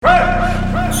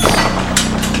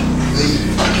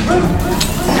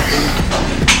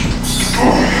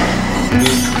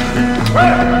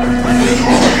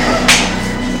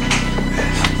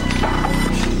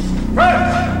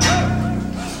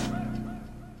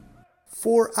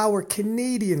For our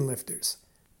Canadian lifters,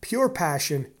 pure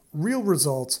passion, real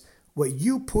results, what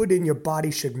you put in your body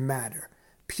should matter.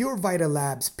 Pure Vita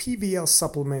Labs PVL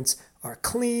supplements are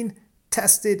clean,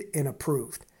 tested, and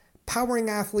approved,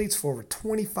 powering athletes for over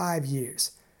 25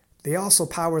 years. They also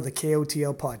power the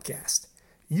KOTL podcast.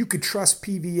 You could trust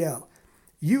PVL.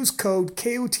 Use code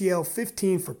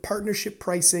KOTL15 for partnership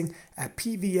pricing at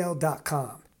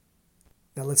PVL.com.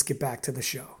 Now let's get back to the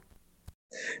show.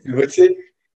 What's it?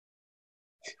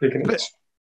 Speaking of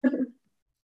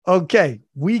Okay,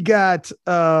 we got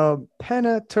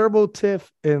Penna, Turbo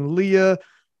Tiff, and Leah,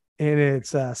 and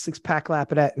it's six-pack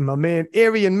Lapidat, and my man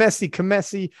Arian Messi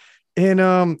Kamesi.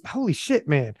 And holy shit,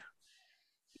 man.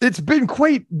 There's been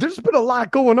a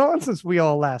lot going on since we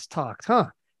all last talked,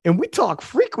 huh? And we talk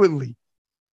frequently.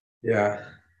 Yeah.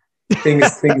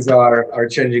 Things are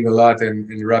changing a lot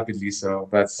and rapidly. So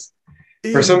that's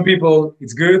for some people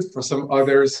it's good, for some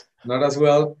others not as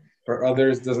well. For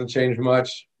others, doesn't change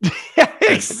much.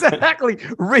 Exactly.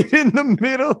 Right in the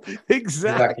middle.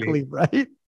 Exactly. Right.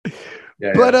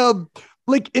 Yeah. But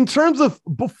like in terms of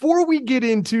before we get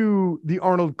into the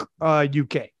Arnold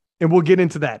UK, and we'll get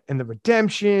into that and the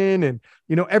redemption and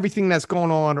everything that's going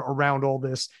on around all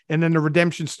this, and then the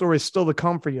redemption story is still to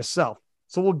come for yourself.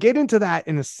 So we'll get into that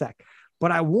in a sec.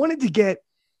 But I wanted to get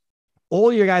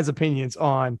all your guys' opinions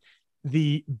on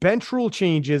the bench rule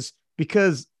changes,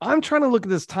 because I'm trying to look at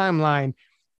this timeline.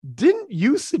 Didn't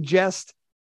you suggest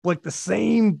like the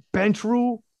same bench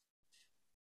rule?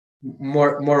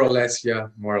 More or less. Yeah,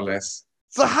 more or less.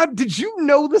 So how did you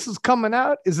know this is coming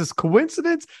out? Is this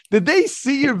coincidence? Did they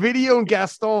see your video and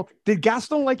Gaston? Did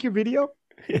Gaston like your video?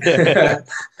 Well,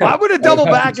 I'm going to double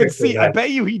back and see. I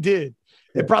bet you he did.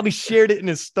 They probably shared it in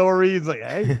his story. He's like,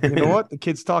 hey, you know what? The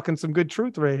kid's talking some good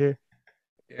truth right here.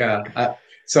 Yeah.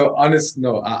 So honest,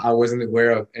 no, I wasn't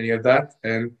aware of any of that.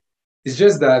 And it's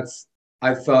just that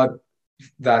I thought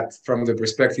that from the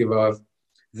perspective of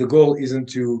the goal isn't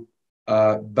to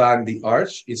ban the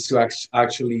arch, it's to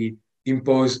actually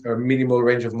impose a minimal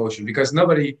range of motion, because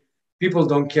people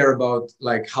don't care about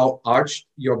like how arched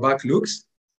your back looks.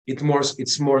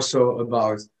 It's more so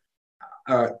about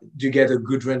do you get a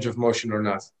good range of motion or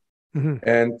not? Mm-hmm.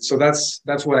 And so that's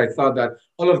what I thought, that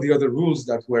all of the other rules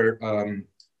that were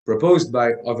proposed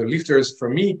by other lifters, for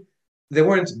me, they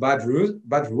weren't bad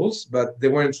rules, but they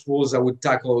weren't rules that would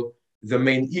tackle the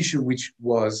main issue, which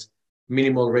was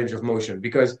minimal range of motion.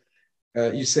 Because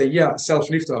you say, yeah, self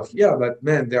lift off. Yeah, but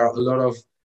man, there are a lot of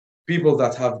people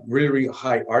that have really, really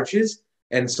high arches,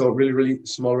 and so really, really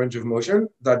small range of motion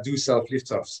that do self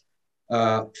lift offs.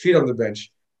 Feet on the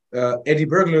bench. Eddie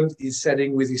Berglund is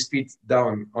setting with his feet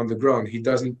down on the ground. He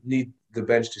doesn't need the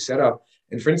bench to set up.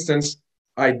 And for instance,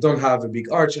 I don't have a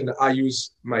big arch, and I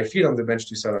use my feet on the bench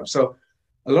to set up. So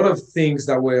a lot of things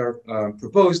that were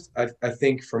proposed, I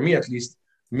think, for me at least,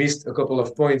 missed a couple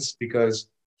of points, because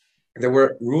there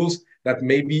were rules that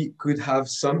maybe could have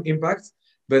some impact,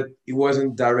 but it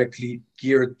wasn't directly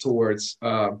geared towards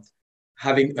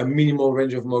having a minimal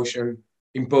range of motion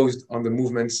imposed on the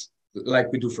movements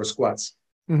like we do for squats.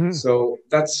 Mm-hmm. So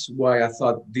that's why I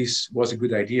thought this was a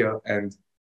good idea. And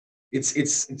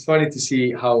it's funny to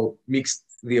see how mixed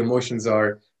the emotions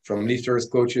are from lifters,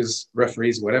 coaches,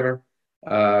 referees, whatever,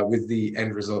 with the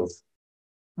end result.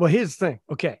 Well, here's the thing.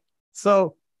 Okay.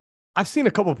 So I've seen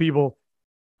a couple of people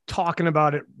talking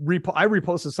about it. I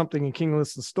reposted something in King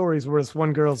List of Stories where this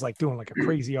one girl's like doing like a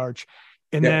crazy arch.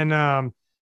 And then,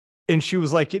 and she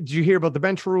was like, did you hear about the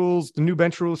bench rules, the new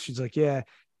bench rules? She's like, yeah.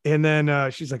 And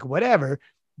then she's like, whatever,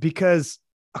 because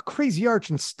a crazy arch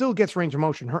and still gets range of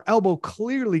motion. Her elbow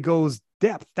clearly goes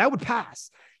depth. That would pass.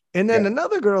 And then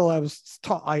another girl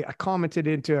I commented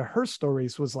into her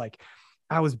stories was like,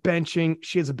 I was benching.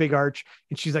 She has a big arch.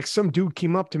 And she's like, some dude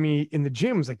came up to me in the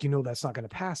gym. Was like, that's not going to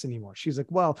pass anymore. She's like,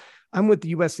 well, I'm with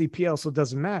the USCPL, so it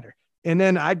doesn't matter. And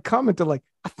then I'd commented like,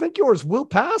 I think yours will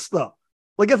pass though.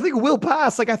 Like, I think it will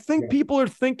pass. Like, I think people are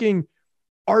thinking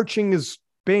arching is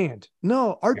banned.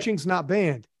 No, arching's not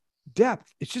banned.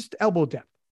 Depth. It's just elbow depth.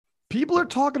 People are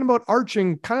talking about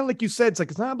arching, kind of like you said. It's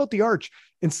like, it's not about the arch.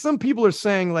 And some people are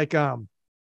saying like,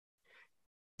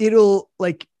 it'll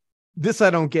like this. I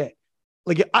don't get.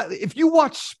 Like, if you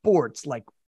watch sports like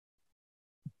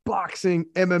boxing,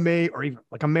 MMA, or even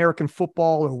like American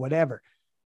football or whatever,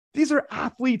 these are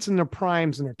athletes in their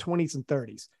primes in their 20s and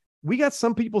 30s. We got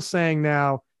some people saying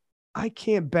now, I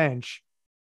can't bench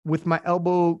with my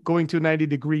elbow going to 90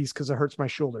 degrees because it hurts my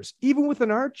shoulders. Even with an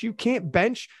arch, you can't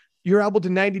bench your elbow to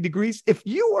 90 degrees. If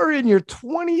you are in your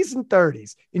 20s and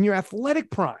 30s in your athletic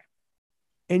prime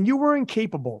and you were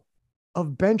incapable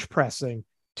of bench pressing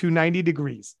to 90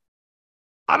 degrees,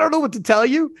 I don't know what to tell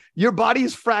you. Your body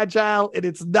is fragile and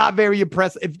it's not very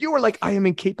impressive. If you were like, I am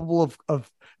incapable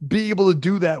of being able to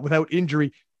do that without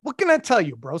injury, what can I tell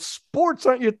you, bro? Sports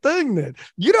aren't your thing then.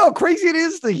 You know how crazy it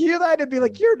is to hear that and be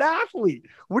like, you're an athlete.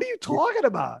 What are you talking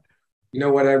about? You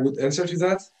know what I would answer to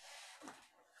that?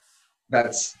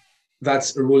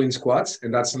 That's a rule in squats,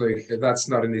 and that's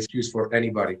not an excuse for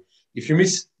anybody. If you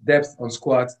miss depth on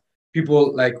squat,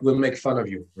 people like will make fun of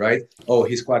you, right? Oh,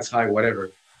 his squat's high,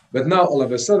 whatever. But now all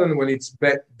of a sudden, when it's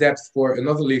depth for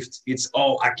another lift, it's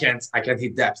I can't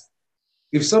hit depth.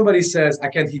 If somebody says I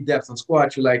can't hit depth on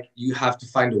squat, you're like, you have to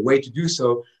find a way to do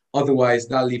so. Otherwise,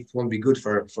 that lift won't be good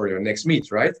for your next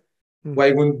meet, right? Why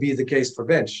it wouldn't be the case for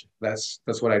bench? That's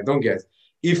what I don't get.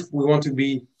 If we want to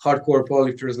be hardcore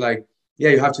powerlifters, like, yeah,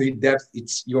 you have to hit depth.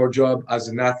 It's your job as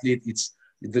an athlete. It's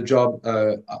the job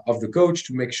of the coach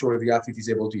to make sure the athlete is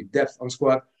able to hit depth on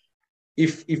squat.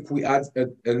 If we add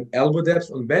an elbow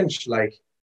depth on bench, like,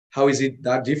 how is it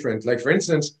that different? Like, for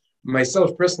instance,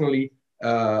 myself personally,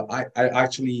 I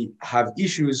actually have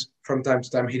issues from time to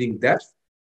time hitting depth,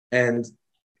 and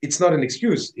it's not an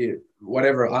excuse.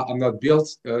 Whatever, I'm not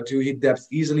built to hit depth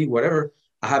easily, whatever.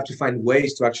 I have to find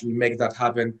ways to actually make that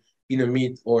happen in a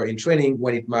meet or in training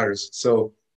when it matters.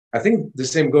 So I think the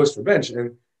same goes for bench.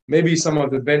 And maybe some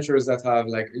of the benchers that have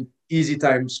like an easy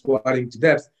time squatting to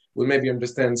depth will maybe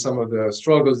understand some of the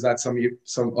struggles that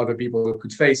some other people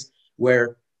could face,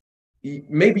 where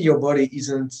maybe your body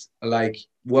isn't like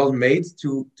well made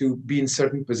to be in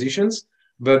certain positions,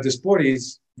 but the sport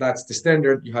is, that's the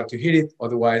standard. You have to hit it,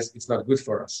 otherwise it's not good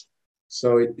for us.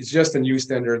 So it's just a new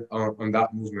standard on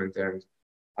that movement. And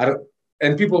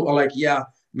and people are like, yeah,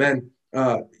 man,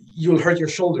 you'll hurt your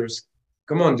shoulders.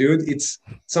 Come on, dude. It's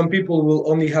some people will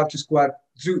only have to squat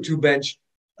to bench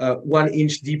 1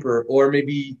 inch deeper, or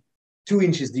maybe 2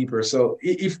 inches deeper. So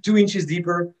if 2 inches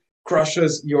deeper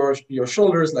crushes your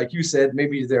shoulders, like you said,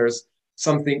 maybe there's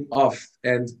something off,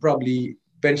 and probably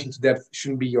benching to depth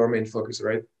shouldn't be your main focus,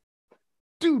 right?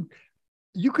 Dude,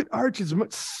 you could arch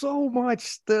so much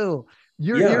still.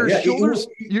 Your shoulders,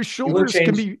 your shoulders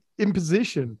can be in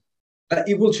position.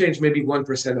 It will change maybe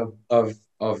 1%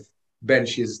 of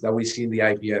benches that we see in the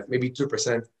IPF, maybe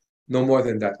 2%, no more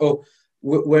than that.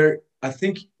 Where I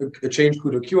think a change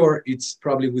could occur, it's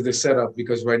probably with the setup,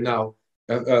 because right now,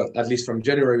 at least from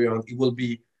January on, it will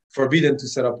be forbidden to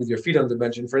set up with your feet on the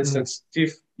bench. And for instance,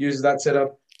 Tiff used that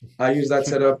setup, I use that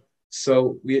setup.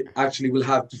 So we actually will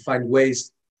have to find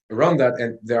ways around that.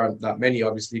 And there are not many,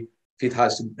 obviously. Feet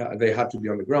they have to be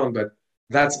on the ground, but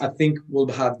that's, I think,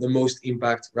 will have the most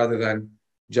impact rather than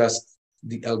just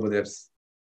the elbow depth.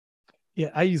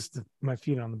 Yeah, I used my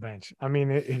feet on the bench. I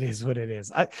mean, it is what it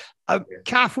is.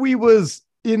 Kafui was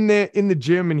in the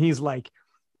gym, and he's like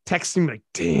texting me like,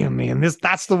 damn, man,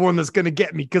 that's the one that's going to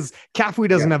get me, because Kafui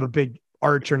doesn't have a big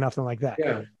arch or nothing like that.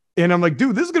 Yeah. And I'm like,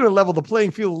 dude, this is going to level the playing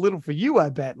field a little for you, I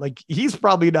bet. Like, he's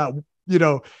probably not,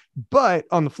 but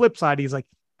on the flip side, he's like,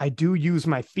 I do use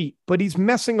my feet, but he's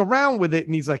messing around with it.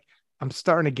 And he's like, I'm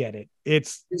starting to get it.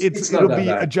 It'll be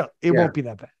a jump. It won't be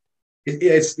that bad.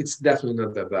 It's definitely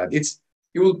not that bad. It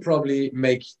will probably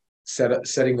make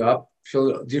setting up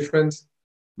feel different,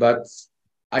 but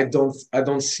I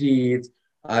don't see it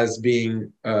as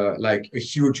being like a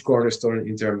huge cornerstone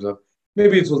in terms of,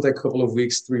 maybe it will take a couple of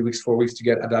weeks, 3 weeks, 4 weeks to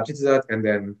get adapted to that, and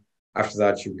then after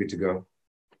that you're good to go.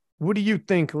 What do you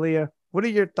think, Leah? What are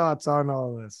your thoughts on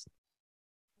all this?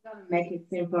 I'm gonna make it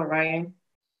simple, Ryan.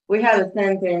 We have a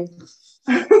sentence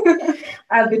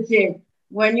at the gym: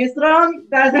 when you're strong,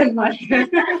 doesn't matter.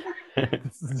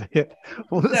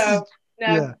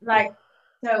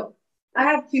 So I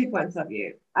have 2 points of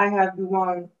view. I have the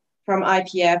one from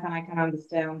IPF, and I can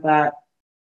understand that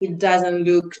it doesn't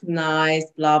look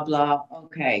nice, blah blah.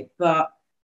 Okay, but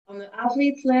on the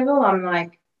athlete's level, I'm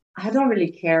like, I don't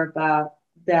really care about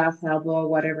death, elbow,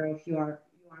 whatever. If you are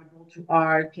able to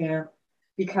arc,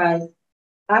 because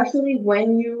actually,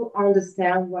 when you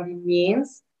understand what it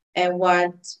means and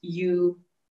what you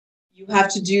have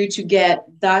to do to get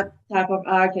that type of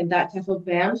arc and that type of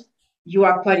bench, you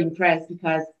are quite impressed,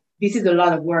 because this is a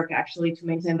lot of work actually to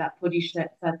maintain that position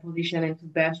and to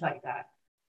bench like that.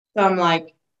 So I'm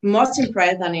like most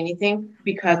impressed than anything,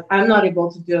 because I'm not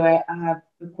able to do it. I have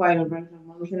quite a range of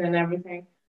motion and everything,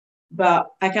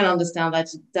 but I can understand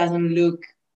that it doesn't look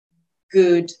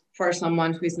good for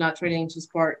someone who is not really into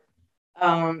sport.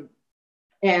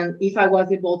 And if I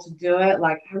was able to do it,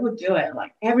 like, I would do it.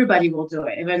 Like, everybody will do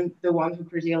it, even the one who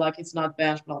pretty like it's not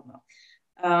bench, blah blah.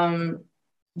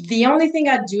 The only thing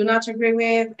I do not agree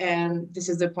with, and this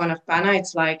is the point of Pana,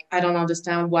 it's like, I don't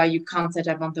understand why you can't set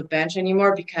up on the bench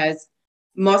anymore, because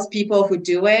most people who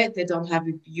do it, they don't have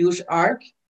a huge arc.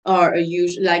 are a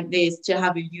huge, like they still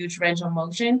have a huge range of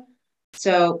motion.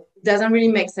 So it doesn't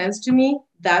really make sense to me,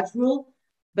 that rule.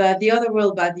 But the other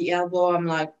rule about the elbow, I'm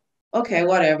like, okay,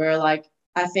 whatever. Like,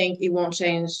 I think it won't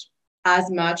change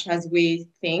as much as we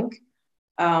think,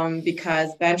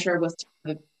 because bencher was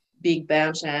a big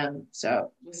bench, and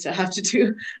so we still have to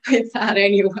do with that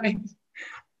anyway.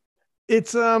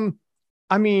 It's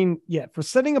I mean, yeah, for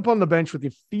setting up on the bench with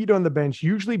your feet on the bench,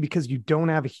 usually because you don't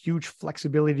have a huge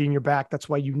flexibility in your back, that's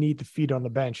why you need the feet on the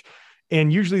bench.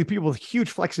 And usually the people with huge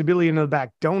flexibility in the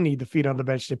back don't need the feet on the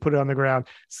bench. They put it on the ground.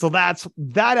 So that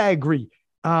I agree.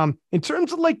 In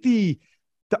terms of like the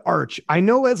arch, I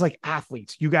know as like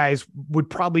athletes, you guys would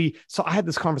probably, so I had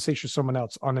this conversation with someone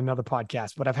else on another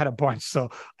podcast, but I've had a bunch, so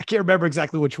I can't remember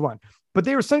exactly which one, but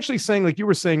they were essentially saying, like you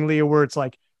were saying, Leah, where it's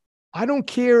like, I don't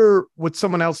care what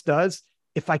someone else does.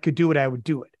 If I could do it, I would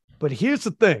do it. But here's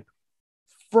the thing,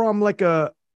 from like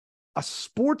a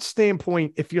sports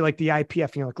standpoint, if you're like the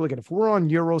IPF, you're like, look at, if we're on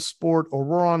Eurosport or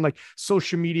we're on like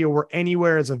social media or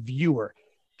anywhere as a viewer,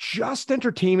 just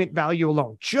entertainment value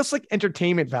alone, just like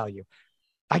entertainment value,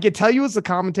 I can tell you as a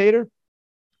commentator,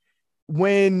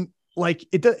 when like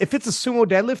if it's a sumo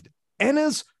deadlift,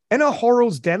 Enna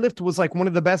Horo's deadlift was like one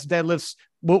of the best deadlifts,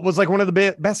 was like one of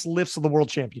the best lifts of the world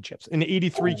championships in the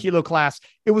 83 kilo class.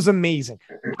 It was amazing.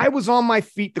 I was on my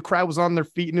feet. The crowd was on their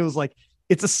feet, and it was like,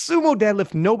 it's a sumo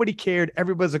deadlift. Nobody cared.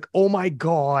 Everybody's like, oh my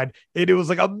God. And it was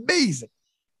like amazing.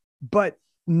 But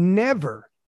never,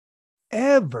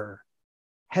 ever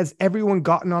has everyone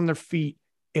gotten on their feet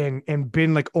and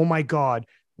been like, oh my God,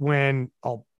 when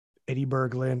Eddie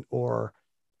Berglund or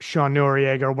Sean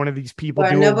Noriega or one of these people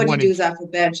do nobody does that for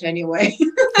bench anyway.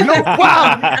 No,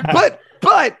 wow.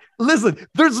 But listen,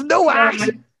 there's no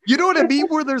action. You know what I mean?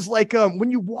 Where there's like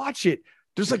when you watch it,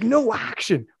 there's like no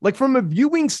action. Like from a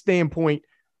viewing standpoint,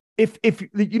 if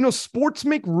you know, sports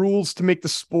make rules to make the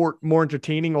sport more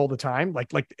entertaining all the time, like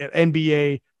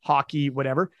NBA, hockey,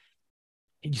 whatever.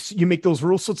 You make those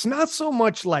rules. So it's not so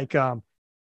much like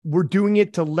we're doing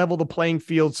it to level the playing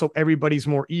field so everybody's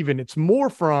more even. It's more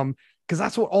from, because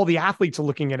that's what all the athletes are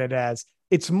looking at it as.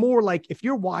 It's more like, if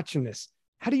you're watching this,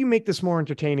 how do you make this more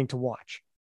entertaining to watch?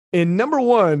 And number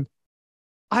one,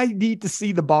 I need to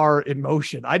see the bar in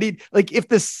motion. I need, like, if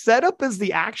the setup is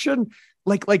the action,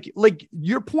 like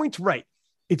your point's right.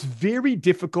 It's very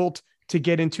difficult to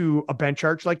get into a bench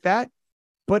arch like that,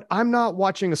 but I'm not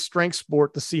watching a strength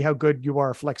sport to see how good you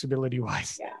are flexibility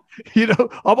wise. Yeah. You know,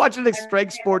 I'm watching a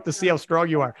strength sport to see how strong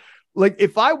you are. Like,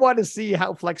 if I want to see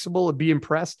how flexible and be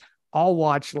impressed, I'll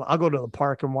go to the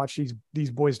park and watch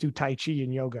these boys do Tai Chi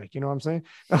and yoga. You know what I'm saying?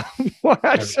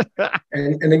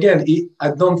 And again,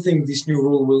 I don't think this new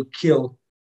rule will kill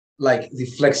like the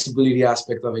flexibility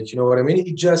aspect of it. You know what I mean?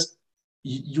 It just,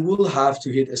 you will have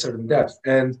to hit a certain depth.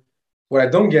 And what I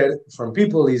don't get from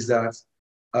people is that,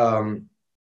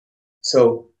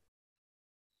 so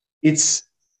it's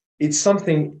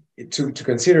something to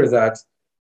consider, that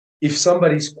if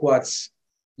somebody squats,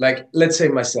 like let's say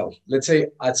myself, let's say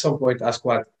at some point I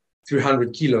squat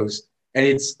 300 kilos and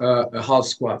it's a half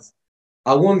squat,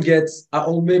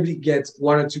 I'll maybe get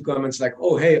one or two comments like,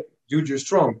 oh, hey, dude, you're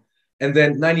strong. And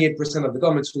then 98% of the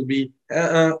comments will be,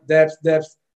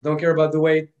 depth, don't care about the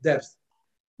weight, depth.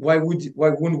 Why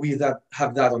wouldn't we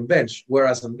have that on bench?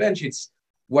 Whereas on bench, it's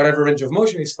whatever range of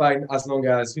motion is fine as long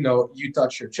as, you know, you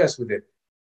touch your chest with it.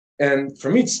 And for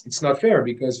me, it's not fair,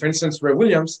 because, for instance, Ray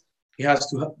Williams, he has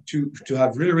to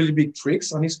have really, really big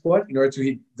tricks on his squat in order to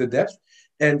hit the depth.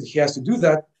 And he has to do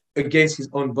that against his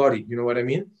own body. You know what I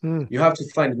mean? You have to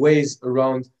find ways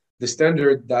around the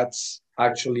standard that's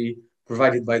actually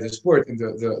provided by the sport and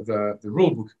the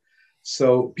rule book.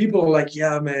 So people are like,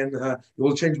 yeah, man, it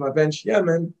will change my bench. Yeah,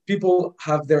 man, people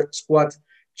have their squat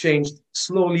changed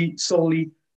slowly,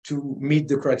 solely to meet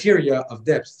the criteria of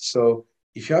depth. So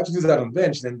if you have to do that on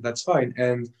bench, then that's fine.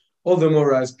 And all the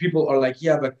more as people are like,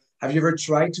 yeah, but have you ever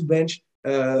tried to bench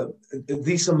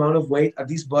this amount of weight at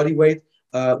this body weight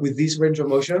with this range of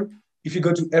motion? If you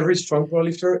go to every strong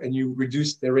powerlifter and you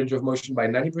reduce their range of motion by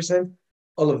 90%,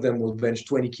 all of them will bench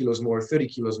 20 kilos more, 30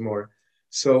 kilos more.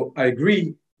 So I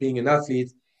agree, being an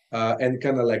athlete and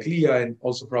kind of like Leah, and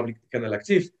also probably kind of like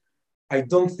Tiff, I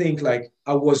don't think like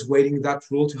I was waiting that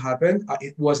rule to happen.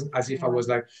 It wasn't as if I was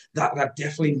like, that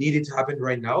definitely needed to happen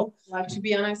right now. Like, to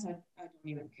be honest, I don't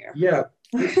even care. Yeah,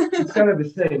 it's kind of the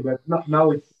same, but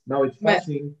now it's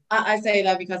passing. I say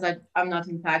that because I'm not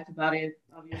impacted about it,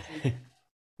 obviously.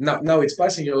 now it's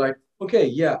passing. You're like, okay,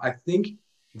 yeah, I think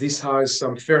this has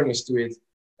some fairness to it,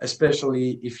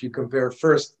 especially if you compare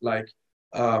first like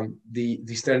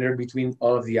the standard between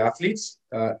all of the athletes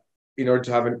in order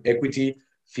to have an equity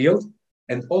field.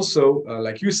 And also,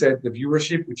 like you said, the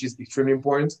viewership, which is extremely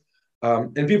important.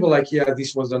 And people like, yeah,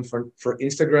 this was done for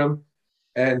Instagram.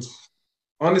 And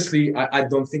honestly, I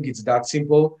don't think it's that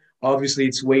simple. Obviously,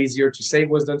 it's way easier to say it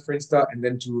was done for Insta and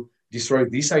then to destroy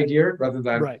this idea rather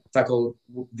than tackle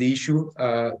the issue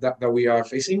that we are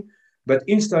facing. But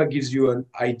Insta gives you an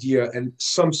idea and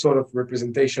some sort of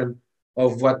representation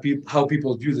of how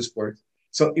people view the sport.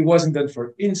 So it wasn't done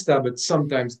for Insta, but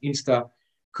sometimes Insta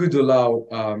could allow,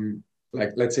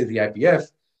 like let's say the IPF,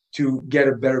 to get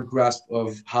a better grasp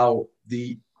of how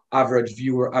the average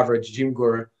viewer, average gym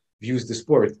goer views the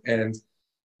sport. And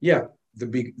yeah, the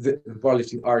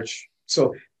powerlifting arch.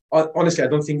 So honestly, I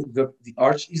don't think the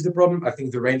arch is the problem. I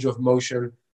think the range of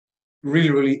motion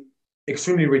really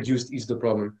extremely reduced is the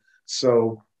problem.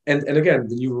 So, and again,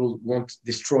 the new rule won't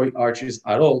destroy arches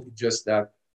at all. It's just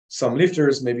that some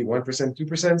lifters, maybe 1%,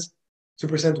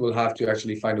 2% will have to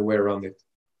actually find a way around it.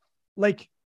 Like,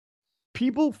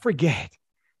 people forget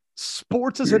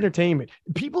sports is entertainment.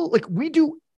 People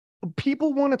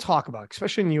want to talk about,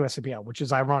 especially in the USAPL, which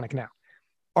is ironic now,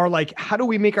 are like, how do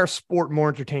we make our sport more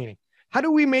entertaining? How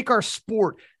do we make our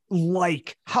sport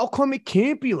how come it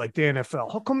can't be like the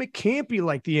NFL? How come it can't be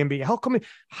like the NBA?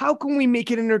 How can we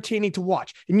make it entertaining to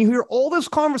watch? And you hear all this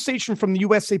conversation from the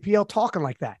USAPL talking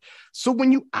like that. So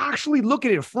when you actually look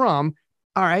at it from,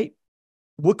 all right,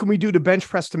 what can we do to bench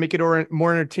press to make it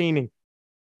more entertaining?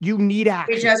 You need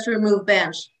action. We just remove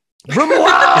bench.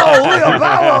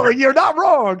 Wow, you're not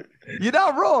wrong. You're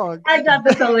not wrong. I got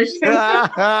the solution.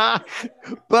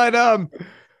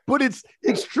 But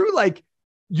it's true. Like,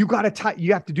 you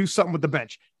have to do something with the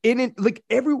bench. And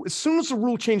as soon as the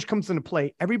rule change comes into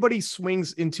play, everybody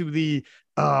swings into the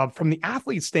from the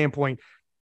athlete standpoint.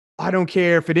 I don't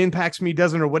care if it impacts me,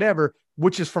 doesn't, or whatever,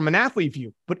 which is from an athlete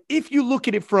view. But if you look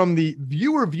at it from the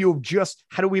viewer view of just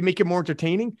how do we make it more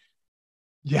entertaining,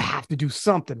 you have to do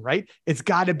something, right? It's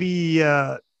got to be,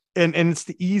 and it's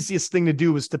the easiest thing to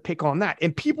do is to pick on that.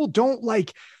 And people don't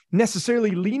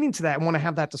necessarily lean into that and want to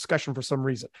have that discussion for some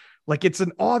reason. Like, it's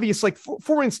an obvious,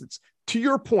 for instance, to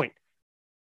your point,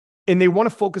 and they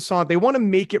want to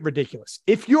make it ridiculous.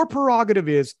 If your prerogative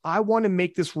is, I want to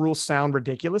make this rule sound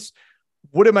ridiculous,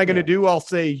 what am I going to do? I'll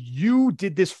say, you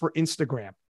did this for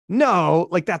Instagram. No,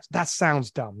 that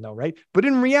sounds dumb, no, right? But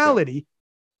in reality,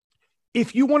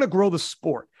 if you want to grow the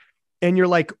sport and you're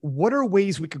like, what are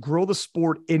ways we could grow the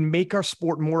sport and make our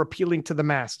sport more appealing to the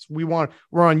masses? We're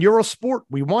on Eurosport.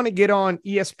 We want to get on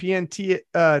ESPN,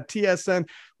 TSN.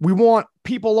 We want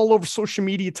people all over social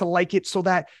media to like it so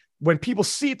that when people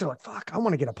see it, they're like, fuck, I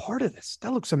want to get a part of this.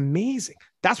 That looks amazing.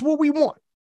 That's what we want.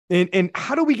 And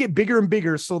how do we get bigger and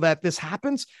bigger so that this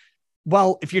happens?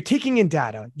 Well, if you're taking in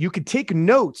data, you could take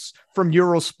notes from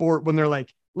Eurosport when they're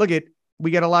like, look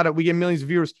we get millions of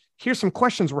viewers. Here's some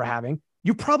questions we're having.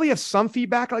 You probably have some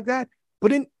feedback like that,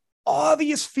 but in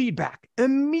obvious feedback,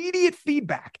 immediate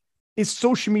feedback is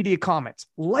social media comments,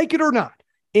 like it or not.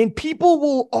 And people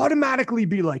will automatically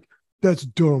be like, that's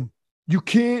dumb. You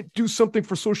can't do something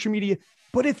for social media.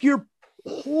 But if your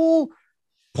whole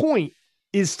point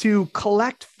is to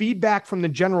collect feedback from the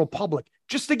general public,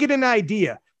 just to get an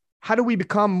idea, how do we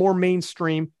become more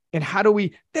mainstream? And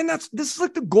this is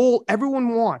like the goal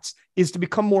everyone wants, is to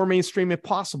become more mainstream if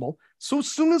possible. So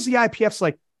as soon as the IPF's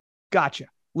like, gotcha,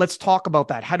 let's talk about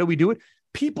that. How do we do it?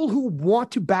 People who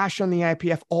want to bash on the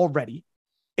IPF already,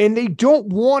 and they don't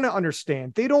want to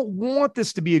understand, they don't want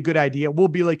this to be a good idea, will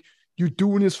be like, you're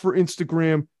doing this for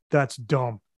Instagram. That's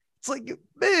dumb. It's like,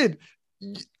 man,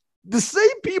 the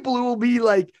same people who will be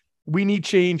like, we need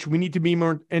change. We need to be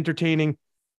more entertaining.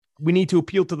 We need to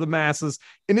appeal to the masses.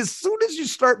 And as soon as you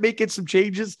start making some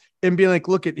changes and being like,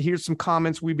 look, here's some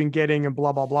comments we've been getting and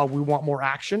blah, blah, blah, we want more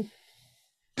action.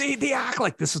 They act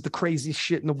like this is the craziest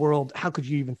shit in the world. How could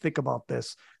you even think about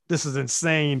this? This is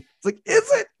insane. It's like,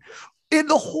 is it? And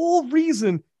the whole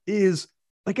reason is,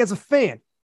 like, as a fan,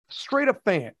 straight up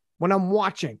fan, when I'm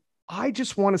watching, I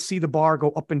just want to see the bar go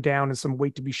up and down and some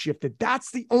weight to be shifted. That's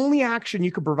the only action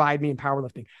you could provide me in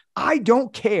powerlifting. I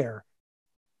don't care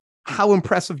how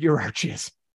impressive your arch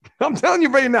is. I'm telling you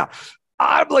right now,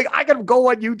 I'm like, I can go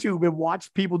on YouTube and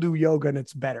watch people do yoga and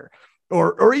it's better.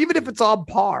 Or even if it's on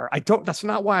par, that's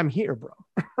not why I'm here, bro.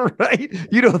 Right?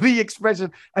 You know, the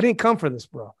expression, I didn't come for this,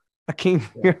 bro. I came,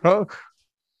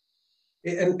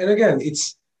 And again,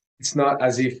 it's not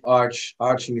as if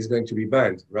arching is going to be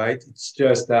banned, right? It's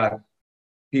just that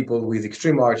people with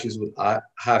extreme arches will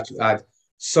have to add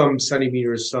some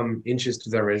centimeters, some inches to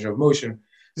their range of motion.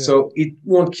 Yeah. So it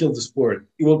won't kill the sport.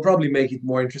 It will probably make it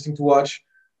more interesting to watch.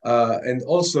 And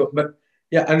also, but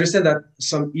yeah, I understand that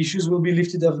some issues will be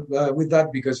lifted up with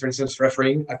that because, for instance,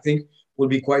 refereeing, I think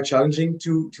will be quite challenging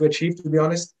to achieve, to be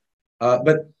honest.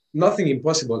 But nothing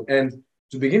impossible. And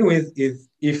to begin with,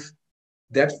 if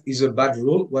depth is a bad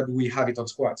rule, why do we have it on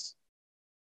squats?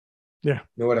 Yeah.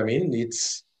 Know what I mean?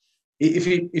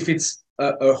 If it's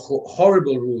a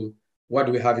horrible rule, why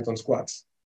do we have it on squats?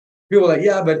 People are like,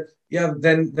 yeah, but yeah,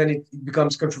 then it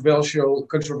becomes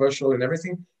controversial and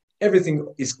everything. Everything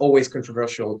is always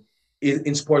controversial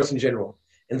in sports in general.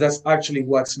 And that's actually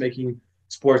what's making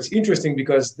sports interesting,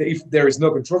 because if there is no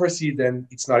controversy, then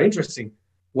it's not interesting.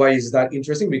 Why is that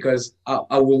interesting? Because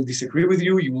I will disagree with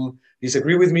you, you will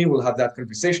disagree with me, we'll have that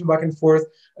conversation back and forth.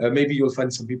 Maybe you'll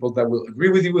find some people that will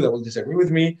agree with you, that will disagree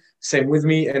with me, same with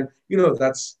me. And,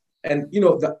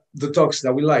 the talks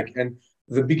that we like. And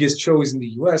the biggest shows in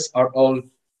the US are all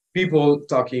people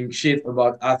talking shit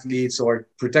about athletes, or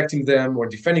protecting them, or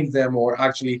defending them, or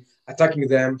actually attacking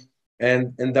them.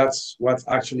 And that's what's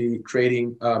actually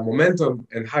creating momentum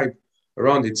and hype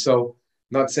around it. So,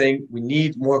 not saying we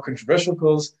need more controversial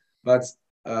calls, but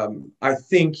I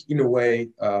think in a way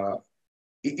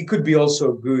it could be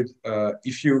also good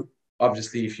if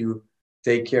you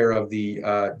take care of the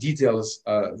details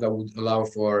that would allow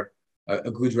for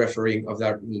a good refereeing of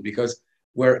that rule. Because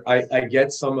where I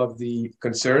get some of the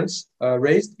concerns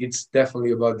raised, it's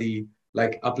definitely about the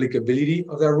applicability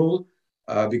of that rule,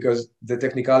 because the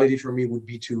technicality for me would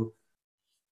be to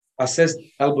assess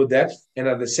elbow depth and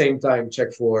at the same time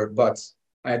check for butts.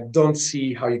 I don't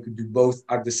see how you could do both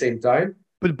at the same time.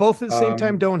 But both at the same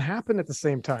time don't happen at the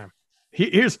same time.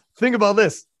 Think about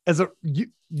this.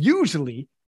 Usually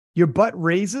your butt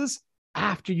raises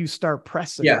after you start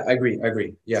pressing. Yeah, I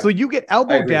agree. Yeah. So you get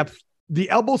elbow depth, the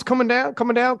elbow's coming down,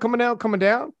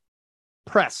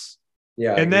 press.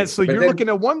 Yeah. And then you're looking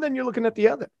at one, then you're looking at the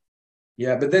other.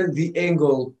 Yeah, but then the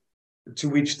angle to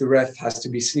which the ref has to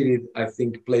be seated, I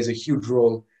think, plays a huge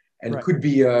role and could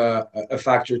be a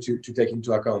factor to take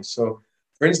into account. So,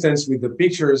 for instance, with the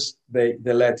pictures they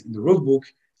let in the rule book,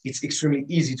 it's extremely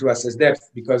easy to assess depth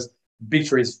because the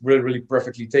picture is really, really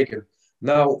perfectly taken.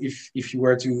 Now, if you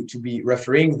were to be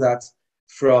refereeing that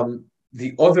from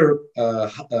the other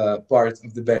part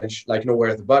of the bench,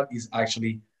 where the butt is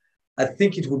actually, I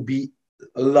think it would be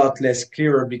a lot less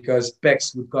clearer, because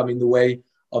pecs would come in the way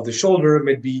of the shoulder,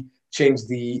 maybe change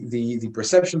the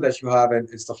perception that you have and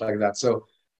stuff like that. So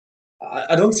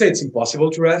I don't say it's impossible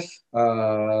to ref.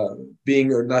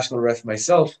 Being a national ref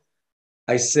myself,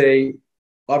 I say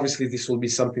obviously this will be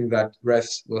something that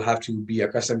refs will have to be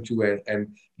accustomed to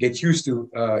and get used to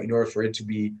in order for it to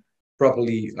be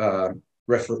properly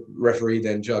refereed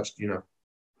and judged.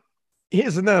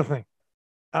 Here's another thing,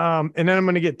 and then I'm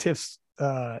going to get Tiff's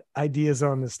ideas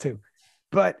on this too.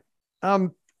 But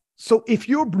so if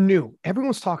you're new,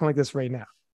 everyone's talking like this right now.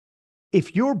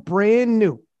 If you're brand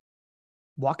new,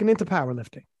 walking into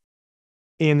powerlifting,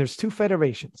 and there's two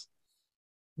federations,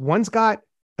 one's got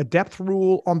a depth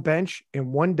rule on bench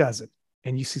and one doesn't,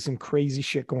 and you see some crazy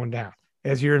shit going down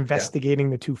as you're investigating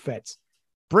the two feds,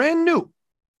 brand new,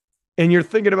 and you're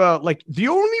thinking about the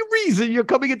only reason you're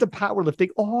coming into powerlifting,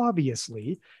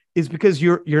 obviously, is because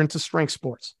you're into strength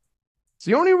sports. It's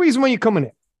the only reason why you're coming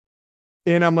in.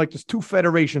 And I'm like, there's two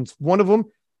federations. One of them,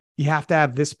 you have to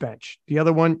have this bench. The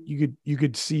other one, you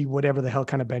could see whatever the hell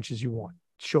kind of benches you want.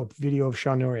 Show up video of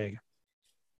Sean Noriega.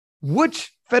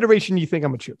 Which federation do you think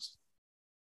I'm gonna choose?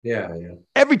 Yeah.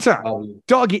 Every time,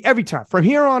 doggy, every time from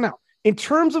here on out. In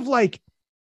terms of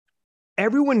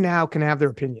everyone now can have their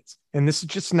opinions, and this is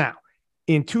just now.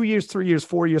 In 2 years, 3 years,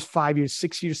 4 years, 5 years,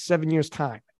 6 years, 7 years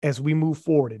time, as we move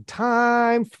forward, and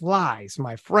time flies,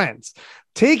 my friends.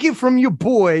 Take it from your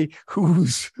boy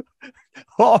who's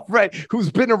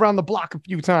who's been around the block a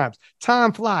few times.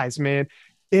 Time flies, man.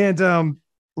 And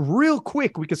real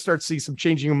quick, we could start to see some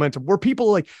changing momentum where people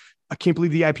are like, I can't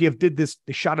believe the IPF did this.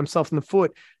 They shot himself in the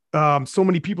foot. So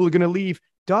many people are going to leave.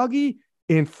 Doggy,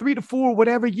 in 3 to 4,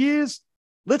 whatever years,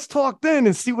 let's talk then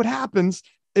and see what happens.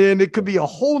 And it could be a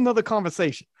whole nother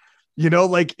conversation.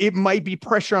 It might be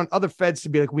pressure on other feds to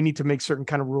be like, we need to make certain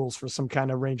kind of rules for some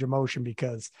kind of range of motion,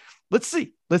 because let's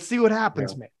see what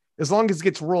happens, man, as long as it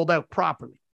gets rolled out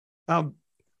properly.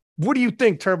 What do you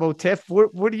think, Turbo Tiff?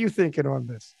 What are you thinking on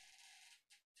this?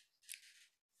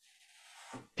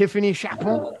 Tiffany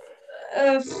Chapon?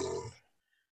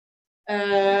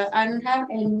 I don't have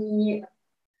any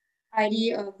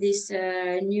idea of this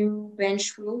new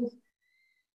bench rule.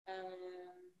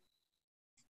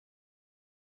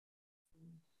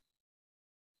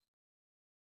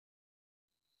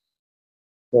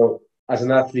 So as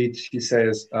an athlete, she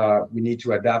says we need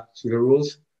to adapt to the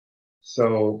rules.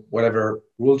 So whatever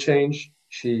rule change,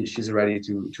 she's ready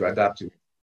to adapt to.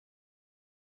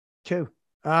 Cool.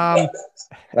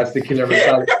 That's the killer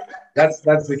mentality. That's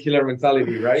the killer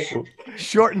mentality, right?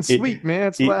 Short and sweet, man.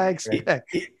 That's what I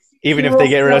expect. Even if they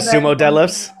get rid of sumo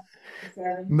deadlifts?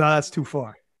 No, that's too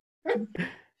far.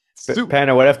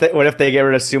 Panda, what if they get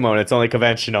rid of sumo and it's only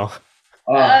conventional?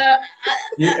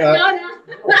 We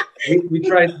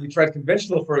tried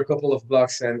conventional for a couple of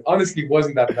blocks, and honestly, it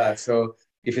wasn't that bad. So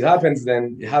if it happens,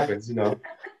 then it happens, you know.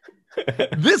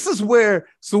 This is where.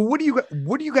 So what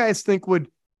do you guys think would,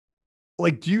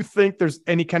 like? Do you think there's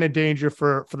any kind of danger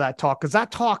for that talk? Because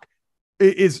that talk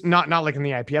is not like in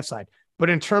the IPF side, but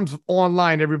in terms of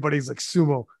online, everybody's like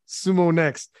sumo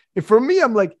next. And for me,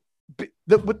 I'm like,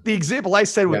 with the example I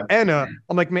said with Enna,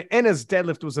 I'm like, man, Enna's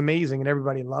deadlift was amazing and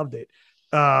everybody loved it.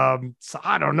 So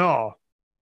I don't know.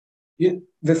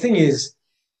 The thing is,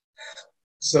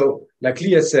 so like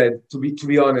Leah said, to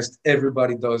be honest,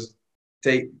 everybody does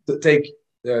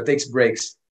takes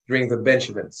breaks during the bench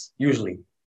events usually.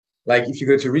 Like if you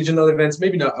go to regional events,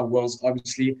 maybe not at Worlds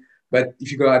obviously, but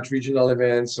if you go out to regional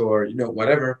events or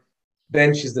whatever,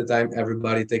 bench is the time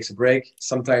everybody takes a break.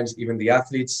 Sometimes even the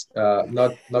athletes,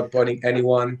 not pointing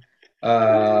anyone,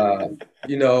 somebody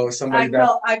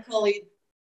I call it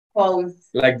pose.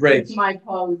 Like break. It's my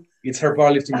pose. It's her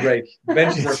powerlifting break.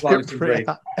 Bench is her powerlifting break.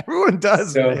 Everyone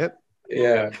does, man.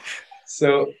 Yeah.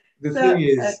 So the thing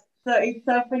is. So it's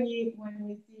so funny when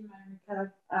we see myself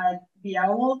at the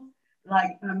Owls,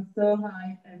 like I'm so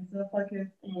high and so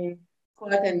focused in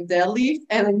squat and deadlift,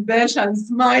 and in bench I'm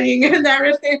smiling and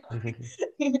everything.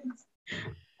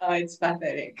 It's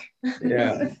pathetic.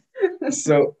 Yeah.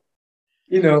 So,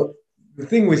 the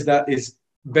thing with that is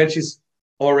bench is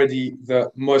already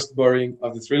the most boring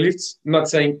of the three lifts. I'm not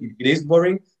saying it is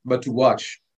boring, but to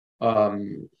watch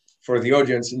for the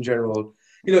audience in general,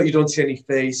 you don't see any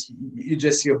face. You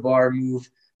just see a bar move,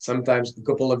 sometimes a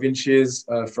couple of inches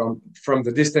from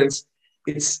the distance.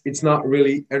 It's not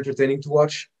really entertaining to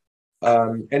watch.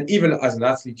 And even as an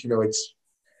athlete,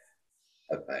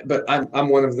 but I'm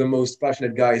one of the most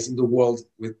passionate guys in the world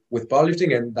with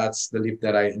powerlifting, and that's the lift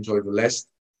that I enjoy the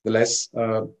less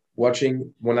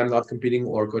watching when I'm not competing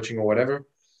or coaching or whatever.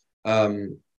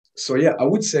 So yeah, I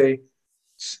would say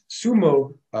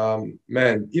sumo,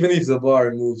 man, even if the bar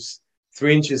moves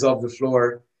 3 inches off the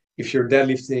floor, if you're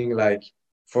deadlifting like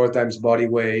 4 times body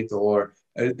weight or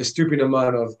a stupid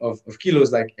amount of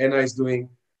kilos like Enna is doing,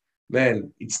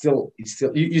 man, it's still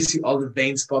you see all the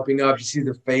veins popping up, you see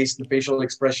the face, the facial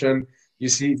expression, you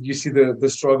see the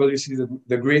struggle, you see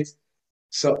the grit.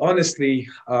 So honestly,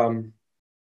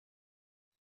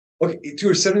 okay, to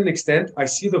a certain extent, I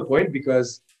see the point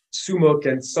because sumo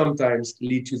can sometimes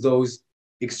lead to those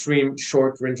extreme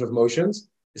short range of motions,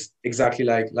 exactly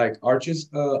like arches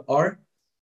are.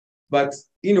 But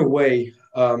in a way,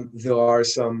 there are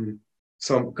some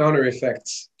counter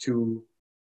effects to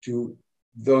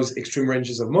those extreme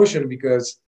ranges of motion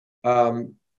because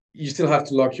you still have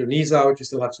to lock your knees out, you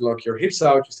still have to lock your hips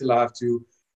out, you still have to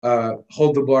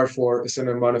hold the bar for a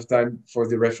certain amount of time for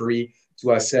the referee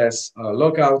to assess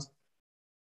lockout.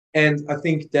 And I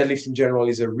think deadlift in general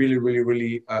is a really, really,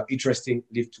 really interesting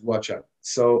lift to watch at.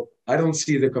 So I don't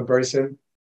see the comparison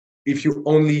if you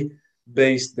only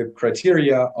base the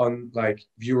criteria on like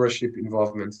viewership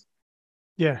involvement.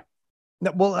 Yeah.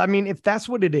 No, well, I mean, if that's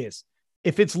what it is,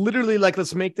 if it's literally like,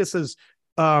 let's make this as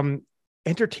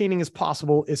entertaining as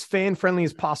possible, as fan friendly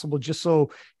as possible, just so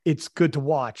it's good to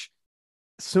watch,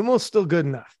 sumo's still good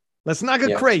enough. Let's not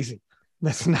get crazy.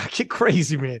 Let's not get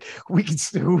crazy, man. We can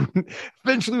still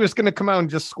eventually we're just gonna come out and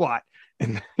just squat,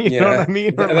 and you know what I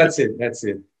mean. That's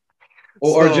it.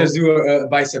 Or just do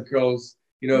bicep curls,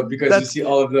 because you see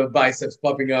all of the biceps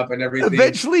popping up and everything.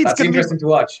 Eventually, it's interesting to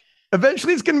watch.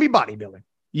 Eventually, it's gonna be bodybuilding.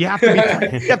 You have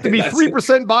to be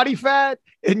 3% body fat,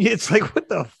 and it's like, what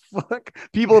the fuck?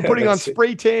 People are putting on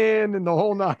spray tan and the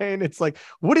whole nine. It's like,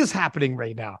 what is happening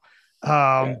right now?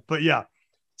 But yeah.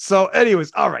 So,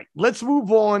 anyways, all right, let's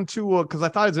move on to because I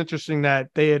thought it was interesting that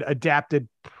they had adapted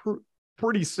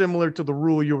pretty similar to the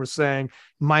rule you were saying,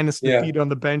 minus the feet on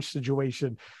the bench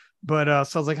situation. But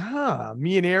so I was like,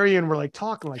 me and Arian were like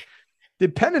talking, like,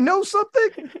 did Penna know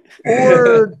something,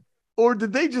 or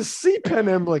did they just see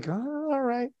Penna and be like, all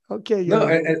right, okay? No,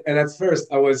 and at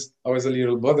first I was a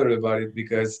little bothered about it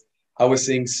because I was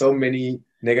seeing so many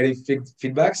negative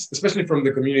feedbacks, especially from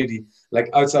the community. Like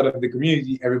outside of the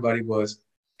community, everybody was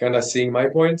kind of seeing my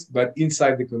point, but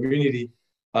inside the community,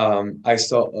 I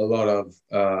saw a lot of,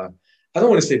 I don't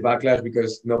want to say backlash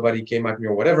because nobody came at me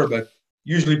or whatever, but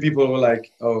usually people were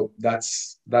like, oh,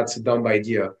 that's a dumb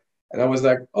idea. And I was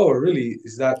like, oh, really?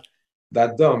 Is that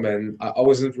dumb? And I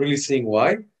wasn't really seeing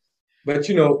why. but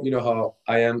you know how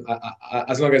I am.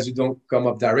 As long as you don't come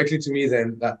up directly to me,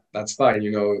 then that's fine.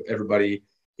 You know, everybody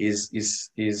is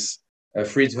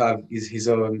free to have his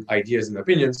own ideas and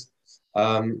opinions.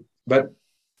 But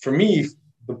for me,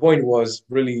 the point was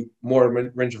really more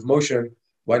range of motion.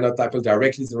 Why not tackle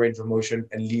directly the range of motion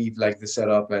and leave like the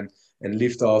setup and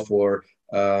lift off or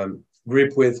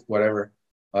grip with whatever.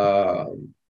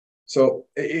 So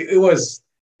it was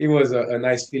a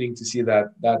nice feeling to see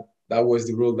that was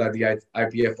the rule that the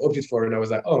IPF opted for, and I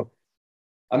was like, oh,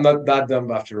 I'm not that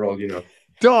dumb after all, you know.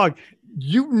 Dog,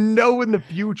 in the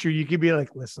future you could be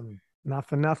like, listen, not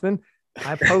for nothing,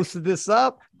 I posted this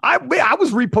up. I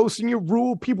was reposting your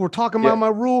rule. People were talking about my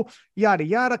rule, yada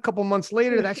yada. A couple months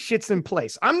later, that shit's in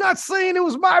place. I'm not saying it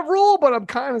was my rule, but I'm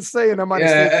kind of saying I might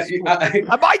have.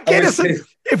 I might get us.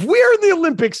 If we're in the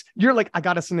Olympics, you're like, I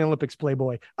got us in the Olympics,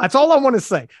 Playboy. That's all I want to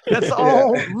say. That's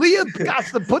all. Leah got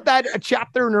to put that a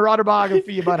chapter in her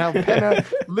autobiography about how Penna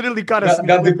literally got us.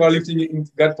 Got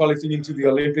powerlifting into the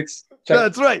Olympics.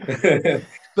 That's right.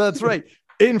 That's right.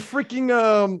 In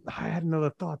freaking, I had another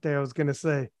thought there I was going to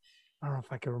say. I don't know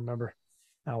if I can remember.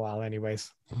 Oh, well,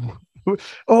 anyways.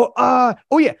 Oh,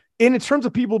 yeah. And in terms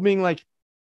of people being like,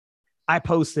 I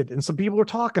posted, and some people were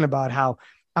talking about how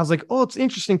I was like, oh, it's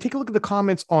interesting. Take a look at the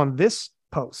comments on this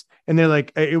post. And they're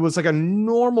like, it was like a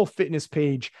normal fitness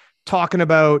page talking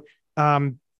about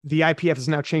the IPF has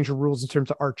now changed the rules in terms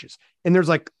of arches. And there's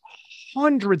like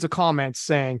hundreds of comments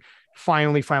saying,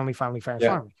 finally.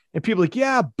 And people are like,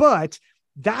 yeah, but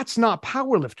that's not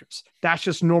powerlifters. That's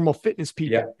just normal fitness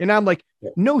people. Yeah. And I'm like,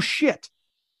 no shit.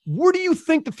 Where do you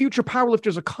think the future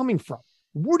powerlifters are coming from?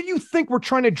 Where do you think we're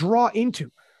trying to draw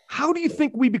into? How do you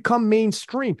think we become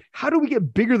mainstream? How do we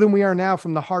get bigger than we are now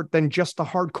from the heart than just the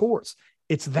hardcores?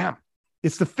 It's them.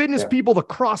 It's the fitness people, the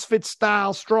CrossFit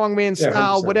style, strongman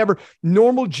style, 100%. Whatever,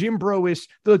 normal gym bro is.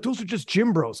 They're like, those are just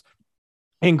gym bros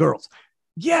and girls.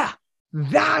 Yeah,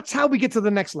 that's how we get to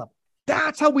the next level.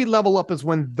 That's how we level up, is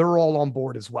when they're all on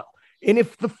board as well. And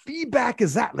if the feedback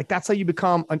is that, like, that's how you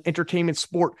become an entertainment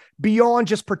sport beyond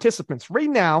just participants. Right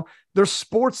now, there's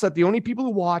sports that the only people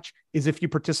who watch is if you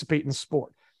participate in the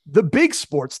sport. The big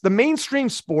sports, the mainstream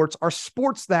sports, are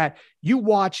sports that you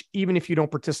watch even if you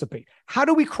don't participate. How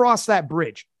do we cross that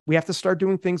bridge? We have to start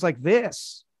doing things like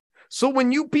this. So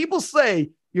when people say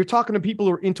you're talking to people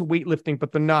who are into weightlifting,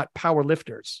 but they're not power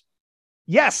lifters.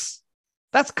 Yes,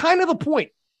 that's kind of the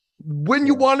point. When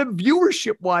you want it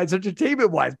viewership wise, entertainment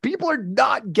wise, people are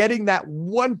not getting that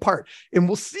one part. And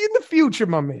we'll see in the future,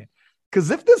 my man.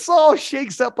 Because if this all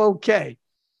shakes up okay,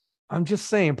 I'm just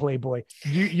saying, Playboy,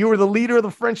 you were the leader of the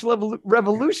French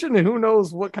Revolution, and who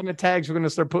knows what kind of tags we're going to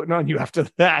start putting on you after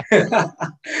that.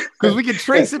 Because we can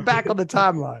trace it back on the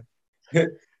timeline.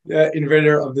 Yeah,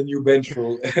 inventor of the new bench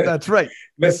rule. That's right.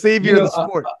 The savior of the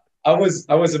sport. I was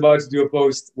about to do a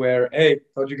post where, hey,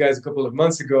 told you guys a couple of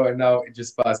months ago, and now it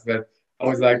just passed. But I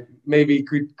was like, maybe it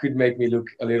could make me look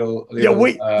a little. Yeah,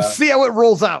 wait, see how it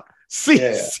rolls out. See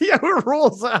how it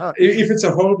rolls out. If it's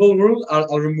a horrible rule,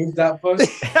 I'll remove that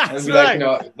post and be like,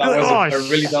 no, that was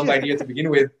a really dumb idea to begin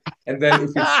with. And then if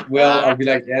it's I'll be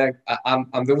like, yeah,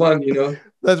 I'm the one, you know.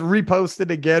 Let's repost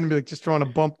it again. Be like, just trying to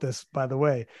bump this, by the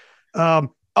way.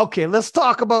 Okay, let's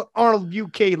talk about Arnold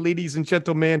UK, ladies and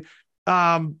gentlemen.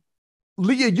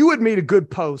 Leah, you had made a good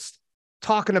post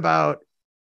talking about,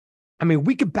 I mean,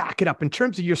 we could back it up in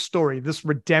terms of your story, this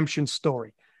redemption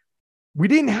story. We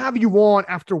didn't have you on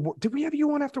after, did we have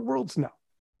you on after Worlds? No.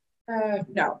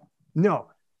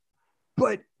 No.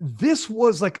 But this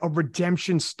was like a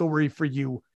redemption story for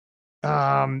you.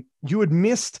 You had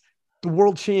missed the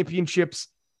World Championships,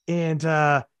 and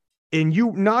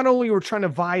you not only were trying to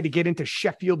vie to get into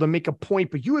Sheffield and make a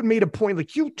point, but you had made a point.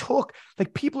 Like, you took,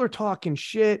 like, people are talking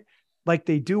shit like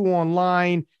they do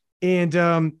online. And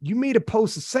you made a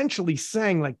post essentially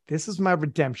saying, like, this is my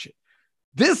redemption.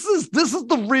 This is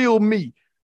the real me.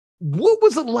 What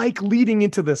was it like leading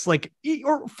into this? Like,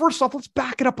 or first off, let's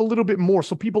back it up a little bit more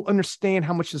so people understand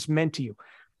how much this meant to you.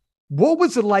 What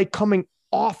was it like coming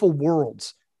off of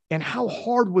Worlds, and how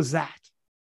hard was that?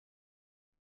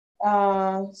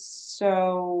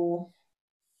 So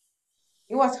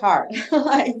it was hard.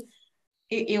 Like,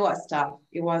 it was tough.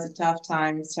 It was a tough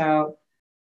time. So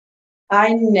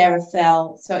I never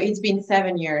fell. So it's been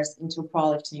 7 years into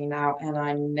powerlifting now, and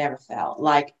I never fell.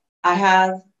 Like, I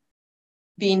have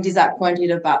been disappointed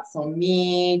about some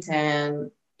meet and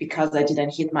because I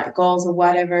didn't hit my goals or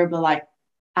whatever, but like,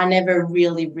 I never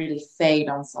really failed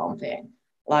on something.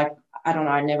 Like, I don't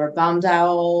know, I never bummed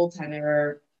out. I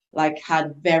never like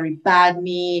had very bad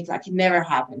meet. Like, it never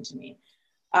happened to me.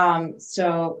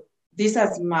 So this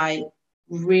is my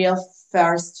real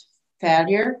first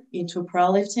failure into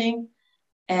powerlifting.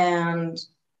 And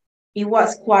it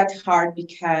was quite hard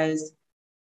because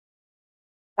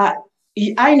I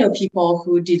know people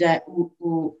who didn't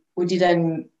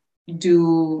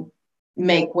do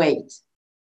make weight,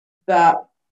 but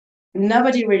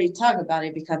nobody really talk about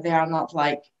it because they are not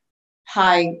like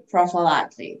high profile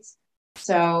athletes.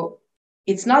 So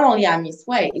it's not only I miss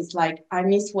weight, it's like I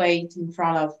miss weight in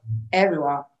front of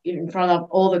everyone, in front of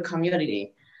all the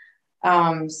community.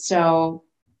 So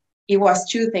it was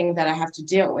two things that I have to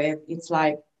deal with. It's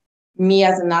like me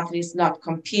as an athlete is not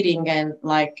competing and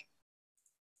like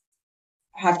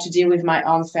have to deal with my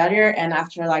own failure, and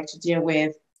after like to deal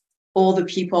with all the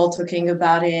people talking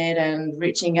about it and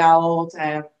reaching out,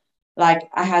 and like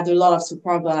I had a lot of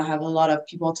support, but I have a lot of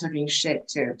people talking shit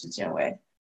too to deal with.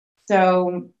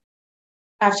 So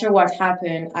after what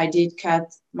happened, I did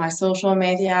cut my social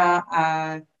media.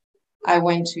 I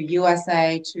went to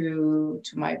USA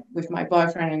with my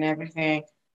boyfriend and everything,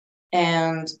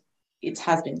 and it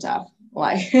has been tough.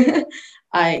 Like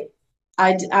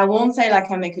I won't say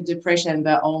like I make a depression,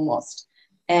 but almost.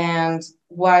 And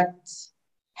what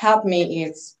helped me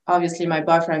is obviously my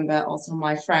boyfriend, but also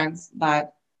my friends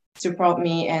that support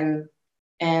me and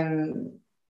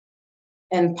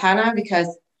Pana,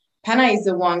 because Pana is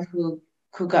the one who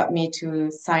got me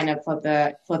to sign up for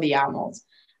the Arnold.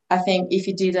 I think if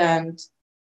he didn't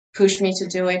push me to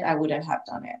do it, I wouldn't have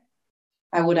done it.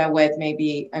 I would have waited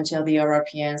maybe until the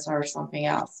Europeans or something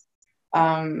else.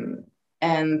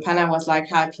 And Pana was like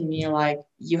happy me, like,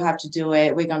 you have to do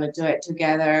it. We're going to do it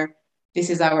together.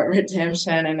 This is our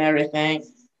redemption and everything.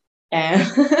 And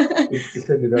it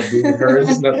ended up being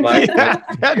hers, not mine. Yeah,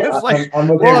 Penna's like, I'm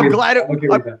okay well, with, I'm glad I'm okay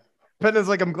with that. Penna's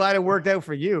like, I'm glad it worked out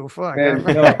for you. Fuck. Man,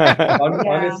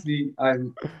 honestly,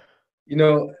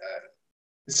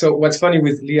 so what's funny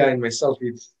with Leah and myself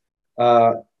is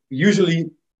usually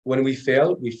when we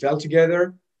fail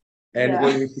together. And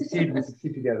when we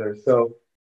succeed together. So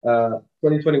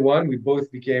 2021, we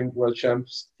both became world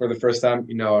champs for the first time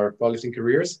in our powerlifting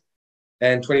careers.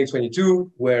 And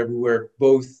 2022, where we were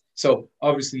both, so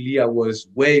obviously Leah was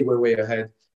way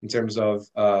ahead in terms of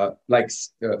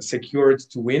secured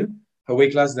to win her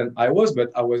weight class than I was, but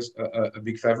I was a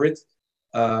big favorite.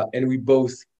 And we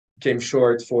both came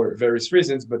short for various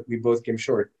reasons, but we both came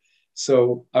short.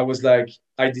 So I was like,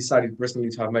 I decided personally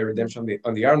to have my redemption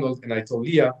on the Arnold, and I told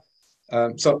Leah.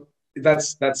 So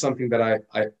that's something that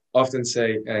I often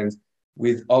say, and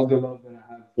with all the love that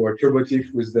I have for Turbo Chief,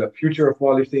 who is the future of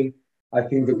powerlifting, I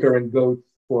think the current GOAT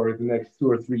for the next 2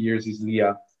 or 3 years is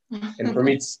Leah. And for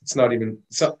me, it's not even,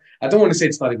 so I don't want to say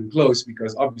it's not even close,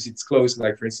 because obviously it's close.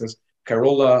 Like, for instance,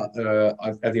 Carola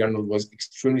at the Arnold was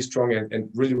extremely strong and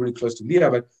really close to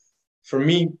Leah. But for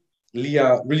me,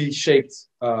 Leah really shaped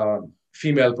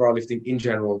female powerlifting in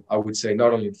general, I would say,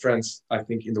 not only in France, I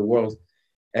think in the world.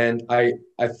 And I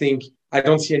think I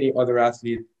don't see any other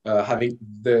athlete having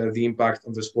the impact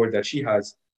on the sport that she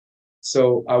has.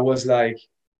 So I was like,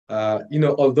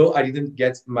 although I didn't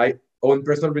get my own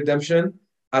personal redemption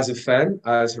as a fan,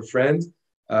 as her friend,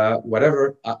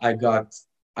 whatever, I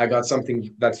got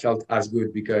something that felt as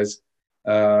good, because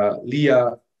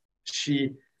Leah,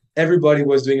 everybody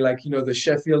was doing like, the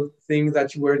Sheffield thing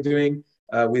that you were doing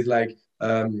with like,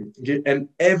 and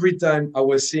every time I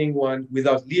was seeing one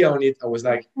without Leah on it, I was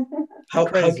like, how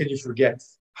can you forget?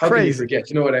 How can you forget?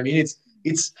 You know what I mean?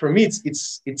 It's for me,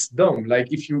 it's dumb.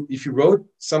 Like, if you wrote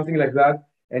something like that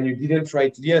and you didn't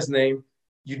write Leah's name,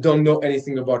 you don't know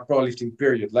anything about powerlifting,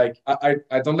 period. Like,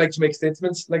 I don't like to make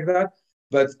statements like that,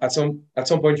 but at some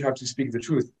point you have to speak the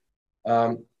truth.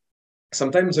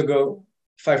 Some times ago,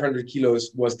 500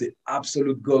 kilos was the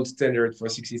absolute gold standard for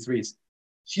 63s.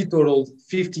 She totaled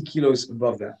 50 kilos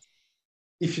above that.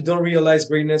 If you don't realize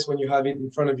greatness when you have it in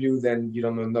front of you, then you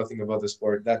don't know nothing about the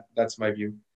sport. That's my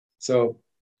view. So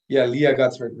yeah, Leah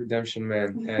got her redemption,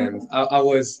 man. And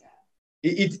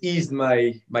it eased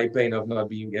my pain of not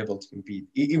being able to compete.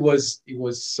 It was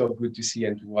so good to see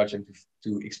and to watch and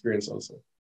to experience also.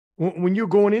 When you're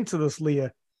going into this,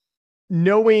 Leah,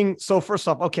 so first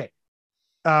off, okay,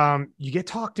 you get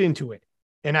talked into it.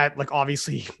 And I, like,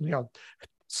 obviously,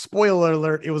 spoiler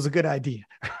alert, it was a good idea,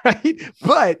 right?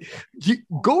 But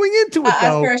going into it,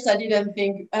 though, at first I didn't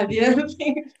think that.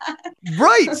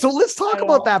 Right. So let's talk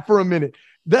about that for a minute.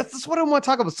 That's what I want to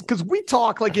talk about, because we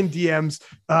talk like in DMs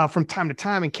from time to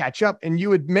time and catch up. And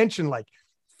you had mentioned like,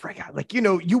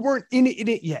 you weren't in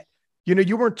it yet.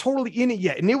 You weren't totally in it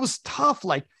yet. And it was tough.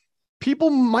 Like, people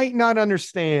might not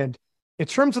understand in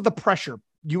terms of the pressure.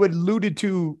 You had alluded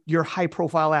to your high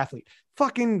profile athlete,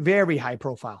 fucking very high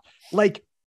profile. Like,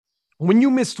 when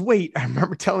you missed weight, I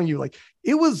remember telling you, like,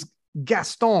 it was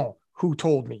Gaston who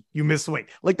told me you missed weight.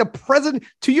 Like the president,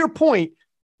 to your point,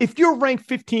 if you're ranked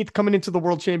 15th coming into the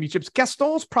world championships,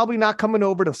 Gaston's probably not coming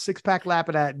over to Six Pack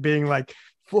Lapidat being like,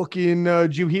 fucking,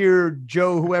 did you hear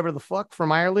Joe, whoever the fuck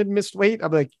from Ireland missed weight?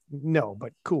 I'm like, no,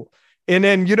 but cool. And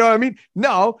then, you know what I mean?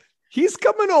 No, he's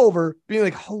coming over being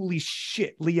like, holy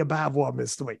shit, Leah Bavois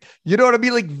missed weight. You know what I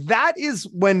mean? Like that is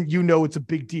when you know it's a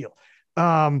big deal.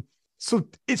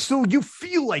 So you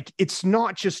feel like it's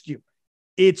not just you.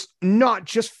 It's not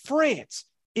just France.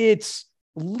 It's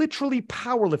literally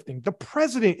powerlifting. The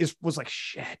president was like,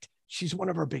 shit, she's one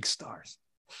of our big stars.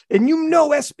 And you know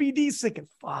SBD's thinking,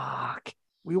 fuck,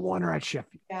 we want her at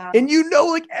Sheffield. Yeah. And you know,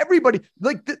 like everybody,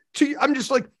 like I'm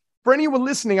just like, for anyone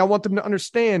listening, I want them to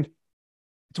understand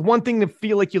it's one thing to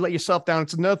feel like you let yourself down.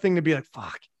 It's another thing to be like,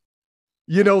 fuck,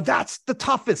 you know, that's the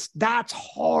toughest. That's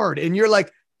hard. And you're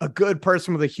like a good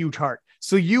person with a huge heart.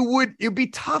 So it'd be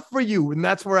tough for you. And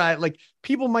that's where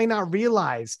people might not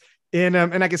realize. And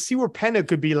I can see where Penna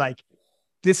could be like,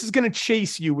 this is going to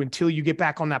chase you until you get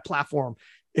back on that platform.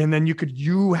 And then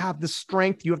you have the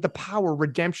strength, you have the power.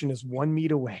 Redemption is 1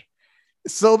 meet away.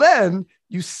 So then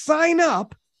you sign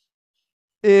up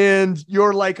and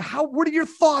you're like, what are your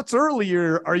thoughts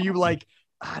earlier? Are you like,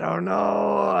 I don't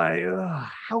know.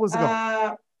 How was it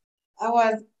going?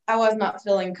 I was not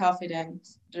feeling confident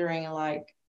during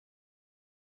like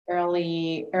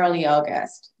early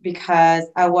August because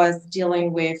I was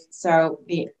dealing with,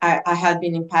 I had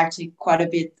been impacted quite a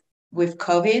bit with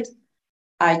COVID.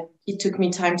 It took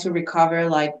me time to recover,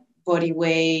 like body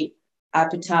weight,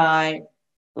 appetite,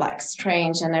 like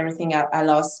strength and everything. I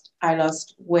lost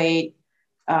weight.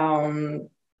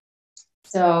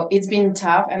 So it's been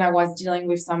tough, and I was dealing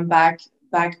with some back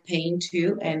pain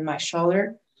too, and my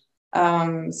shoulder. So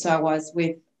I was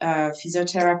with a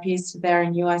physiotherapist there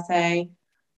in USA.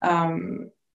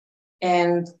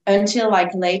 And until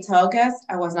like late August,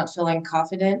 I was not feeling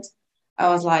confident. I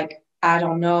was like, I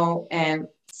don't know. And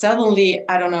suddenly,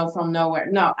 I don't know, from nowhere.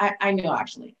 No, I knew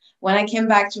actually. When I came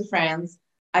back to France,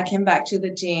 I came back to the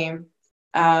gym.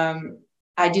 I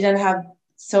didn't have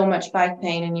so much back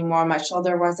pain anymore. My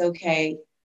shoulder was okay.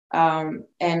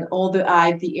 And all the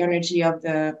energy of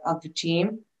the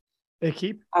gym.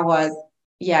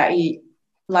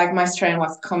 Like my strength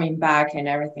was coming back and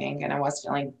everything, and I was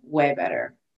feeling way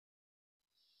better.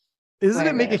 Doesn't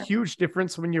it make a huge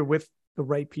difference when you're with the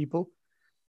right people?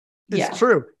 It's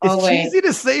true. It's always. Cheesy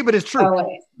to say, but it's true.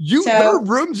 Always. There are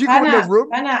rooms, you go in a room.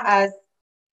 Panna has,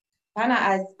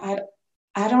 I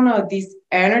don't know, this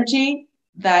energy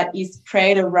that is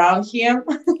spread around him.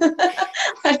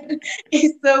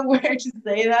 It's so weird to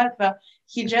say that, but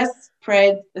he just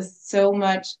spread so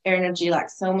much energy, like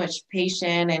so much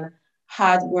patience and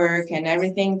hard work and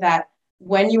everything, that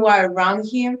when you are around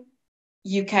him,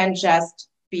 you can just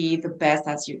be the best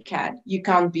as you can. You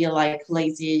can't be like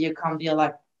lazy. You can't be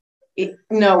like,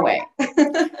 no way.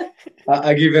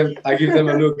 I give them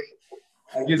a look.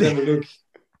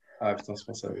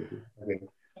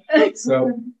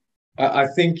 So I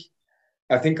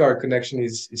think our connection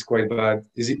is quite bad.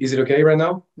 Is it okay right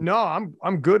now? No,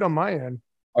 I'm good on my end.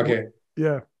 Okay.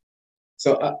 Yeah.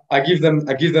 So I give them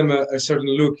a certain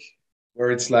look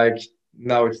where it's like,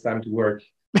 now it's time to work.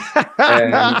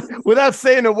 Without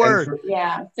saying a word.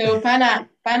 So Panna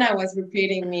was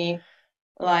repeating me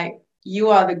like,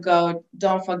 you are the GOAT,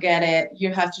 don't forget it,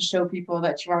 you have to show people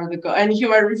that you are the GOAT, and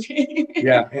you are repeating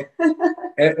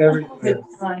every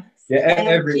time.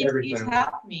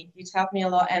 It helped me a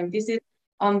lot. And this is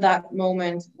on that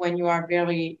moment when you are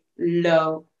very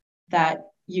low that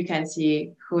you can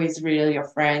see who is really your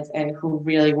friends and who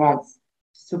really wants to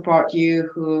support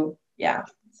you,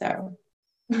 so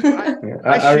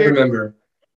I remember.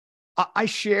 I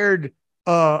shared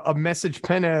a message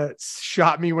Penna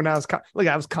shot me when I was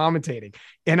commentating,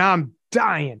 and I'm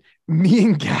dying. Me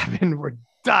and Gavin were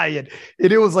dying,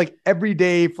 and it was like every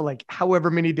day for like however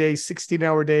many days,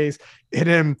 16-hour days.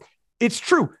 And it's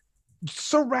true.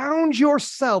 Surround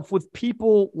yourself with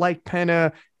people like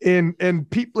Penna and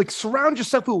people, like surround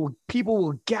yourself with people who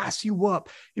will gas you up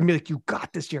and be like, you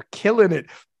got this, you're killing it.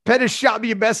 Penna shot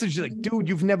me a message like, dude,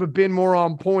 you've never been more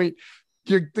on point.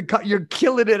 You're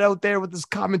killing it out there with this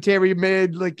commentary,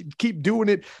 man. Like, keep doing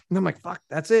it. And I'm like, fuck,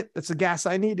 that's it. That's the gas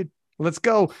I needed. Let's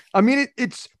go. I mean,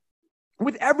 it's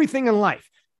with everything in life.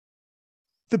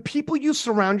 The people you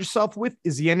surround yourself with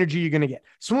is the energy you're going to get.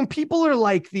 So when people are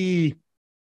like the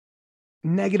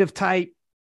negative type,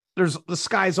 the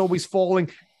sky's always falling,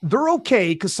 they're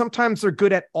okay because sometimes they're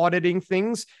good at auditing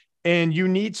things and you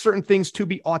need certain things to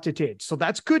be audited. So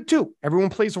that's good too.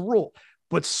 Everyone plays a role.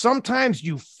 But sometimes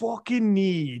you fucking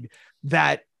need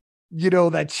that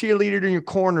that cheerleader in your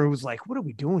corner who's like, what are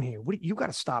we doing here? You got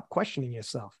to stop questioning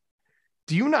yourself.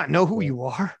 Do you not know who you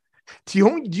are? Do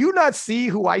you not see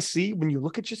who I see when you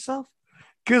look at yourself?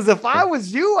 Because if I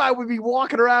was you, I would be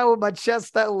walking around with my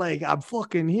chest out like, I'm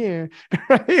fucking here.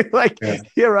 Right? Like,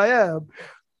 here I am.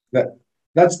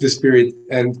 That's the spirit.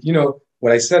 And,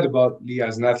 what I said about Leah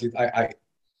as an athlete, I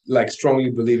like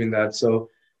strongly believe in that. So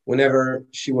whenever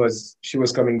she was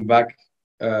coming back,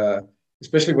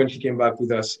 especially when she came back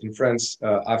with us in France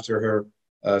after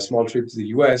her small trip to the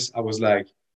US, I was like,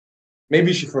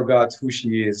 maybe she forgot who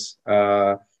she is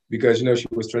because, she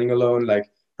was training alone, like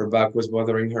her back was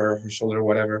bothering her shoulder,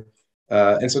 whatever.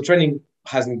 And so training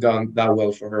hasn't gone that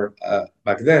well for her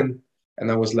back then.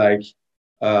 And I was like,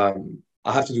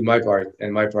 I have to do my part.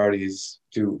 And my part is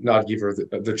to not give her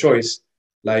the choice.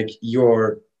 Like,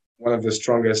 you're one of the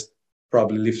strongest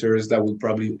probably lifters that will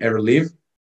probably ever live.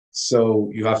 So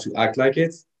you have to act like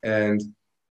it. And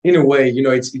in a way,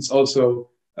 it's also,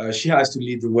 she has to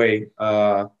lead the way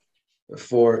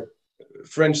for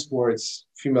French sports,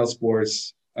 female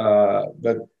sports,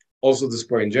 but also the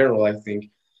sport in general, I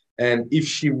think. And if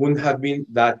she wouldn't have been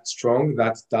that strong,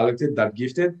 that talented, that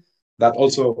gifted, that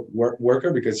also work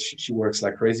her, because she works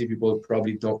like crazy. People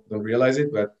probably don't realize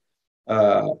it, but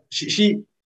she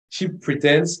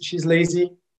pretends she's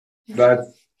lazy, but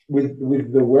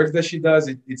with the work that she does,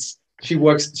 she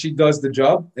does the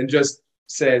job and just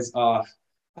says, I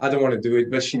don't want to do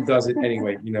it, but she does it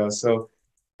anyway, So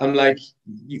I'm like,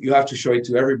 you have to show it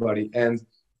to everybody. And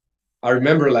I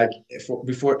remember, like,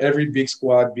 before every big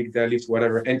squat, big deadlift,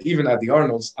 whatever, and even at the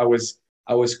Arnold's, I was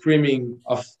screaming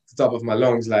off the top of my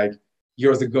lungs, like,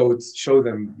 you're the GOAT, show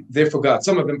them. They forgot.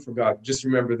 Some of them forgot. Just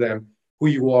remember them, who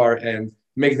you are, and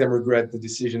make them regret the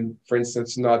decision, for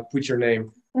instance, not put your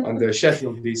name on the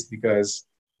Sheffield list, because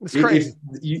if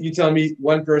you tell me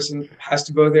one person has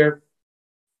to go there,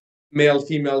 male,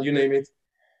 female, you name it,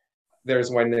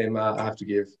 there's one name I have to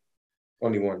give.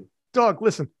 Only one. Dog,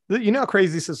 listen, you know how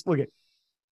crazy this is? Look at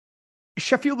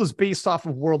Sheffield is based off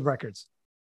of world records.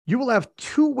 You will have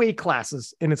 2 weight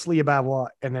classes, and it's Leah Bavois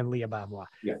and then Leah Bavois.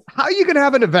 Yeah. How are you going to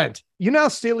have an event? You know how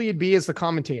silly it'd be as the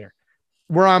commentator,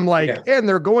 where I'm like, and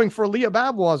they're going for Leah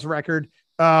Bavois' record.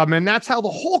 And that's how the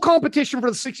whole competition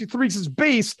for the 63s is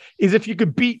based, is if you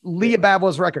could beat Leah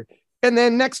Bavois' record. And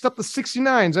then next up, the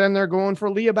 69s, and they're going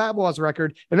for Leah Bavois'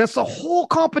 record. And that's the whole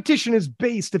competition is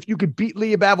based if you could beat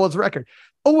Leah Bavois' record.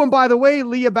 Oh, and by the way,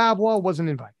 Leah Bavois wasn't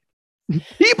invited.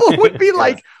 People would be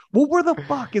like, well, where the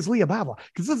fuck is Leah Bavois?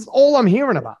 Because this is all I'm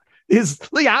hearing about is,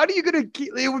 like, how are you going to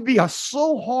keep, it would be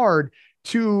so hard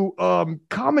to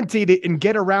commentate it and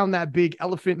get around that big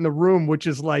elephant in the room, which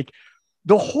is like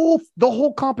the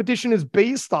whole competition is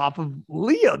based off of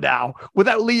Leah now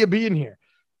without Leah being here.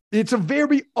 It's a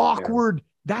very awkward,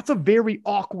 that's a very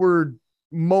awkward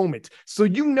moment. So,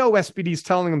 SPD's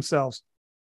telling themselves,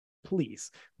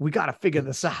 please, we got to figure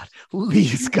this out.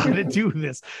 Leah's got to do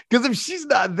this. Because if she's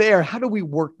not there, how do we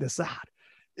work this out?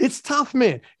 It's tough,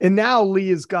 man. And now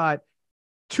Leah's got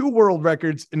 2 world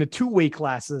records in the 2 weight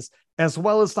classes, as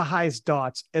well as the highest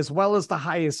dots, as well as the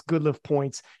highest good lift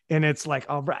points. And it's like,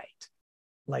 all right,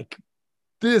 like,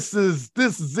 this is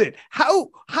it.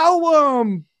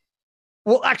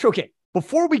 Well, actually, okay.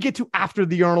 Before we get to after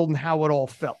the Arnold and how it all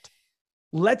felt,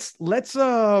 let's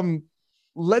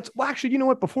actually, you know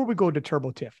what? Before we go to Turbo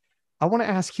Tiff, I want to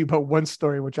ask you about one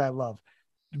story, which I love.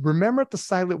 Remember at the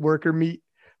silent worker meet?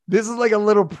 This is like a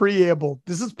little preamble.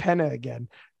 This is Penna again,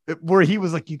 where he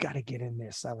was like, you got to get in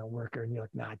there, silent worker. And you're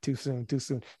like, nah, too soon.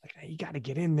 Like, nah, you got to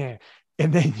get in there.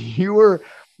 And then you were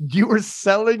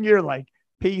selling your, like,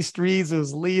 pastries. It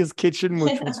was Leah's Kitchen,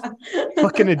 which was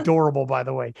fucking adorable, by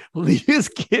the way. Leah's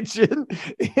Kitchen.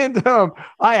 And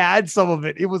I had some of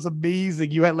it. It was amazing.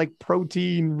 You had like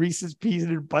protein, Reese's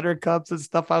peanut butter cups and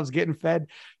stuff I was getting fed.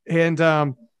 And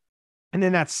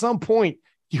then at some point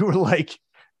you were like,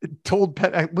 told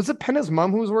Penna, was it Penna's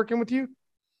mom who was working with you?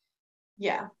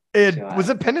 Yeah. And was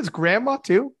it Penna's grandma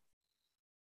too?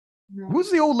 No. Who's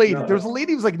the old lady? There was a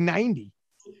lady who was like 90.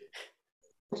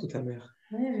 So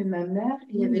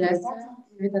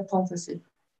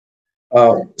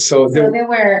they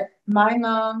were my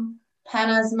mom,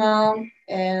 Penna's mom,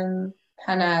 and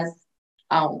Penna's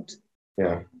aunt.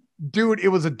 Yeah. Dude, it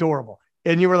was adorable.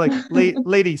 And you were like,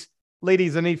 ladies,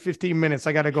 I need 15 minutes.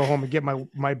 I got to go home and get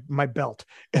my belt.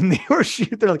 And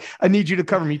they're like, I need you to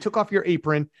cover me. You took off your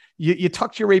apron. You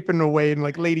tucked your apron away and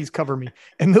like, ladies, cover me.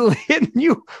 And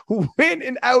you went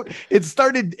and out and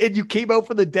started, and you came out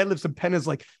for the deadlifts, and Penna's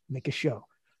like, make a show,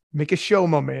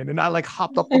 my man. And I like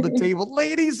hopped up on the table.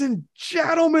 Ladies and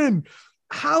gentlemen,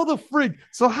 how the frig?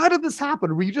 So how did this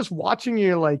happen? Were you just watching?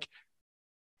 You're like,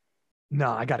 no,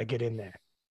 I got to get in there.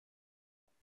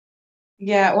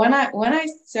 Yeah, when I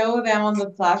saw them on the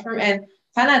platform, and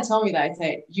Hannah told me that, I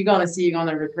said, you're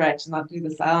gonna regret to not do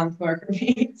the silent work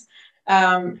meet.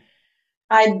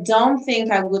 I don't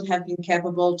think I would have been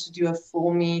capable to do a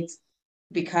full meet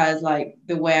because like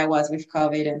the way I was with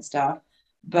COVID and stuff.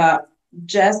 But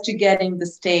just to get in the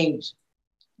stage,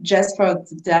 just for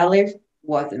the deadlift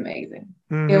was amazing.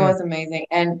 It was amazing.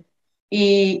 And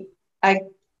I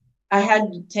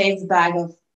had to taste bag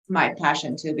of my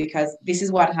passion too, because this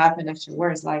is what happened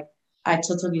afterwards. Like I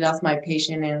totally lost my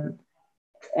passion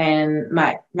and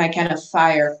my kind of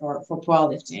fire for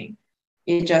powerlifting.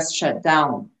 It just shut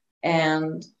down.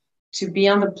 And to be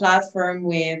on the platform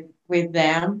with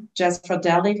them just for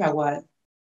deadlift,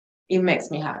 it makes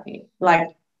me happy,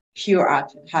 like pure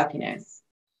happiness.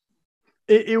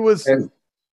 It was. And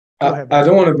I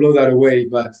don't want to blow that away,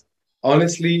 but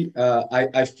honestly,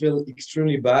 I feel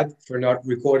extremely bad for not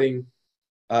recording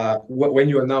when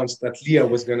you announced that Leah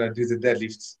was gonna do the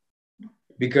deadlifts,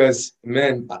 because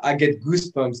man, I get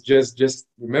goosebumps just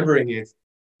remembering it.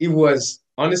 It was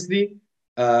honestly,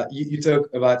 you talk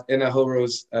about Anna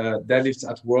Holrose deadlift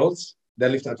at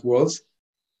Worlds.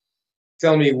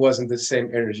 Tell me it wasn't the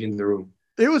same energy in the room.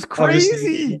 It was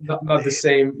crazy. Not the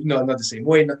same, not the same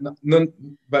way,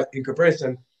 but in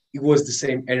comparison, it was the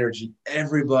same energy.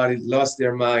 Everybody lost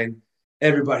their mind.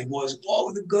 Everybody was,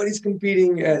 oh, the girl is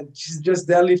competing. She's just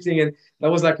deadlifting. And that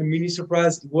was like a mini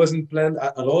surprise. It wasn't planned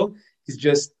at all. It's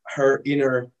just her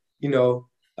inner,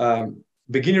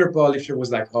 beginner powerlifter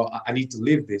was like, oh, I need to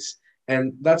live this.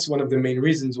 And that's one of the main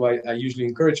reasons why I usually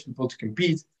encourage people to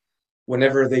compete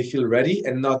whenever they feel ready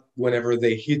and not whenever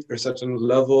they hit a certain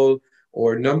level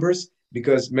or numbers,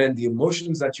 because man, the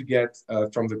emotions that you get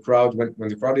from the crowd when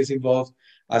the crowd is involved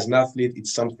as an athlete,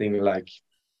 it's something like,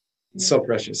 it's so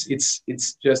precious.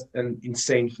 It's just an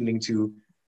insane feeling to,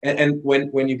 and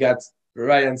when you got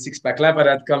Ryan Sixpack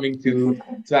Lapadat coming to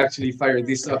actually fire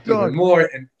this up even more,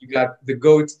 and you got the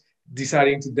GOAT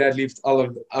deciding to deadlift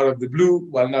out of the blue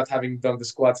while not having done the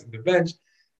squats and the bench.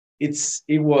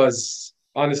 It was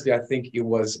honestly, I think it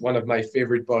was one of my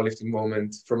favorite powerlifting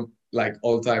moments from like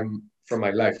all time from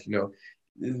my life.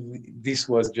 This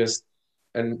was just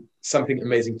something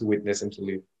amazing to witness and to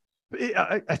live.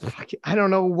 I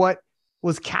don't know what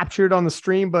was captured on the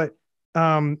stream, but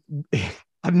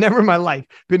I've never in my life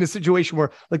been in a situation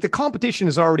where like the competition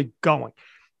is already going.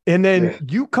 And then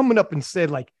you coming up and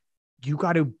said, like, you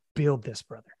got to build this,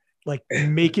 brother, like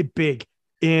make it big.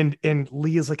 And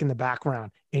Leah's like in the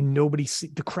background and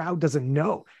the crowd doesn't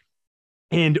know.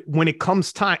 And when it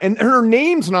comes time, and her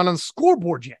name's not on the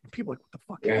scoreboard yet, people are like,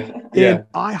 what the fuck? Yeah. And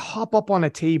I hop up on a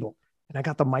table and I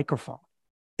got the microphone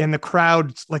and the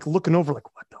crowd's like looking over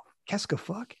like, what the Keska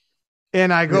fuck?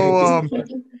 And I go,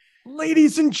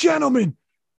 ladies and gentlemen,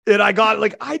 and I got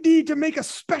like, I need to make a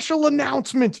special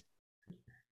announcement.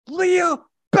 Leah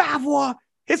Bavois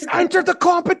has entered the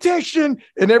competition.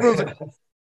 And everyone's like,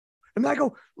 and I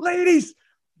go, ladies,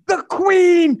 the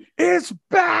queen is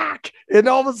back. And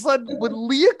all of a sudden, when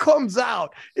Leah comes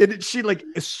out, and she like,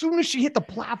 as soon as she hit the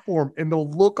platform and the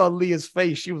look on Leah's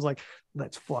face, she was like,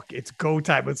 let's fuck, it's go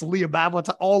time. It's Leah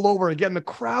Bavois all over again. The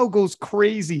crowd goes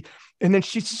crazy. And then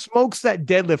she smokes that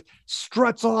deadlift,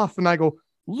 struts off, and I go,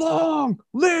 long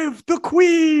live the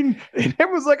queen. And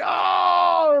everyone's like,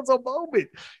 oh, it's a moment.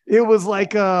 It was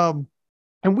like, and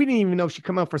we didn't even know she'd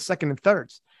come out for second and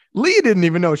thirds. Leah didn't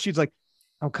even know. She's like,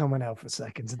 I'm coming out for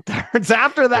seconds and thirds.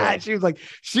 After that, she was like,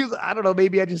 I don't know,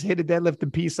 maybe I just hit a deadlift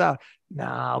and peace out.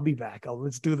 Nah, I'll be back.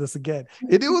 Let's do this again.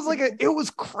 And it was like, it was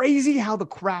crazy how the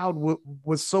crowd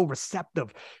was so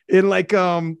receptive. And like,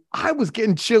 I was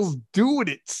getting chills doing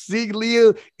it, seeing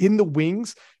Leah in the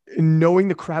wings and knowing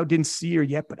the crowd didn't see her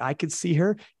yet, but I could see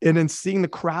her. And then seeing the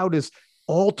crowd is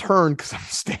all turned because I'm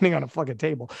standing on a fucking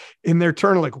table and they're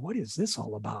turning like, what is this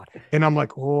all about? And I'm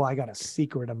like, oh, I got a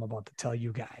secret I'm about to tell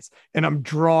you guys. And I'm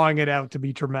drawing it out to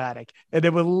be dramatic. And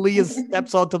then when Leah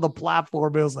steps onto the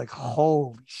platform, it was like,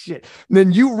 holy shit. And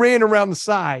then you ran around the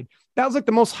side. That was like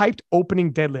the most hyped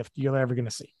opening deadlift you're ever going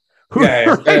to see. Who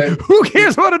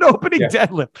cares about an opening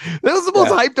deadlift? That was the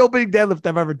most hyped opening deadlift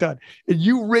I've ever done. And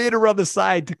you ran around the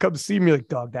side to come see me like,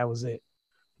 dog, that was it.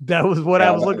 That was what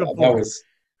I was looking for.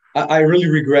 I really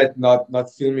regret not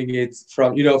filming it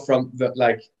from the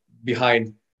like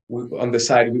behind on the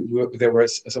side. There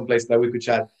was some place that we could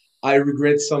chat. I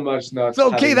regret so much not. It's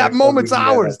okay. That moment's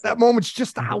ours. That moment's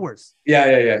just ours.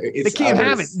 Yeah. They can't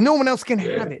have it. No one else can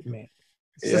have it, man.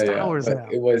 It's just ours now.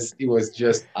 It was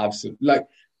just absolute, like,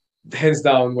 hands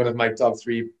down one of my top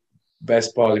 3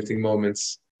 best powerlifting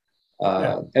moments.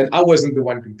 And I wasn't the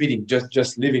one competing,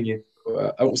 just living it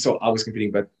so I was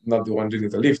competing, but not the one doing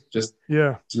the lift. Just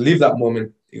Yeah. to live that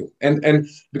moment, and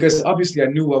because obviously I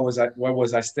knew what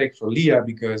was at stake for Leah,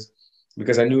 because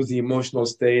I knew the emotional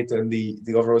state and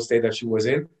the overall state that she was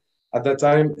in at that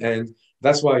time, and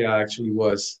that's why I actually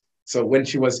was. So when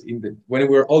she was when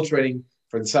we were all training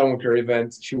for the Salomon Care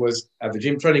event, she was at the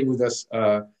gym training with us.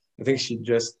 I think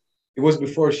it was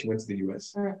before she went to the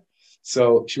US.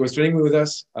 So she was training with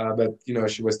us, but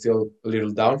she was still a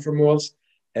little down from Worlds.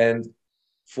 And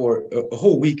for a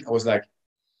whole week, I was like,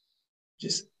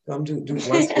 just come do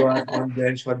one squat, one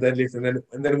bench, one deadlift,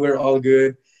 and then we're all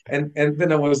good. And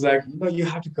then I was like, no, you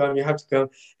have to come, you have to come.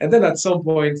 And then at some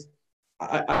point,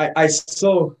 I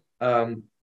saw.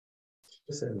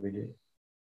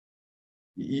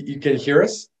 You can hear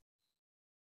us?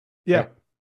 Yeah.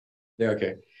 Yeah.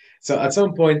 Okay. So at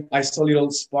some point, I saw a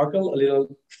little sparkle, a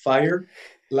little fire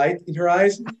light in her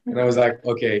eyes, and I was like,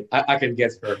 okay, I can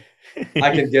get her.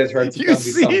 I can get her to You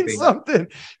come do something.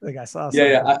 Like I saw something.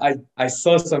 Yeah. I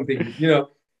saw something.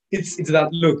 It's that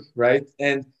look, right?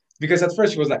 And because at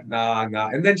first she was like, nah,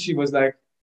 and then she was like,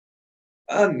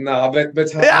 no,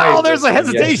 but her eyes there's a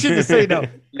hesitation yes. to say no.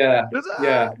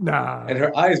 yeah. Nah. And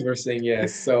her eyes were saying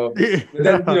yes. So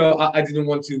then, I didn't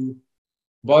want to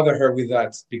bother her with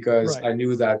that, because I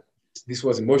knew that this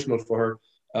was emotional for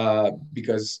her.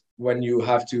 Because when you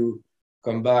have to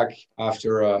come back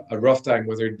after a rough time,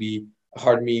 whether it be a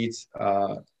hard meet,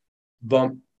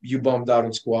 you bumped out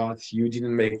on squat, you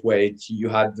didn't make weight, you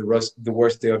had the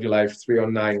worst day of your life,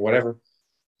 309, whatever.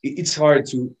 It's hard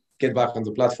to get back on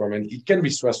the platform, and it can be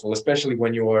stressful, especially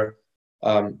when you're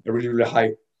a really, really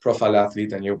high profile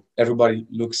athlete, and everybody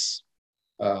look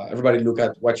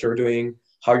at what you're doing,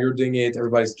 how you're doing it,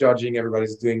 everybody's judging,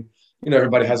 everybody's doing,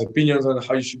 everybody has opinions on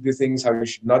how you should do things, how you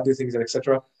should not do things, and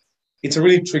etc. It's a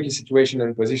really tricky situation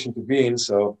and position to be in.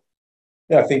 So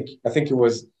yeah, I think it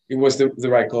was the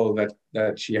right call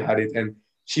that she had it, and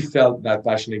she felt that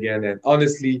passion again. And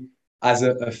honestly, as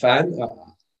a fan,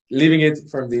 living it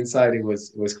from the inside, it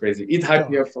was crazy. It hyped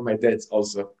me up for my dates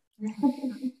also.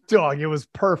 Dog, it was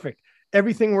perfect.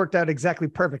 Everything worked out exactly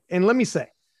perfect. And let me say,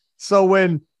 so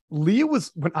when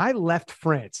I left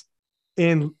France,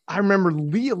 and I remember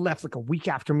Leah left like a week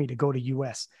after me to go to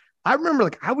US. I remember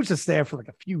I was just there for like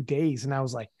a few days, and I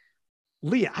was like,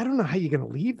 Leah, I don't know how you're going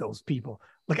to leave those people.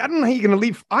 I don't know how you're going to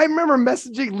leave. I remember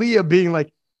messaging Leah being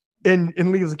like, and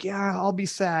Leah was like, yeah, I'll be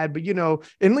sad. But,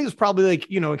 and Leah was probably like,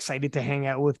 excited to hang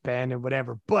out with Ben and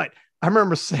whatever. But I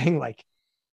remember saying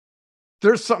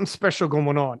there's something special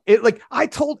going on. I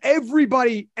told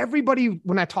everybody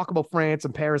when I talk about France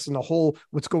and Paris and the whole,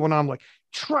 what's going on,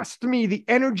 trust me, the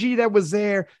energy that was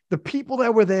there, the people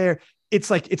that were there,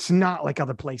 it's not like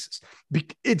other places.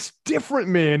 It's different,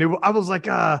 man. I was like,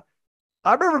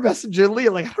 I remember messaging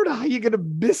Leah, I don't know how you're gonna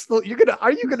miss. Are you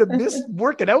gonna miss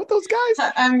working out with those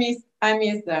guys? I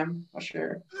miss them for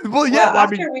sure. Well, yeah.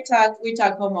 After we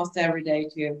talk almost every day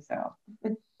too. So.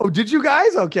 Oh, did you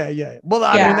guys? Okay, yeah. Well,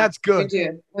 I mean, that's good.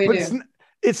 We do.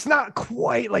 It's not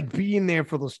quite like being there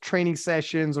for those training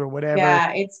sessions or whatever.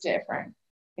 Yeah, it's different.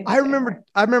 I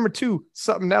remember too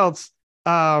something else.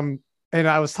 And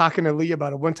I was talking to Leah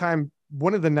about it one time.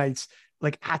 One of the nights,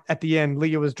 at the end,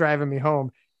 Leah was driving me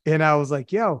home. And I was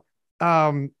like, yo,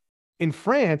 in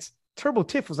France, Turbo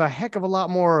Tiff was a heck of a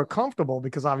lot more comfortable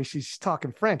because obviously she's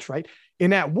talking French, right?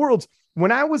 And at Worlds,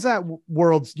 when I was at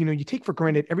Worlds, you take for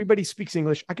granted everybody speaks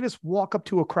English. I could just walk up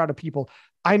to a crowd of people.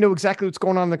 I know exactly what's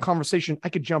going on in the conversation. I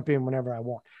could jump in whenever I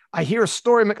want. I hear a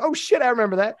story. I'm like, oh shit, I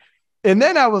remember that. And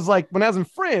then I was like, when I was in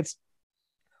France,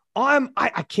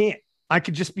 I can't. I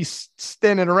could just be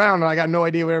standing around and I got no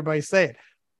idea what everybody's saying.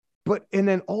 And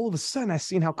then all of a sudden I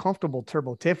seen how comfortable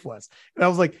Turbo Tiff was. And I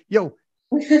was like, yo,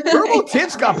 Turbo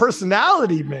Tiff's got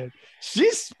personality, man.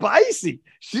 She's spicy.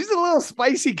 She's a little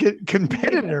spicy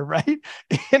competitor, right?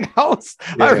 And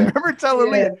I remember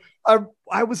telling Leah,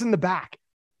 I was in the back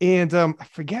and I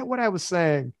forget what I was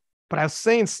saying, but I was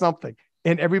saying something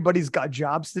and everybody's got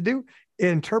jobs to do.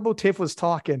 And Turbo Tiff was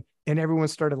talking and everyone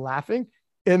started laughing.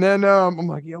 And then I'm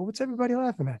like, yo, what's everybody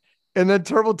laughing at? And then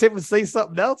Turbo Tiff would say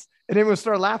something else, and everyone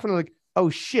started laughing. Like, oh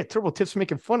shit, Turbo Tiff's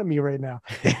making fun of me right now.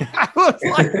 I was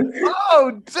like,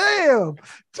 oh damn,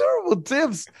 Turbo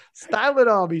Tiff's styling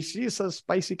on me. She's a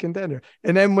spicy contender.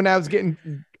 And then when I was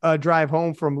getting a drive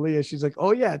home from Leah, she's like,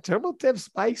 oh yeah, Turbo Tiff's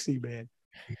spicy, man.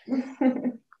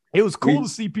 It was cool to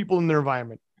see people in their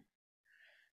environment.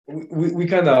 We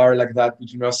kind of are like that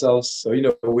between ourselves. So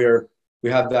we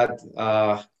have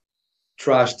that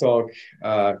trash talk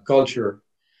culture.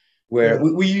 Where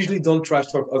we usually don't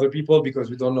trash talk other people because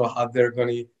we don't know how they're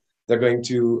going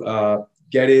to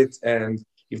get it, and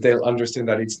if they'll understand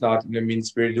that it's not in a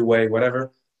mean-spirited way,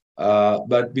 whatever.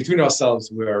 But between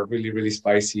ourselves, we are really, really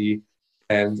spicy,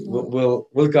 and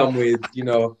we'll come with, you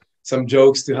know, some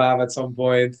jokes to have at some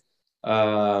point.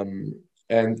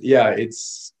 And yeah,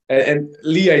 and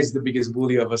Leah is the biggest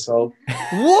bully of us all.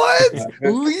 What?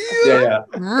 Leah?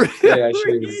 Yeah,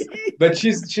 she is. But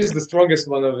she's the strongest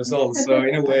one of us all. So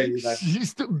in a way,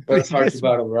 that's hard to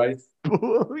battle, right?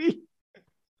 Bully.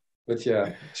 But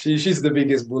yeah, she's the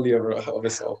biggest bully of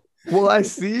us all. Well,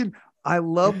 I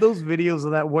love those videos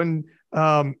of that one.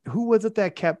 Who was it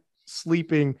that kept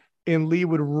sleeping and Lee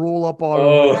would roll up on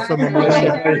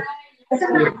him?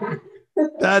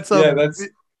 That's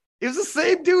it was the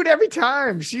same dude every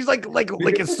time. She's like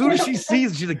as soon as she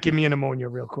sees, she's like, give me an ammonia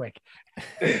real quick.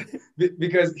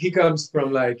 Because he comes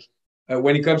from like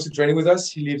when he comes to training with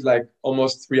us, he lives like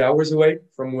almost 3 hours away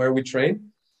from where we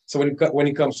train. So when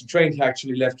he comes to train, he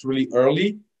actually left really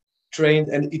early, trained,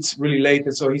 and it's really late,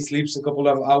 and so he sleeps a couple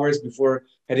of hours before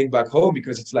heading back home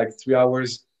because it's like 3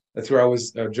 hours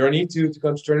journey to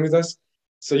come to train with us.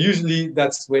 So usually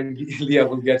that's when Leah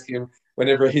will get him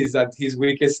whenever he's at his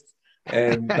weakest.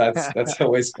 And that's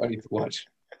always funny to watch.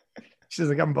 She's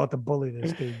like, I'm about to bully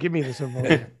this dude. Give me this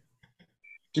ammonia.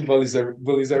 She bullies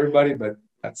everybody, but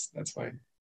that's fine.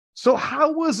 So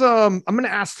how was I'm gonna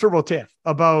ask Turbo Tiff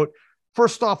about,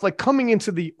 first off, like coming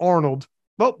into the Arnold.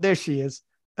 Oh, there she is.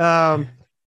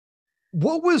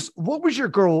 What was your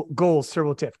goals,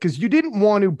 Turbo Tiff? Because you didn't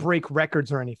want to break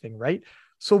records or anything, right?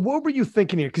 So what were you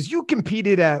thinking here? Because you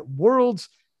competed at Worlds,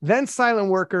 then Silent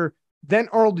Worker, then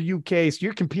Arnold UK, so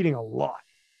you're competing a lot.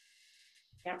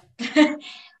 Yeah.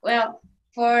 Well,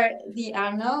 for the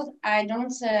Arnold, I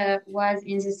don't was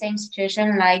in the same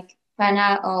situation like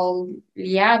Pana or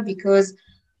Leah because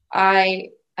I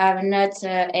have not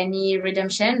any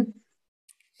redemption.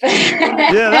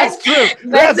 Yeah, that's true.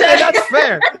 That's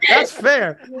fair. That's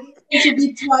fair. It should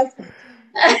be twice.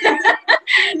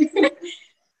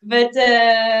 But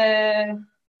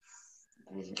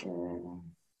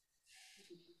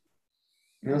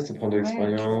C'est prendre de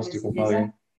l'expérience, de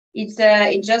comparer. It's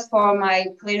just for my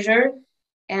pleasure,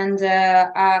 and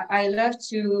I love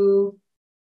to.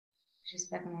 Je sais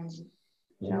pas comment on dit.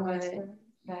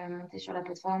 Genre monter sur la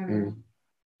plateforme.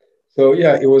 So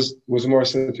yeah, it was more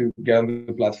so to get on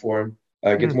the platform,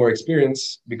 get more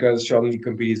experience, because she only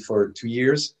competed for 2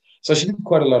 years. So she did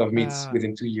quite a lot of meets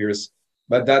within 2 years.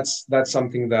 But that's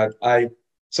something that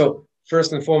so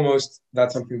first and foremost,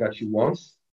 that's something that she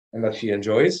wants and that she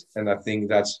enjoys. And I think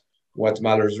that's what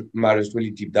matters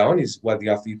really deep down, is what the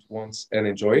athlete wants and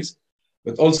enjoys.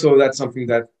 But also that's something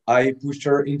that I pushed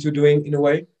her into doing in a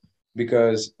way,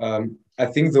 because I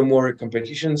think the more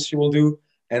competitions she will do,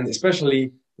 and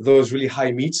especially those really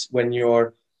high meets when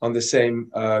you're on the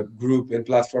same group and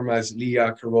platform as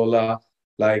Leah, Carola,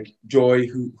 like Joy,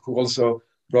 who also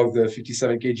broke the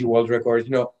 57 kg world record,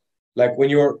 you know, like when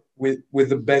you're with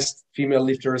the best female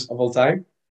lifters of all time,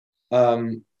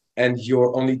 and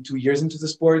you're only 2 years into the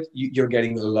sport, you're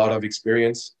getting a lot of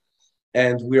experience.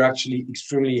 And we're actually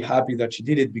extremely happy that she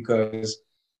did it, because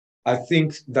I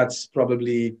think that's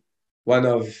probably one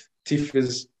of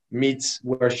Tiff's meets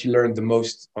where she learned the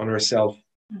most on herself,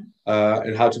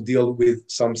 and how to deal with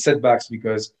some setbacks,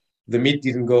 because the meet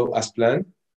didn't go as planned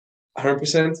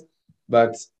 100%,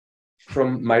 but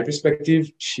from my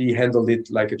perspective, she handled it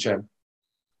like a champ.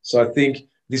 So I think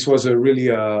this was a really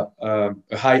a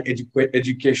high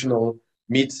educational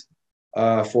meet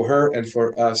for her and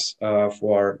for us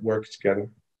for our work together.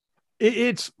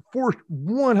 It's for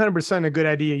 100% a good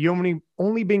idea. You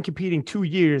only been competing 2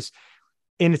 years,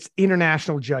 and it's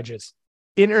international judges.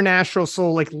 International,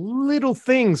 so like little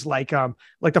things like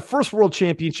the first world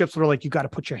championships were like, you got to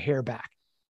put your hair back.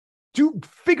 Do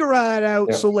figure that out.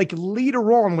 Yeah. So like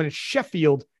later on, when it's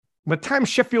Sheffield, by the time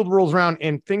Sheffield rolls around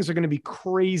and things are going to be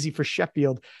crazy for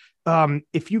Sheffield,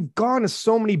 if you've gone to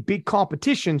so many big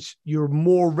competitions, you're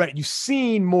more ready. You've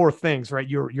seen more things, right?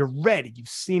 You're ready. You've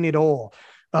seen it all.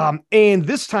 And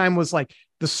this time was like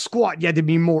the squat, you had to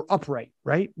be more upright,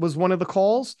 right? Was one of the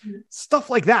calls. Stuff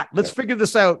like that. Let's figure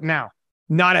this out now,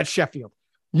 not at Sheffield.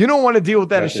 You don't want to deal with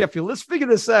that at Sheffield. Let's figure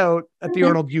this out at the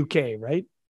Arnold UK, right?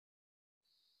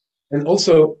 And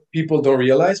also, people don't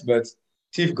realize, but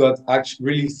Tiff got actually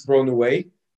really thrown away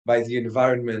by the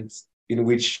environment in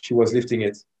which she was lifting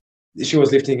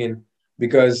in,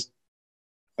 because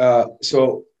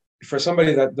so for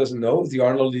somebody that doesn't know, the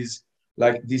Arnold is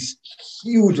like this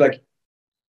huge, like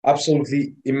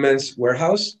absolutely immense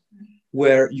warehouse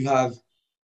where you have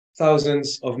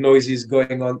thousands of noises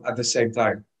going on at the same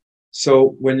time.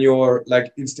 So when you're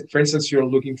like, for instance, you're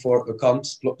looking for a calm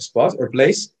spot or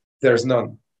place, there's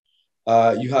none.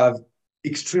 You have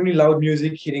extremely loud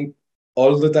music hitting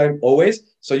all the time, always.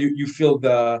 So you feel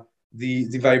the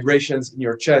the vibrations in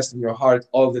your chest and your heart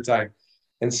all the time.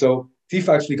 And so Tiff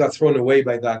actually got thrown away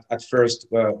by that at first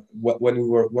when we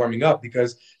were warming up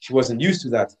because she wasn't used to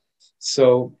that.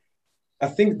 So I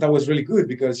think that was really good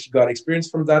because she got experience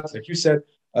from that. Like you said,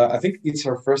 I think it's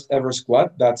her first ever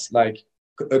squat. That's like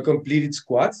a completed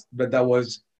squat, but that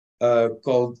was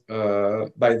called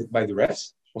by the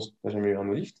refs. Je pense que t'as jamais eu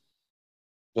un lift.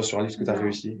 Genre sur un lift que t'as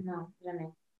réussi. Non,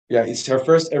 jamais. Yeah, it's her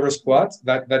first ever squat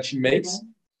that she makes,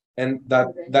 and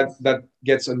that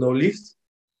gets a no lift.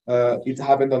 It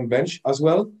happened on bench as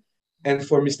well, and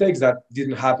for mistakes that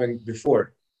didn't happen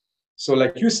before. So,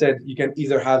 like you said, you can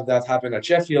either have that happen at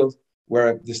Sheffield,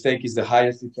 where the stake is the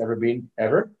highest it's ever been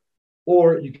ever,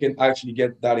 or you can actually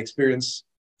get that experience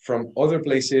from other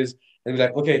places and be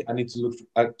like, okay, I need to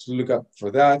look up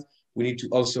for that. We need to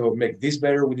also make this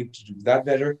better. We need to do that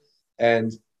better,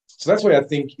 and so that's why I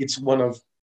think it's one of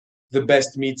the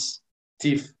best meets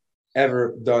Tiff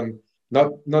ever done.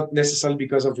 Not necessarily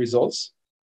because of results,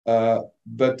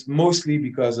 but mostly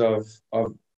because of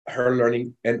her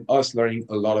learning and us learning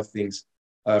a lot of things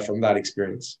from that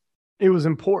experience. It was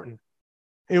important.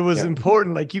 It was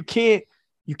important. Like you can't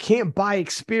buy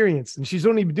experience, and she's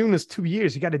only been doing this 2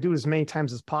 years. You got to do it as many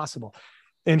times as possible.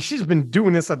 And she's been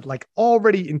doing this like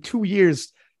already in 2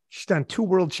 years. She's done 2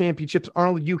 world championships.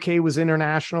 Arnold UK was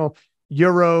international,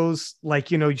 Euros. Like,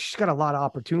 you know, she's got a lot of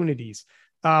opportunities.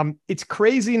 It's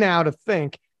crazy now to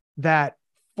think that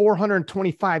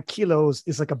 425 kilos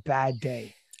is like a bad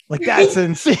day. Like that's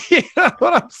insane. You know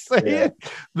what I'm saying? Yeah.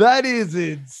 That is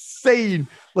insane.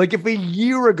 Like if a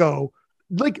year ago,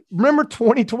 like remember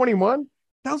 2021?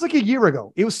 That was like a year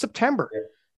ago. It was September. Yeah.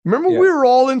 Remember we were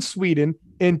all in Sweden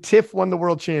and Tiff won the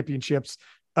world championships.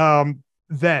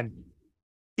 Then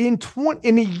in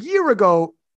a year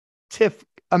ago, Tiff,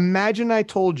 imagine I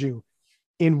told you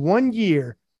in 1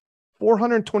 year,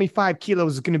 425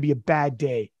 kilos is going to be a bad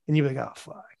day. And you're like, oh,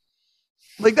 fuck.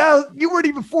 Like that, you weren't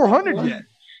even 400 yet.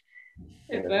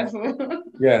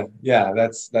 Yeah,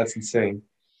 that's insane.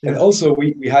 And also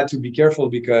we had to be careful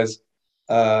because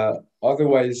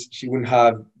otherwise she wouldn't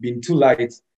have been too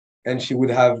light and she would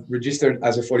have registered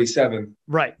as a 47.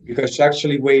 Right. Because she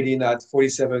actually weighed in at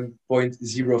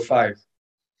 47.05.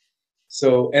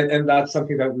 So, and that's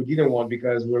something that we didn't want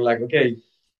because we're like, okay,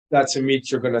 that's a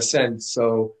meet you're going to send.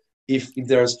 So if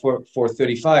there's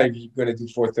 435, you're going to do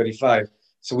 435.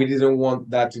 So we didn't want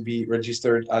that to be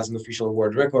registered as an official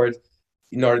world record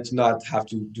in order to not have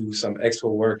to do some extra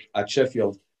work at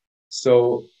Sheffield.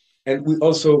 So, and we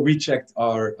also rechecked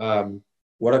our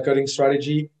water cutting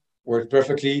strategy, worked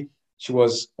perfectly. She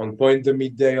was on point the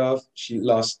midday off. She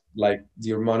lost like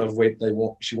the amount of weight that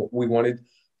we wanted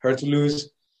her to lose.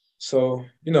 So,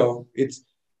 you know,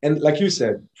 and like you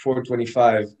said,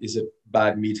 425 is a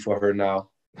bad meet for her now.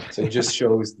 So it just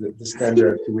shows the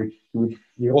standard to which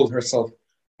you hold herself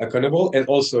accountable and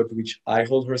also to which I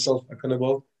hold herself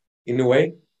accountable in a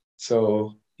way.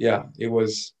 So yeah, it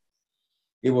was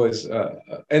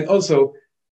and also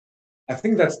I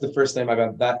think that's the first time I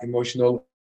got that emotional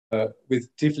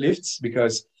with Tiff lifts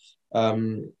because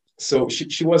so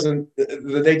she wasn't,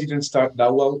 the day didn't start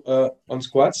that well on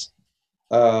squats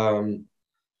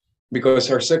because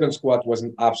her second squat was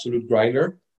an absolute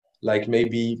grinder, like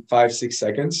maybe 5-6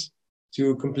 seconds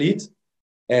to complete.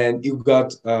 And it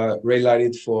got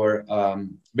highlighted for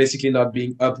basically not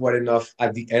being up wide enough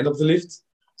at the end of the lift.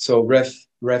 So refs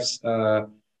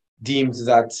deemed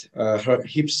that her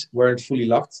hips weren't fully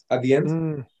locked at the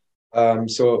end.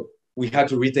 So we had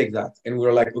to retake that. And we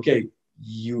were like, okay,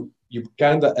 you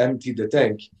kind of emptied the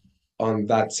tank on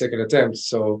that second attempt.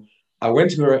 So I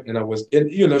went to her and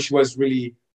you know, she was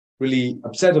really, really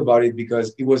upset about it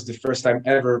because it was the first time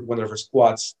ever one of her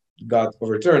squats got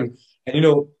overturned. And, you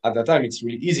know, at that time, it's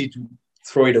really easy to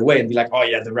throw it away and be like, oh,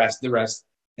 yeah, the rest.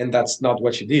 And that's not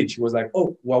what she did. She was like,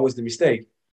 oh, what was the mistake?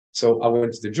 So I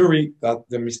went to the jury, got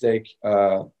the mistake,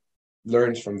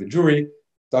 learned from the jury,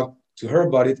 talked to her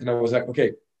about it. And I was like,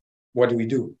 okay, what do we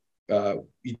do?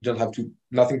 You don't have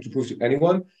nothing to prove to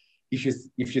anyone. If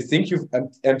you think you've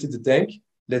emptied the tank,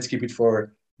 let's keep it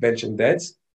for bench and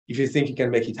deads. If you think you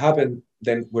can make it happen,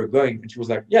 then we're going. And she was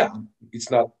like, yeah, it's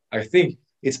not, I think.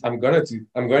 I'm going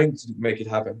to make it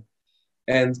happen.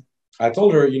 And I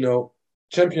told her, you know,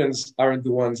 champions aren't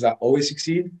the ones that always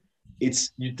succeed.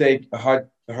 It's you take a hard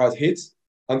hit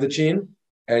on the chin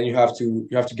and you have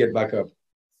to get back up.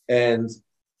 And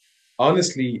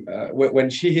honestly,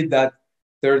 when she hit that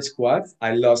third squat,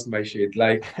 I lost my shit.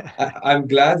 Like I'm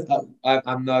glad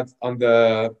I'm not on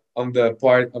the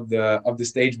part of the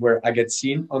stage where I get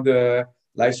seen on the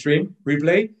live stream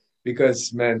replay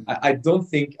because man, I don't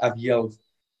think I've yelled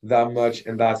that much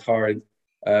and that hard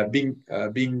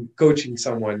being coaching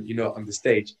someone, you know, on the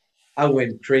stage, I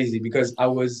went crazy because I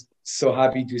was so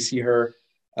happy to see her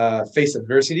face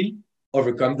adversity,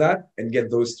 overcome that, and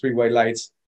get those 3 white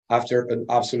lights after an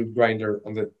absolute grinder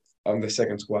on the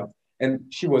second squat. And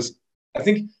she was, I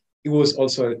think, it was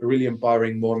also a really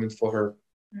empowering moment for her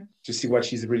to see what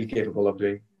she's really capable of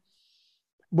doing.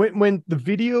 When the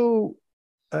video,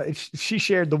 she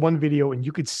shared the one video, and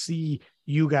you could see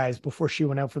you guys before she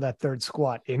went out for that third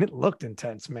squat, and it looked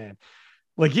intense, man.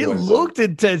 Like it looked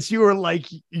intense. You were like,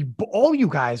 all you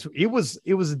guys, it was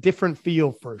a different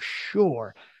feel for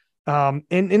sure. And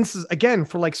this is again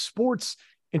for like sports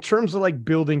in terms of like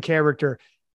building character.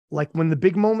 Like when the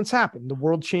big moments happen, the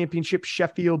World Championship,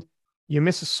 Sheffield, you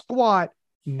miss a squat,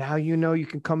 now you know you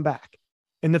can come back.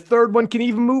 And the third one can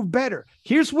even move better.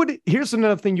 Here's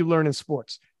another thing you learn in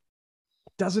sports.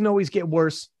 It doesn't always get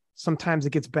worse. Sometimes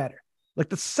it gets better. Like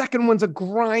the second one's a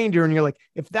grinder, and you're like,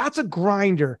 if that's a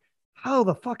grinder, how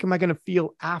the fuck am I going to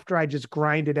feel after I just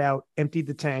grind it out, emptied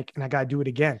the tank, and I got to do it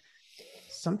again?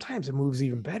 Sometimes it moves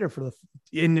even better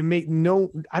and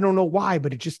I don't know why,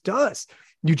 but it just does.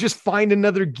 You just find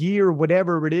another gear,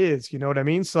 whatever it is, you know what I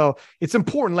mean? So it's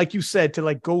important, like you said, to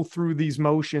like go through these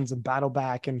motions and battle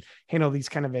back and handle these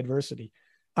kind of adversity.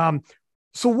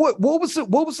 So what was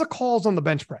the calls on the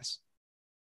bench press?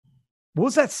 What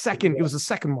was that second? It was the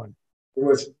second one. It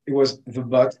was the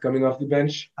butt coming off the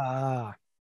bench.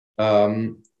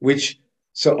 Which,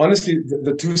 so honestly,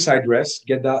 the 2 side rests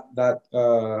get that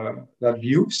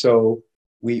view. So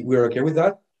we're okay with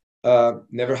that.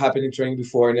 Never happened in training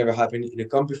before, never happened in a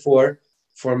comp before.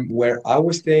 From where I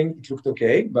was staying, it looked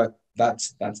okay, but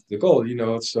that's the goal, you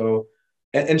know. So,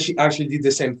 and she actually did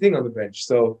the same thing on the bench.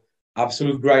 So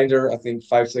absolute grinder, I think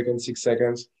 5 seconds, 6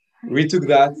 seconds. Retook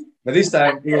that, but this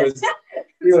time it was a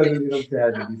little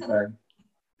bad this time.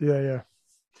 Yeah.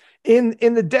 In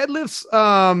the deadlifts,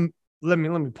 let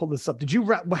me pull this up.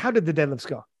 How did the deadlifts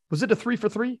go? Was it a 3 for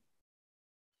 3?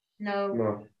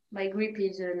 No. My grip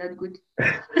is not good.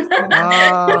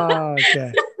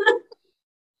 Okay.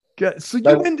 Good. So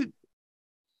you ended.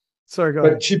 Sorry, go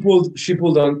ahead. But she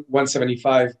pulled on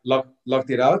 175, locked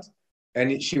it out,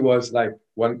 and she was like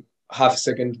 1/2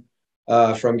 second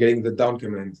from getting the down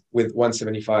command with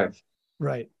 175.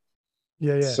 Right.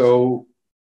 Yeah. So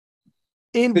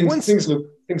things look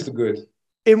good.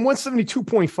 In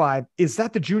 172.5, is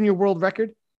that the junior world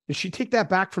record? Did she take that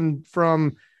back from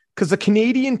because the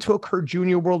Canadian took her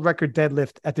junior world record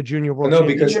deadlift at the junior world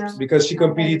championships? Because she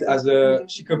competed as a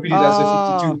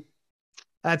 52.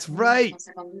 That's right.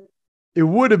 It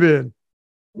would have been.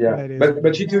 Yeah,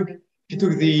 but she took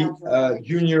the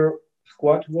junior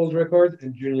squat world record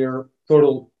and junior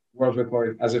total world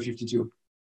record as a 52.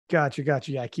 Gotcha.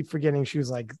 Yeah, I keep forgetting she was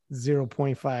like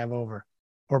 0.5 over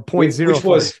or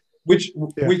 0.05. Which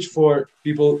for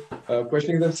people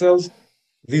questioning themselves,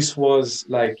 this was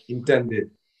like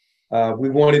intended. We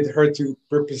wanted her to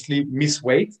purposely miss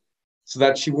weight so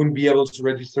that she wouldn't be able to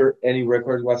register any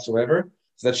record whatsoever,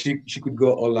 so that she could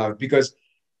go all out. Because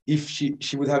if she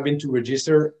would have been to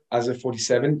register as a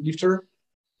 47 lifter,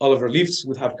 all of her lifts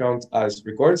would have count as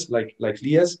records like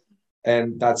Leah's,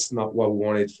 and that's not what we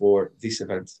wanted for this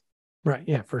event. Right.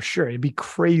 Yeah, for sure. It'd be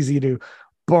crazy to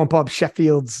bump up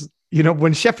Sheffield's. You know,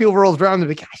 when Sheffield rolls around, they're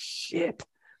like, shit,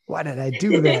 why did I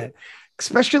do that?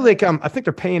 Especially like, I think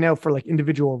they're paying out for like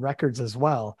individual records as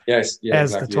well. Yes. Yeah,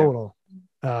 as exactly, the total.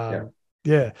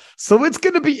 Yeah. So it's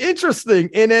going to be interesting.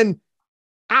 And then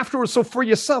afterwards, so for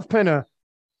yourself, Penna,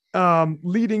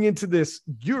 leading into this,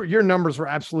 your numbers were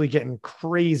absolutely getting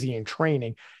crazy in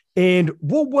training. And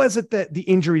what was it that the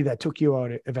injury that took you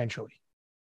out eventually?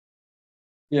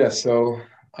 Yeah. So,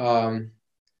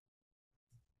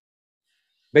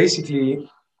 Basically,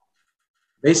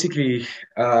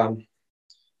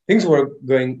 things were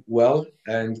going well,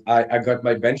 and I got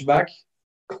my bench back,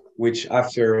 which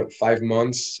after 5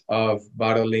 months of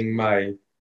battling my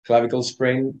clavicle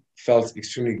sprain felt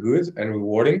extremely good and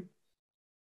rewarding,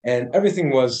 and everything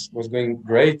was going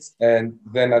great. And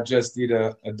then I just did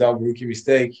a dumb rookie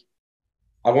mistake.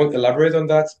 I won't elaborate on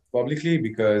that publicly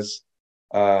because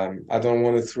I don't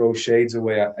want to throw shades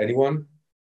away at anyone.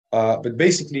 But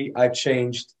basically, I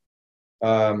changed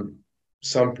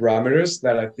some parameters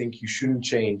that I think you shouldn't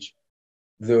change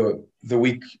a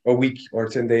week or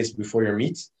 10 days before your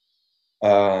meet.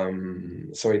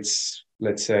 So it's,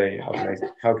 let's say,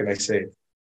 how can I say it?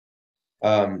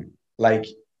 Like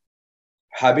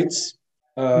habits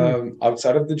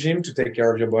outside of the gym to take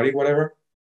care of your body, whatever.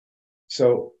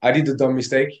 So I did a dumb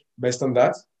mistake based on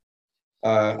that.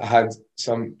 I had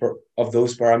some of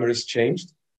those parameters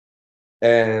changed,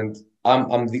 and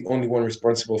I'm the only one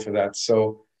responsible for that.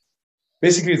 So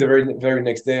basically the very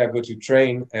next day I go to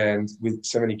train, and with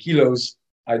 70 kilos,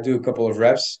 I do a couple of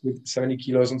reps with 70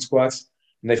 kilos on squats,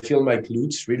 and I feel my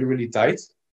glutes really, really tight.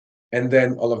 And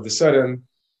then all of a sudden,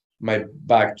 my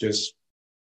back just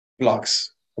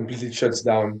blocks, completely shuts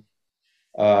down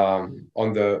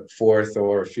on the fourth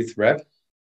or fifth rep.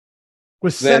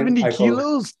 With 70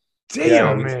 kilos?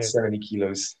 Damn, man. 70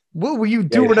 kilos. What were you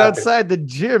doing outside the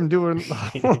gym doing?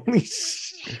 Holy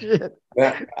shit.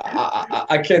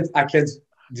 I can't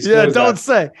yeah, don't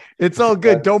say. It's all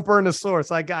good. Don't burn the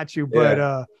source. I got you.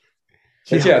 But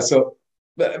so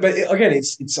but again,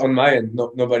 it's on my end.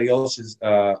 Nobody else's.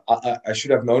 I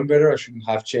should have known better. I shouldn't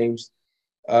have changed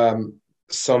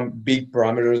some big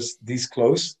parameters this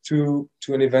close to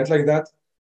an event like that.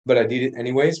 But I did it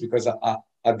anyways because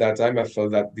at that time I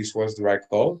felt that this was the right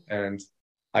call, and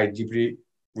I deeply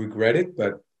regret it.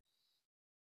 But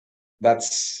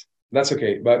that's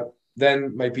okay. But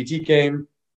then my PT came,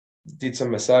 did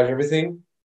some massage, everything,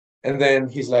 and then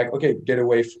he's like, "Okay, get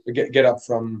up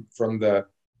from the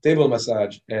table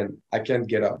massage," and I can't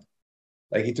get up.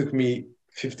 Like, it took me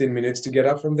 15 minutes to get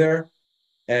up from there,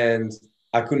 and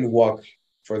I couldn't walk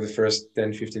for the first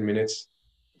 10-15 minutes.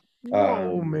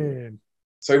 Oh man.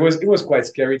 So it was quite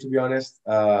scary, to be honest.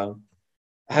 I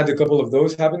had a couple of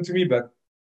those happen to me, but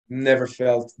never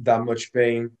felt that much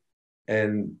pain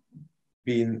and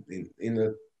being in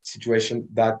a situation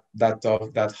that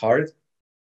tough, that hard.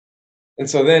 And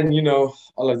so then,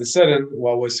 all of a sudden,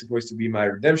 what was supposed to be my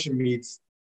redemption meet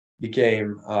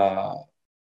became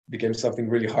something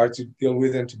really hard to deal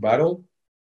with and to battle.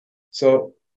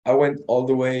 So I went all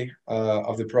the way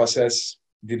of the process.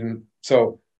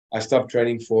 So I stopped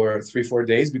training for 3-4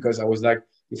 days because I was like,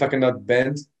 if I cannot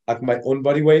bend at my own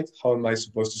body weight, how am I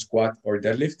supposed to squat or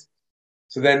deadlift?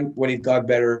 So then when it got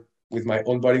better with my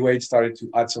own body weight, started to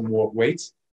add some more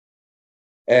weights.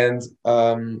 And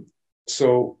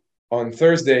so on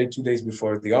Thursday, 2 days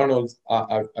before the Arnold,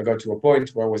 I got to a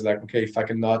point where I was like, okay, if I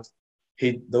cannot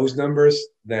hit those numbers,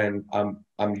 then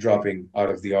I'm dropping out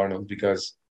of the Arnold,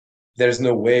 because there's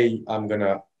no way I'm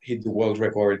gonna hit the world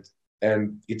record,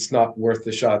 and it's not worth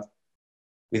the shot.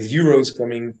 With Euros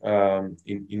coming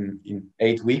in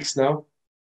 8 weeks now,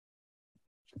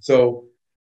 so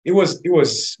it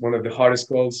was one of the hardest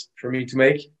calls for me to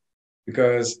make,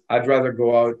 because I'd rather go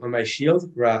out on my shield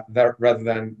rather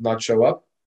than not show up.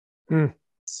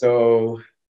 So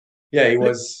yeah, it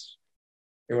was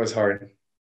hard.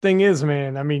 Thing is,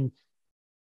 man, I mean,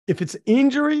 if it's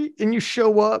injury and you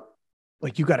show up,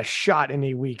 like, you got a shot in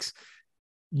 8 weeks,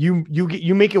 you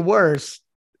make it worse,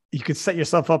 you could set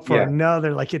yourself up for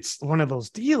another. Like, it's one of those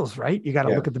deals, right? You got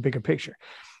to look at the bigger picture.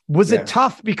 Was it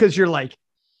tough because you're like,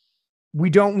 we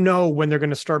don't know when they're going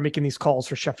to start making these calls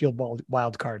for Sheffield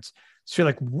wild cards? So you're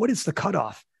like, what is the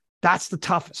cutoff? That's the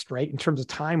toughest, right? In terms of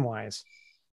time wise.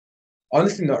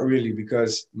 Honestly, not really,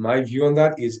 because my view on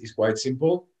that is quite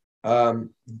simple. The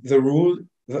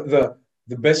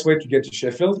best way to get to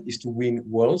Sheffield is to win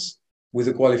Worlds with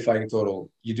a qualifying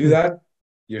total. You do that,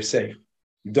 you're safe.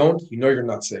 You don't, you're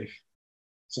not safe.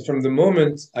 So from the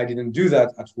moment I didn't do that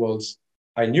at Worlds,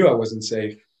 I knew I wasn't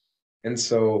safe. And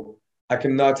so I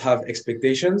cannot have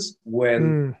expectations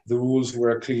when the rules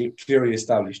were clearly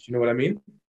established. You know what I mean?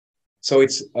 So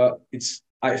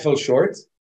I fell short,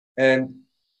 and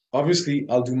obviously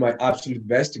I'll do my absolute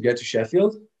best to get to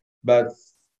Sheffield, but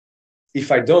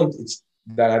if I don't, it's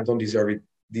that I don't deserve it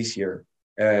this year.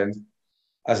 And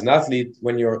as an athlete,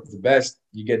 when you're the best,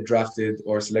 you get drafted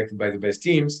or selected by the best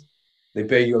teams. They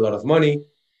pay you a lot of money.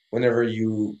 Whenever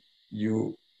you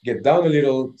get down a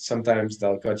little, sometimes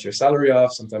they'll cut your salary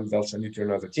off. Sometimes they'll send you to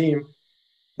another team.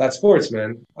 That's sports,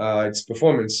 man. It's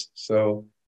performance. So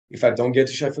if I don't get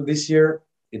to Sheffield this year,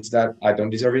 it's that I don't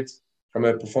deserve it from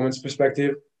a performance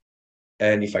perspective.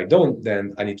 And if I don't,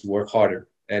 then I need to work harder.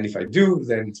 And if I do,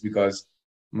 then it's because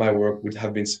my work would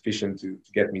have been sufficient to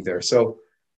get me there. So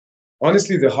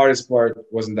honestly, the hardest part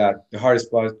wasn't that. The hardest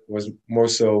part was more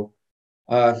so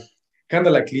kind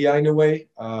of like Leah in a way.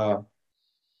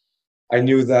 I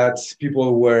knew that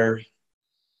people were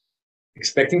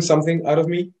expecting something out of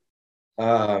me,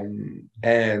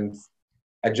 and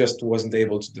I just wasn't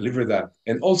able to deliver that.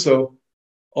 And also,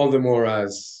 all the more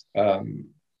as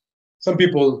some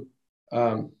people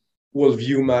will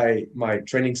view my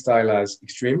training style as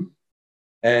extreme,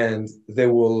 and they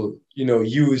will,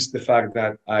 use the fact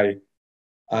that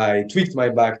I tweaked my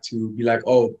back to be like,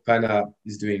 oh, Pana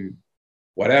is doing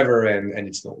whatever, and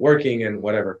it's not working and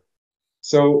whatever.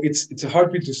 So it's a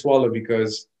hard pill to swallow,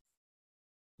 because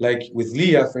like with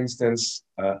Leah, for instance,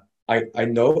 I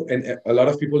know, and a lot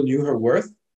of people knew her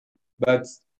worth, but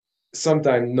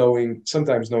sometimes knowing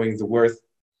the worth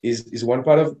is one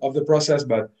part of the process,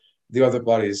 but the other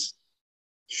part is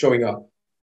showing up.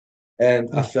 And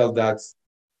I felt that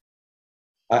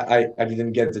I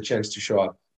didn't get the chance to show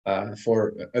up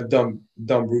for a dumb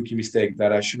rookie mistake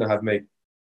that I shouldn't have made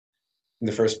in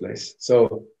the first place.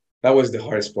 So that was the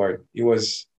hardest part. It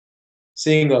was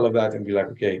seeing all of that and be like,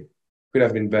 okay, could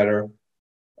have been better.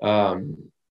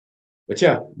 But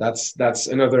yeah, that's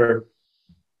another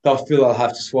tough pill I'll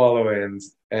have to swallow.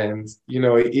 And you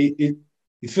know, it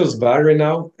feels bad right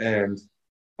now. And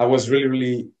I was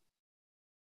really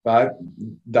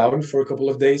down for a couple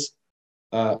of days.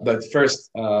 But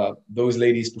first, those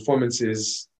ladies'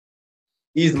 performances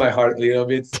eased my heart a little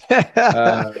bit.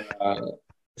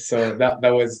 So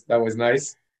that was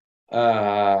nice.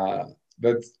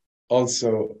 But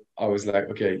also I was like,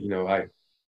 okay, you know,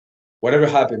 whatever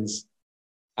happens,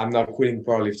 I'm not quitting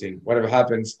powerlifting. Whatever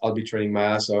happens, I'll be training my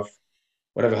ass off.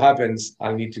 Whatever happens,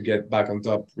 I need to get back on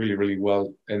top really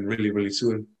well and really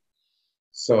soon.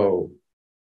 So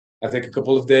I take a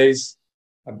couple of days.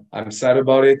 I'm sad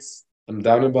about it. I'm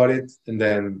down about it, and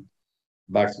then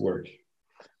back to work.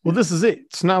 Well, this is it.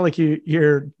 It's not like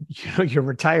you're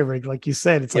retiring, like you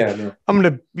said. It's like, no.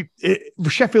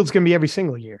 Sheffield's going to be every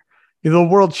single year. The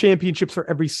World Championships are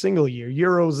every single year.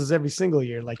 Euros is every single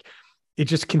year. Like, it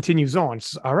just continues on.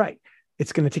 It's all right.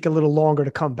 It's going to take a little longer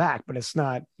to come back, but it's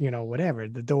not, whatever.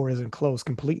 The door isn't closed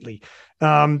completely.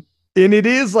 And it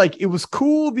is like, it was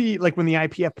cool. When the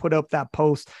IPF put up that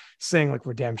post saying like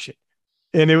redemption,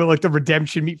 and it was like the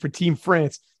redemption meet for Team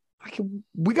France. Like,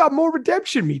 we got more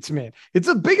redemption meets, man. It's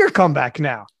a bigger comeback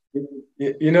now.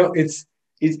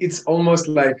 It's almost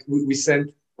like we set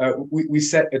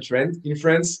a trend in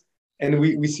France, and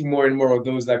we see more and more of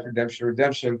those like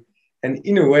redemption. And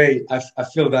in a way, I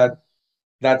feel that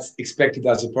that's expected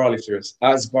as a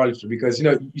powerlifter, because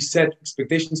you set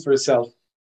expectations for yourself,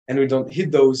 and we don't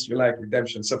hit those, you're like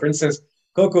redemption. So for instance,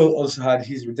 Coco also had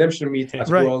his redemption meet at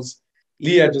Worlds.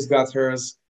 Leah just got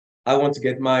hers. I want to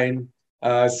get mine.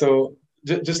 So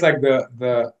just like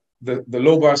the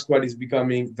low bar squad is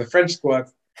becoming the French squad.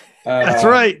 That's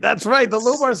right. The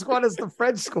low bar squad is the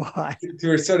French squad.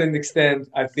 To a certain extent,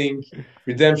 I think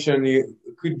redemption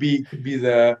could be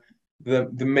the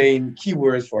main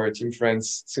keyword for Team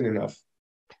France soon enough.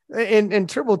 And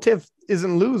Triple Tiff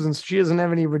isn't losing, so she doesn't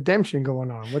have any redemption going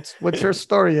on. What's her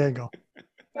story angle?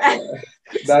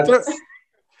 That's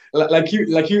like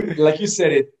you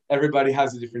said it. Everybody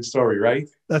has a different story, right?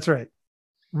 That's right.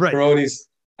 Right. Her own is,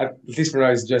 at least for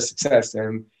now, is just success,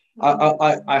 and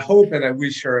I hope and I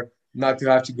wish her not to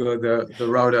have to go the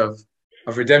route of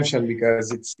redemption,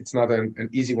 because it's not an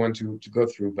easy one to go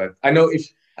through. But I know if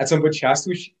at some point she has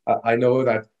to, I know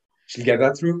that she'll get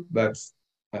that through. But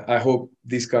I hope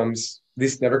this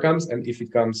never comes, and if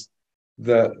it comes,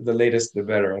 the latest the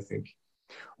better, I think.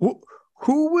 Who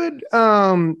would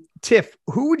Tiff?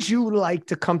 Who would you like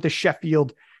to come to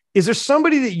Sheffield? Is there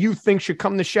somebody that you think should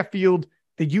come to Sheffield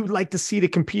that you'd like to see to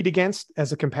compete against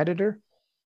as a competitor?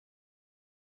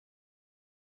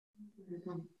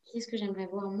 Qu'est-ce que j'aimerais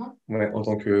voir moi? Ouais, en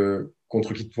tant que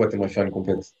contre qui toi t'aimerais faire une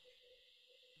compète?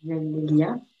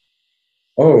 Lia.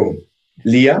 Oh,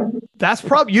 Leah? That's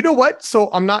probably, you know what?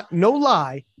 So I'm not, no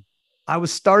lie. I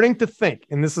was starting to think,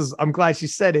 and I'm glad she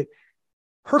said it.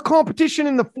 Her competition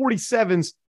in the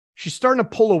 47s, she's starting to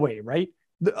pull away, right?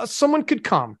 Someone could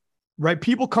come, right?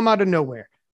 People come out of nowhere.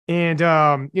 And,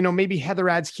 maybe Heather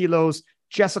adds kilos.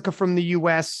 Jessica from the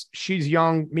US, she's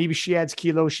young. Maybe she adds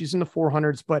kilos. She's in the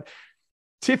 400s. But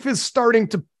Tiff is starting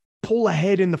to pull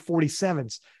ahead in the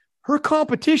 47s. Her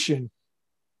competition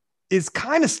is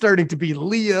kind of starting to be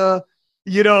Leah,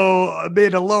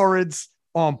 Amanda Lawrence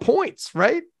on points,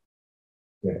 right?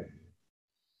 Yeah.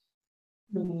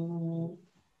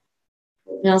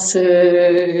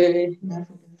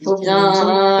 Faut bien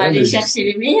aller chercher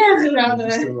les meilleurs.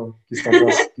 Justement. Qu'est-ce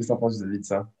que t'en penses vis-à-vis de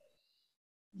ça?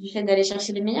 Du fait d'aller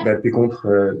chercher les meilleurs? T'es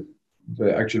contre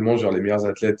actuellement les meilleurs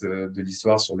athlètes de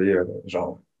l'histoire sur les de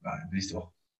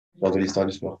l'histoire. De l'histoire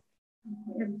du sport.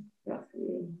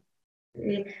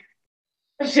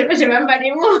 J'ai même pas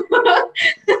les mots.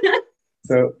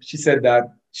 So she said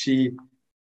that she,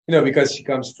 because she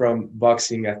comes from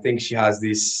boxing, I think she has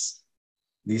this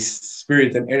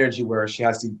spirit and energy where she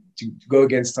has to go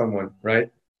against someone,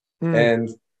 right? And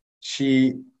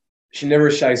she never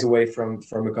shies away from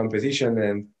a competition,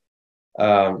 and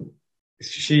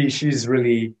she's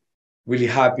really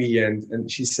happy,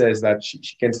 and she says that she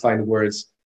can't find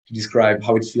words to describe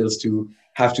how it feels to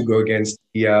have to go against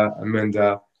Leah,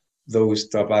 Amanda, those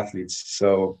top athletes.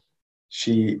 So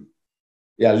Leah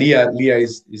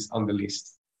is on the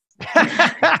list.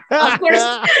 Of course.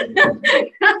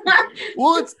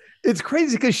 Well, It's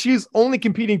crazy because she's only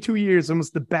competing 2 years and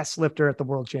was the best lifter at the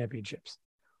World Championships.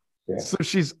 Yeah. So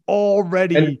she's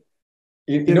already.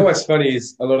 And you know what's funny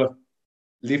is a lot of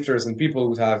lifters and people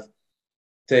would have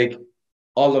take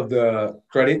all of the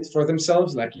credit for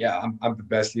themselves. Like, yeah, I'm the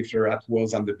best lifter at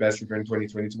Worlds. I'm the best lifter in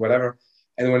 2022, whatever.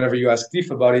 And whenever you ask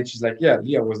Tiff about it, she's like, yeah,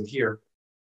 Leah wasn't here.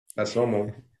 That's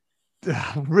normal.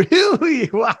 Really?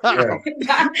 Wow. Yeah.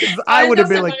 I would have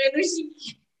been like,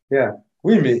 yeah.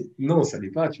 Oui, mais non, ça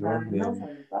l'est pas, tu vois.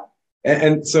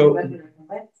 And so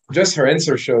just her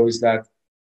answer shows that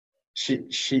she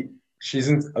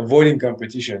isn't avoiding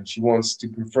competition. She wants to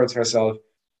confront herself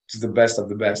to the best of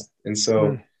the best. And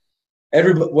so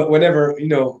everybody, whenever,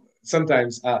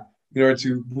 sometimes in order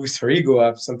to boost her ego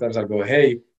up, sometimes I'll go,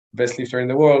 hey, best lifter in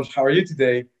the world, how are you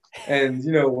today? And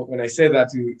when I say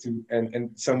that and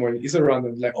someone is around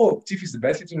and like, oh, Tiff is the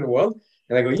best lifter in the world,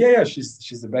 and I go, yeah, she's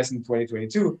the best in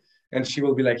 2022, and she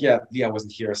will be like, yeah, Leah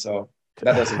wasn't here, so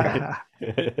that doesn't count.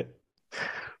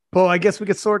 Well, I guess we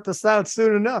could sort this out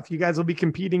soon enough. You guys will be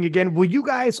competing again. Will you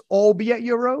guys all be at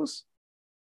Euros?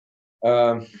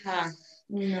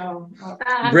 No.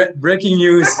 Breaking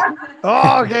news.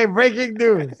 Oh, okay, breaking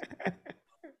news.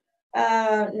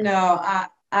 No,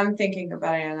 I'm thinking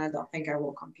about it, and I don't think I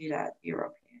will compete at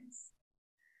Europeans.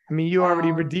 I mean, you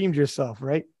already redeemed yourself,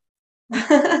 right?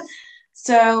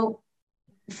 So,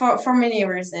 for many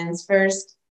reasons.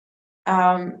 First,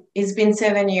 it's been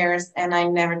 7 years, and I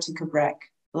never took a break.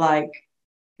 Like,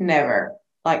 never.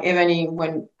 Like, even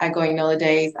when I go on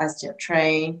holidays, I still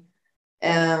train.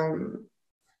 And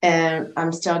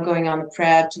I'm still going on the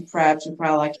prep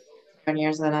like 7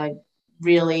 years. And I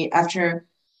really, after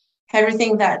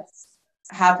everything that's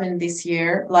happened this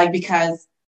year, like, because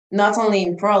not only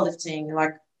in powerlifting,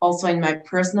 like also in my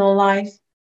personal life,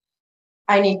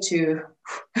 I need to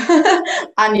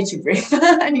breathe. I need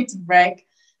to break.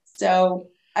 So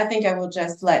I think I will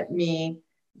just let me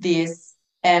this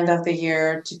end of the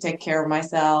year to take care of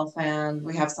myself, and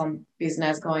we have some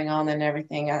business going on and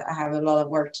everything. I have a lot of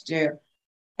work to do,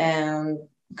 and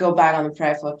go back on the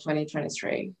prep for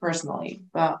 2023 personally.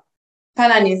 But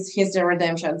Pana needs his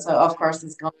redemption, so of course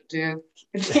he's going to do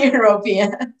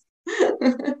European.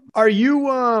 Are you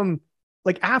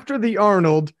like after the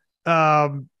Arnold?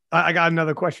 I got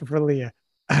another question for Leah.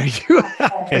 Are you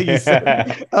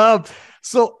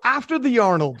so after the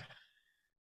Arnold,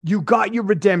 you got your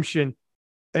redemption,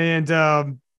 and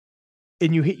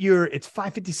you hit it's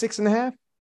 556.5.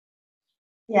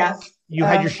 Yeah, you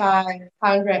had your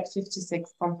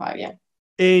 556.5. Yeah.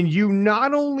 And you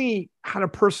not only had a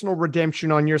personal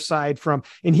redemption on your side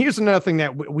and here's another thing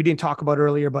that we didn't talk about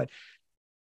earlier, but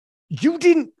you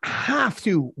didn't have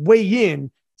to weigh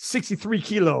in 63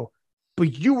 kilo,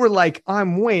 but you were like,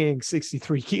 I'm weighing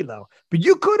 63 kilo, but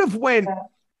you could have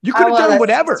you could have done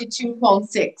whatever.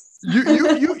 62.6.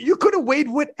 You could have weighed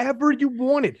whatever you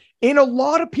wanted. And a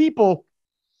lot of people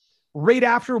right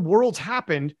after Worlds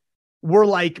happened were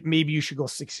like, maybe you should go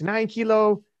 69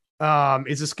 kilo.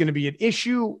 Is this going to be an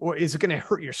issue, or is it going to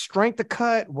hurt your strength to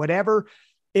cut, whatever?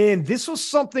 And this was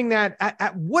something that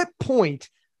at what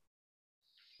point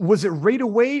was it right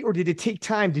away, or did it take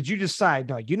time? Did you decide,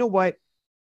 no, you know what?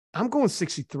 I'm going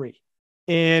 63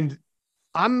 and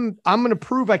I'm going to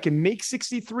prove I can make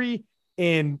 63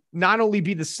 and not only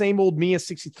be the same old me as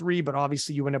 63, but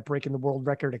obviously you end up breaking the world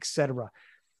record, etc.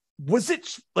 Was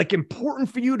it like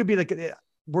important for you to be like,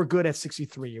 we're good at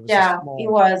 63? It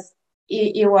was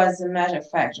it was a major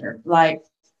factor. Like,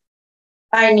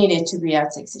 I needed to be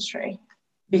at 63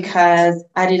 because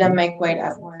I didn't make weight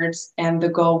afterwards. And the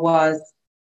goal was,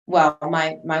 well,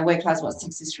 my weight class was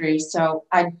 63. So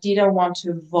I didn't want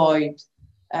to avoid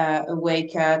a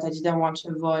weight cut. I didn't want to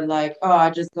avoid like, oh, I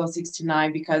just go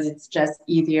 69 because it's just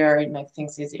easier. It makes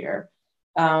things easier.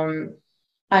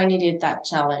 I needed that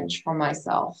challenge for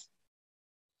myself.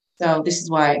 So this is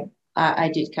why I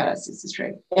did cut at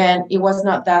 63. And it was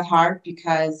not that hard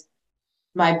because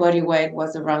my body weight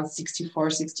was around 64,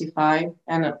 65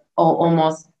 and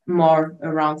almost more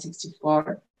around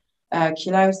 64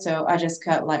 kilos. So I just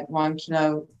cut like 1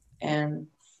 kilo and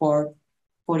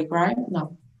 400 grams.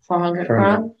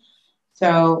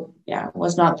 So yeah, it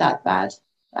was not that bad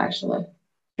actually.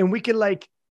 And we could like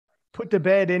put to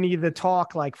bed any of the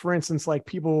talk, like for instance, like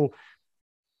people,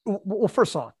 well,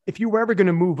 first off, if you were ever going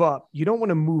to move up, you don't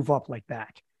want to move up like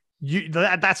that.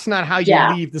 That's not how you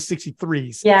leave the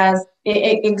 63s. Yes,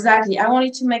 exactly. I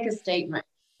wanted to make a statement.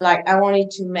 Like, I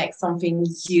wanted to make something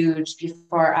huge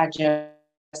before I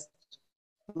just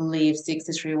leave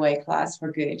 63 weight class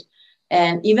for good.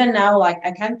 And even now, like,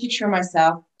 I can picture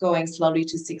myself going slowly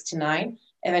to 69.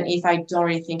 Even if I don't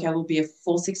really think I will be a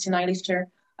full 69 lifter,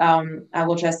 I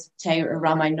will just stay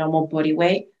around my normal body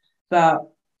weight. But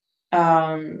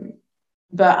I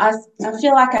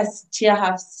feel like I still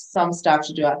have some stuff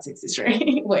to do at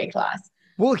 63 weight class.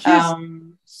 Well,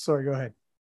 sorry, go ahead.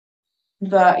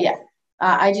 But yeah,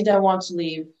 I didn't want to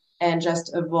leave and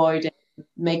just avoid it,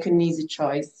 make an easy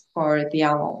choice for the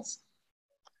Arnolds.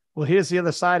 Well, here's the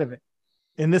other side of it.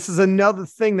 And this is another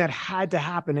thing that had to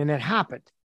happen, and it happened.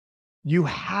 You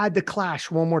had to clash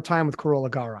one more time with Carola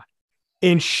Garra.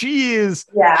 And she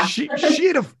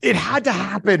it had to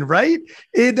happen, right?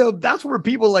 That's where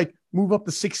people like move up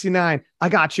to 69. I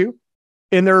got you.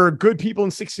 And there are good people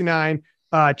in 69.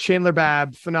 Chandler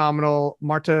Babb, phenomenal.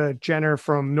 Marta Jenner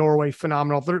from Norway,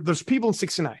 phenomenal. There's people in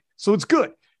 69. So it's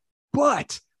good.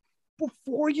 But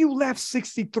before you left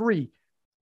 63,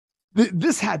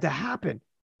 this had to happen.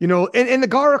 You know, and the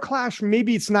Garra clash,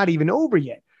 maybe it's not even over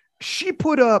yet. She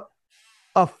put up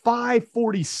a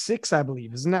 546, I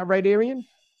believe. Isn't that right, Arian?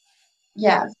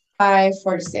 Yeah,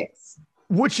 546.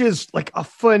 Which is like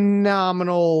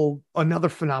another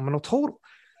phenomenal total.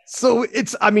 So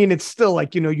it's still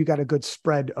like, you know, you got a good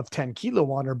spread of 10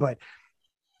 kilo on her, but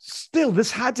still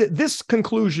this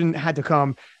conclusion had to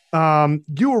come.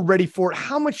 You were ready for it.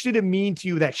 How much did it mean to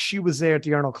you that she was there at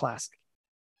the Arnold Classic?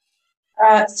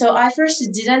 So at first she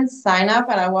didn't sign up,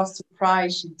 and I was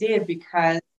surprised she did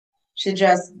because she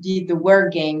just did the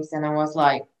World Games, and I was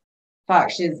like, fuck,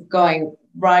 she's going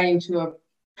right into a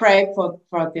prep for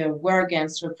the World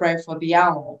Games to prep for the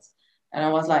Arnolds. And I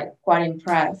was like quite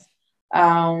impressed.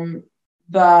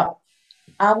 But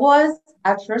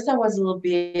at first I was a little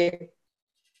bit,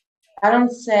 I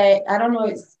don't know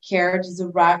if scared is the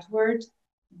right word,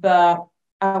 but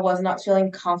I was not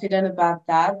feeling confident about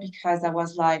that because I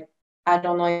was like, I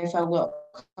don't know if I will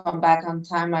come back on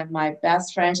time at my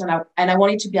best French, and I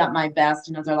wanted to be at my best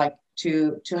in order like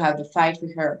to have the fight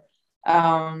with her.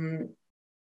 And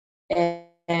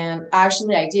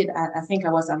actually I did. I think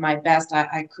I was at my best.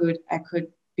 I could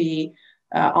be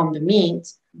on the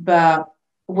meet, but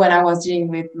when I was dealing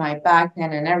with my back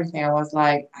pain and everything, I was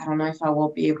like, I don't know if I will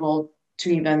be able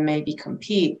to even maybe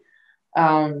compete.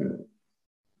 But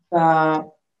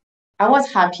I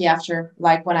was happy after,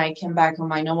 like when I came back on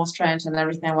my normal strength and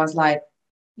everything. I was like,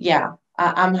 yeah,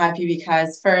 I'm happy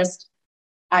because first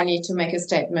I need to make a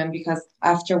statement because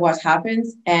after what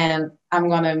happens, and I'm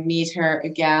going to meet her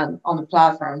again on the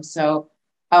platform. So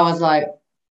I was like,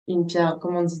 une pierre,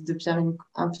 comment on dit deux pierres,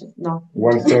 no.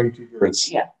 One stone, two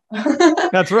birds. Yeah.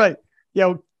 That's right.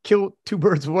 Yeah. Kill two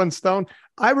birds with one stone.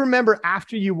 I remember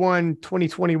after you won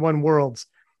 2021 Worlds,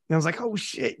 and I was like, oh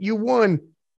shit, you won.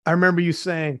 I remember you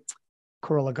saying,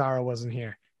 Carola Garra wasn't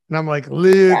here. And I'm like,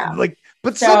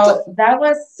 but so that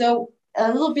was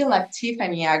a little bit like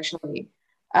Tiffany, actually.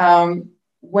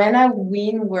 When I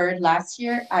win World last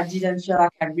year, I didn't feel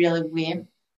like I really win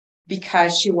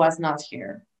because she was not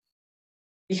here.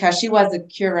 Because she was the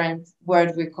current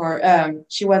world record,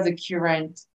 she was the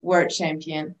current world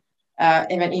champion.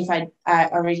 Even if I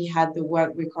already had the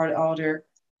world record order,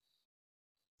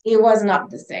 it was not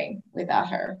the same without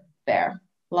her there.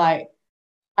 Like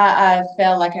I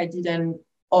felt like I didn't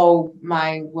owe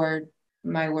my world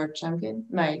champion,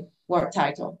 my world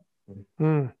title.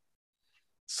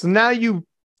 So now you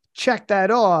check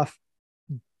that off.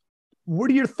 What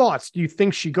are your thoughts? Do you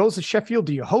think she goes to Sheffield?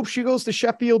 Do you hope she goes to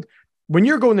Sheffield? When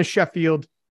you're going to Sheffield,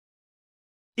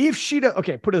 if she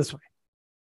okay, put it this way.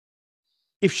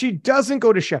 If she doesn't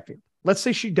go to Sheffield, let's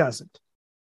say she doesn't,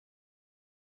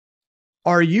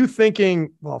 are you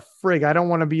thinking, well, frig, I don't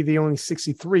want to be the only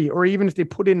 63, or even if they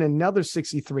put in another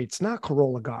 63, it's not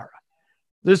Carola Garra.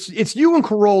 It's you and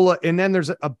Carola, and then there's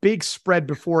a big spread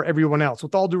before everyone else.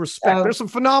 With all due respect, there's some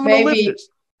phenomenal lifters.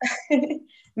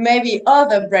 Maybe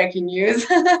other breaking news.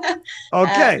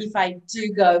 Okay. If I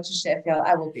do go to Sheffield,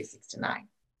 I will be 69.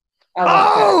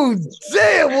 Oh,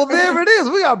 damn. Well, there it is.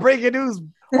 We got breaking news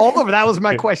all over. That was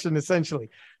my question, essentially.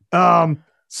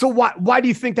 So why do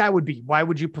you think that would be? Why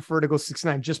would you prefer to go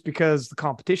 69? Just because the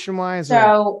competition wise?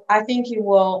 So I think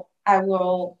I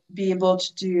will be able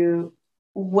to do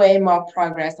way more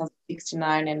progress on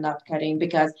 69 and not cutting,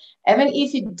 because even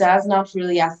if it does not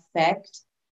really affect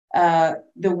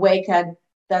the weight cut,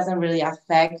 doesn't really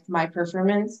affect my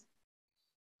performance,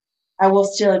 I will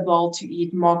still be able to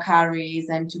eat more calories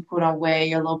and to put on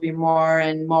weight a little bit more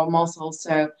and more muscle.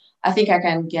 So I think I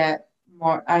can get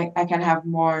more, I can have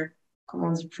more,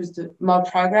 more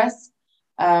progress,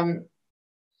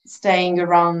 staying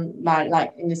around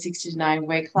like in the 69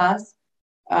 weight class.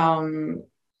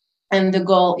 And the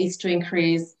goal is to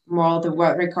increase more the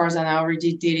world records, and I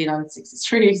already did it on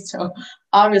 63. So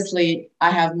obviously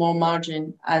I have more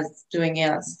margin as doing it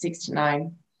at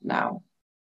 69 now.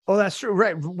 Oh, that's true.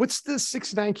 Right. What's the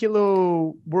 69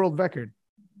 kilo world record?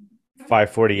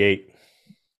 548.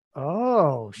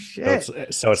 Oh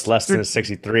shit. So it's less than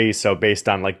 63. So based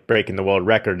on like breaking the world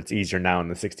record, it's easier now in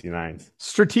the 69s.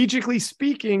 Strategically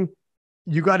speaking,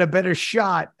 you got a better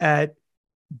shot at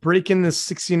breaking the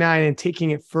 69 and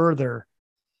taking it further.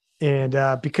 And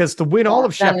because to win all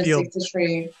of Sheffield,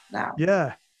 63 now.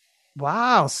 Yeah.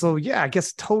 Wow. So yeah, I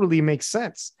guess totally makes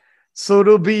sense. So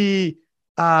it'll be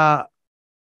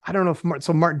I don't know if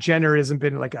Martin Jenner hasn't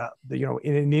been like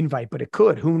in an invite, but it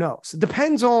could. Who knows? It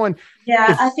depends on.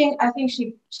 Yeah, I think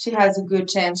she has a good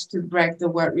chance to break the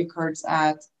world records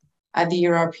at the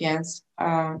Europeans.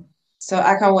 So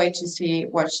I can't wait to see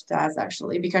what she does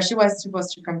actually, because she was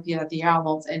supposed to compete at the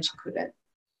Arnold's and she couldn't.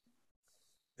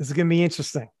 This is gonna be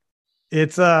interesting.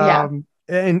 It's an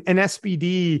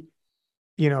SBD.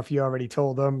 If you already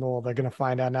told them, well, they're gonna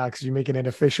find out now because you're making it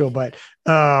official. But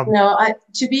no,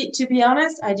 to be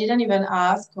honest, I didn't even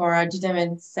ask or I didn't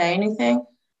even say anything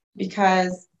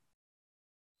because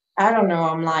I don't know.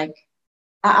 I'm like,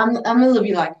 I'm a little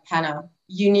bit like Hannah.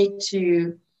 You need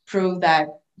to prove that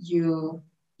you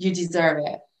deserve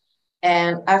it.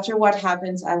 And after what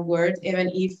happens at World,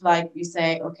 even if like you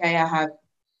say, okay, I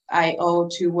owe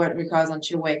 2 world records on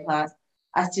 2 weight class,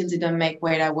 I still didn't make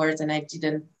weight at Worlds and I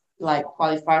didn't like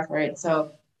qualify for it.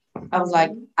 So I was like,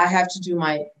 I have to do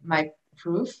my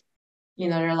proof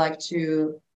in order like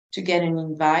to get an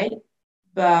invite.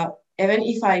 But even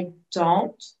if I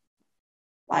don't,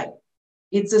 like,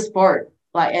 it's a sport.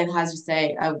 Like, and as you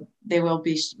say, there will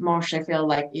be more Sheffield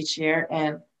like each year,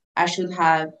 and I should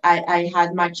have. I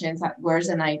had my chance at Worlds,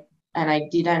 and I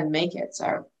didn't make it.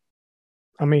 So,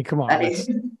 I mean, come on,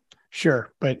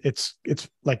 sure, but it's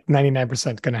like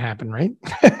 99% going to happen, right?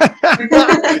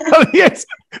 Yes.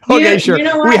 Okay, sure. You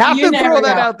know what? We have to throw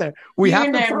that out there. We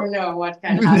never know what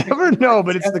can happen. Never know,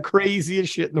 but it's the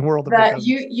craziest shit in the world. But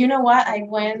you know what? I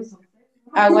went to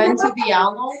the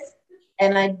Arnold,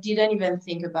 and I didn't even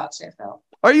think about Sheffield.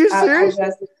 Are you serious?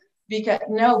 Because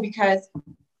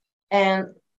and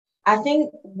I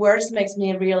think Worlds makes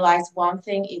me realize one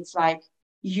thing. It's like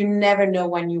you never know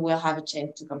when you will have a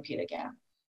chance to compete again.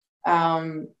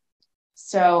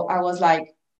 So I was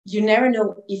like, you never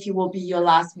know if it will be your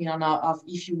last meet or not, of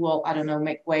if you will, I don't know,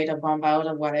 make weight or bump out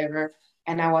or whatever.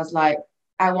 And I was like,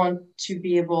 I want to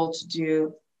be able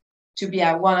to be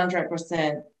at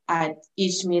 100% at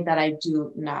each meet that I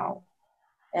do now.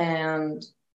 And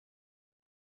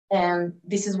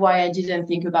this is why I didn't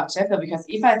think about Sheffield, because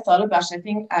if I thought about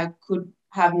Sheffield, I could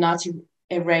have not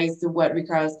erased the world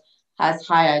records as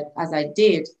high as I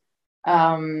did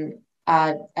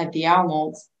at the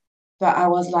Arnold's. But I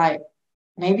was like,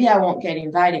 maybe I won't get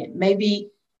invited. Maybe,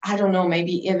 I don't know,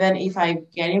 maybe even if I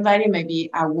get invited,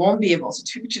 maybe I won't be able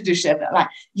to do Sheffield. Like,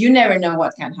 you never know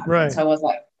what can happen. Right. So I was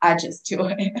like, I just do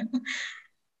it.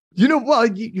 Well,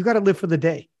 you got to live for the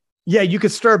day. Yeah, you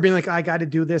could start being like, I got to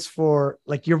do this for,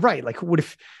 like, you're right. Like, what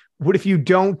if you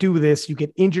don't do this, you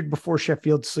get injured before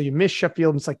Sheffield, so you miss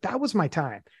Sheffield. And it's like, that was my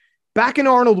time. Back in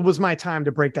Arnold was my time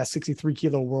to break that 63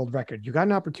 kilo world record. You got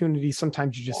an opportunity.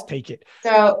 Sometimes you just take it.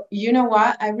 So you know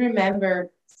what? I remember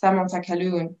Samantha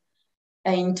Kaloun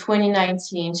in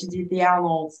 2019, she did the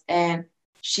Arnold's and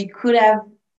she could have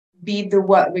beat the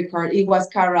world record. It was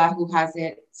Cara who has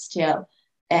it still.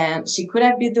 And she could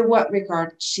have beat the world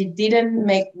record. She didn't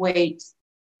make weight,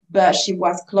 but she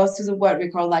was close to the world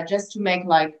record, like just to make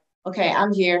like, okay,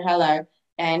 I'm here, hello.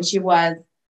 And she was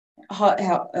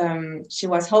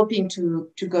hoping to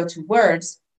go to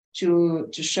Worlds to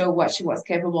show what she was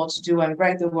capable to do and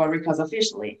break the world records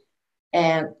officially.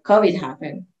 And COVID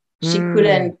happened. She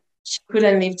couldn't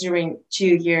live during 2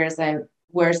 years, and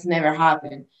Worlds never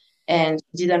happened. And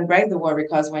didn't break the world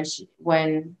records when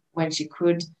she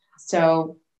could.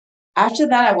 So after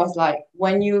that, I was like,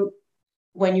 when you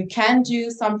can do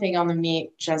something on the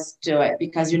meet, just do it,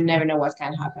 because you never know what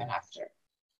can happen after.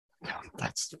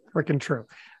 That's freaking true.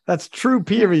 That's true,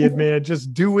 period, man.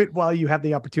 Just do it while you have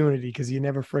the opportunity, because you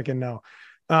never freaking know.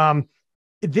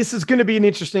 This is going to be an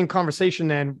interesting conversation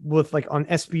then with like on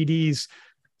SBD's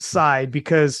side,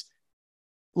 because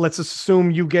let's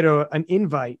assume you get an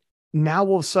invite. Now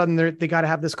all of a sudden they got to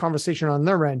have this conversation on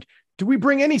their end. Do we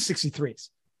bring any 63s?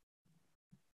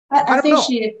 I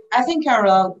think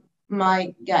Carol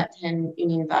might get him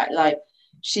an invite. Like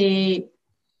she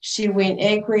win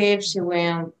Equip, she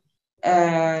win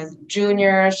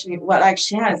junior. She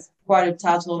has quite a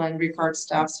title and record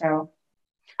stuff. So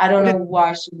I don't know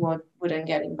why she wouldn't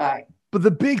get invited. But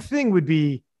the big thing would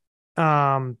be,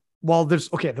 the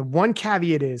one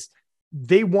caveat is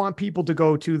they want people to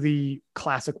go to the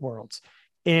Classic Worlds,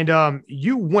 and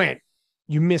you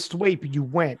missed weight, but you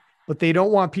went. but they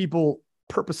don't want people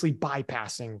purposely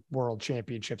bypassing world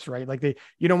championships, right? Like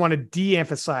you don't want to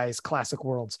de-emphasize classic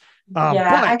worlds.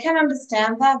 Yeah, I can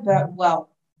understand that, but well,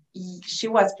 she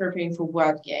was preparing for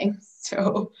World Games,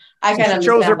 so I can understand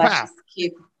chose her that path.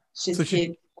 she's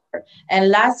skipped. And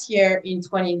last year in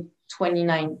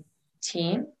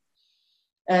 2019,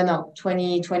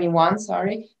 2021,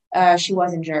 sorry, she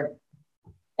was injured.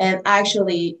 And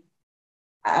actually,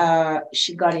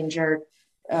 she got injured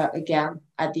again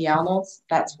at the Arnold's.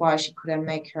 That's why she couldn't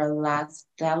make her last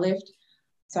deadlift.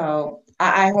 So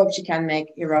I hope she can make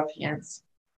Europeans.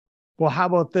 Well, how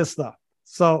about this, though?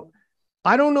 So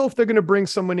I don't know if they're going to bring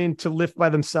someone in to lift by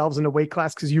themselves in a weight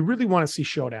class, because you really want to see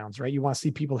showdowns, right? You want to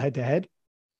see people head to head.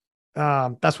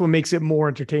 That's what makes it more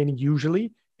entertaining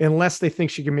usually, unless they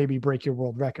think she can maybe break your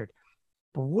world record.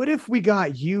 But what if we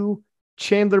got you,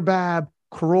 Chandler Babb,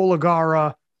 Carola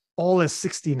Gara, all as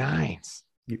 69s?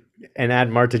 And add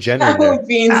Marta Jenner. That would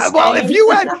be insane. Well, if you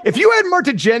had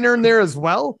Marta Jenner in there as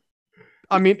well,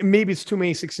 I mean, maybe it's too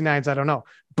many 69s. I don't know.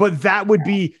 But that would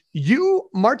be you,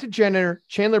 Marta Jenner,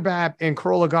 Chandler Babb, and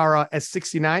Carola Gara as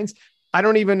 69s. I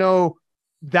don't even know.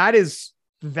 That is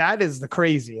the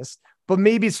craziest. But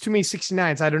maybe it's too many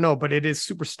 69s. I don't know. But it is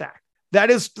super stacked. That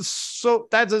is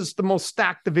the most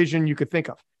stacked division you could think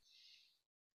of.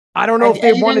 I don't know if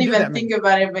they want to do that. I didn't even think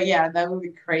about it, but yeah, that would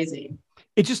be crazy.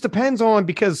 It just depends on,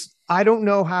 because I don't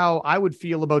know how I would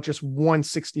feel about just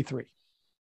 163.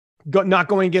 Not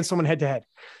going against someone head to head.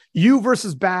 You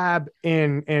versus Babb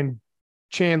and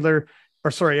Chandler,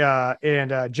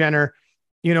 and Jenner,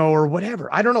 or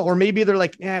whatever. I don't know. Or maybe they're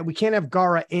like, we can't have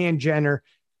Gara and Jenner.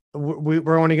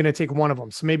 We're only going to take one of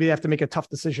them. So maybe they have to make a tough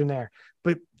decision there.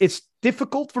 But it's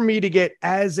difficult for me to get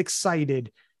as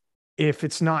excited if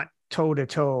it's not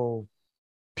toe-to-toe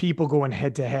people going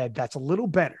head-to-head. That's a little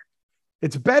better.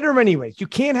 It's better anyways. You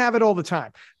can't have it all the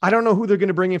time. I don't know who they're going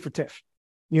to bring in for Tiff.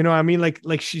 You know what I mean?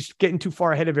 Like she's getting too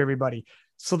far ahead of everybody.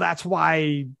 So that's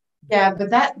why. Yeah, but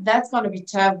that's going to be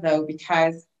tough though,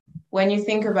 because when you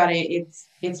think about it,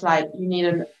 it's like you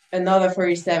need another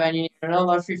 47, you need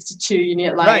another 52, you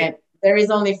need there is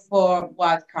only 4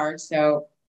 wild cards, so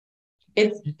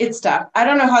it's tough. I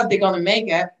don't know how they're going to make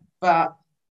it, but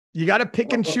you got to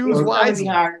pick and choose wisely.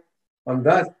 On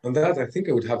that, I think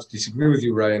I would have to disagree with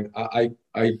you, Ryan. I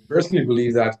personally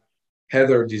believe that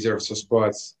Heather deserves a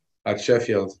spot at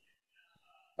Sheffield,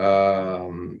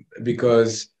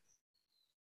 because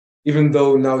even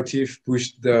though now Tiff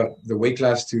pushed the weight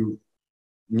class to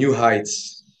new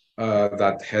heights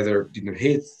that Heather didn't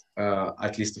hit,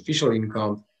 at least officially in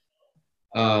comp,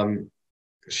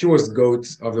 she was the GOAT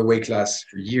of the weight class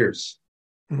for years.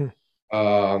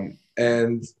 Mm-hmm.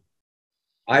 And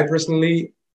I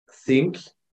personally think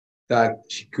that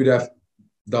she could have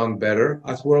done better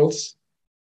at Worlds,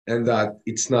 and that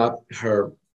it's not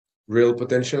her real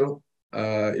potential,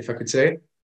 if I could say.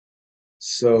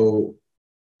 So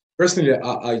personally,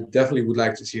 I definitely would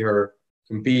like to see her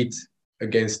compete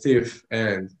against Tiff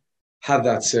and have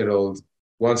that settled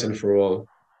once and for all.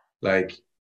 Like,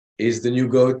 is the new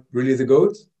GOAT really the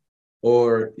GOAT?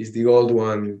 Or is the old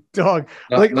one dog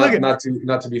not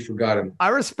to be forgotten? I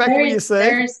respect what you say.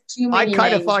 There's too many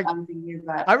names I'm thinking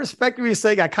about. I respect what you're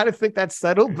saying. I kind of think that's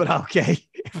settled, but okay.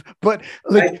 But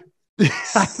like,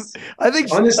 I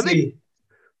think honestly,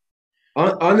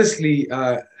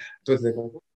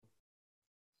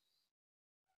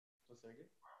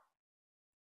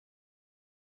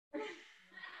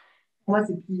 Moi,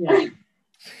 c'est pire.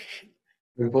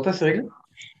 Pour toi, c'est réglé?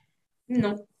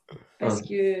 Non. Parce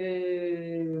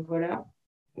que voilà,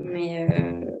 mais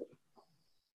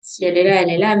si elle est là, elle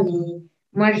est là. Mais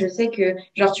moi, je sais que,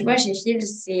 genre, tu vois, chez Phil,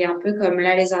 c'est un peu comme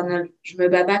là, les Arnold. Je me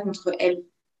bats pas contre elle,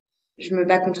 je me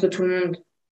bats contre tout le monde.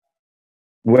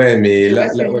 Ouais, mais là,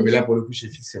 pour le coup, chez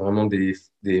Phil, c'est vraiment des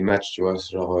matchs, tu vois,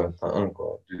 genre 1-1,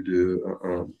 quoi, 2-2,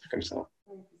 1-1, comme ça.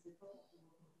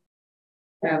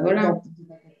 Bah, voilà.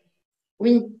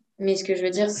 Oui, mais ce que je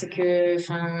veux dire, c'est que,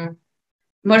 enfin.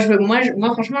 Moi,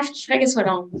 franchement, je kifferais qu'elle soit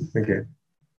là. Ok.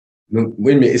 Donc,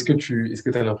 oui, mais est-ce que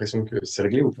tu as l'impression que c'est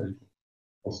réglé ou pas du tout?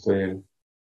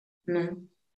 Non.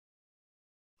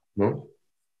 Non?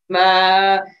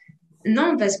 Bah,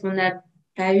 non, parce qu'on n'a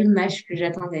pas eu le match que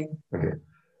j'attendais. Ok.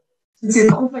 C'est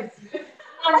trop facile.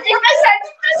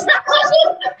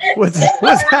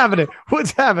 What's happening?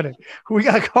 What's happening? We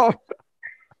got called.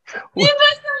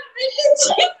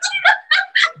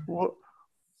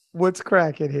 What's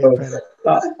cracking here, Penny?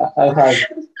 I'll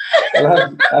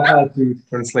have to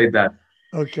translate that.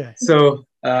 Okay. So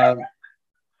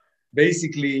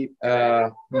basically,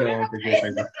 no.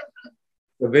 Okay,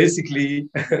 so basically,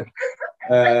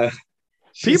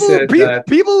 she said that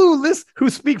people who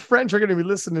speak French are going to be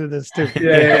listening to this too.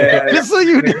 yeah. Just so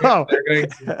you know,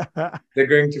 they're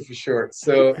going to for sure.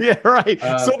 So yeah, right.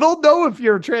 So they'll know if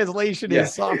your translation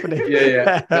is softening.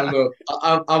 Yeah. No.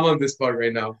 I'm on this part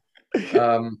right now.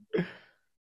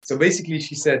 So basically,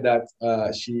 she said that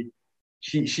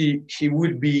she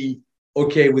would be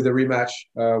okay with a rematch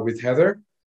with Heather.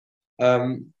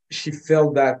 She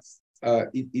felt that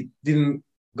it didn't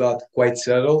got quite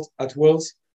settled at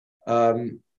Worlds,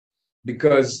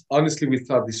 because honestly we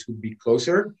thought this would be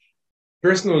closer.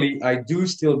 Personally, I do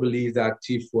still believe that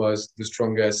Tiff was the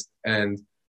strongest and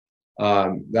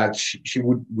that she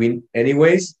would win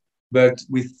anyways. But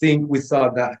we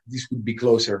thought that this would be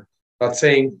closer. Not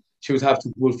saying she would have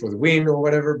to pull for the win or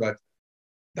whatever, but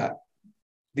that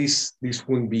this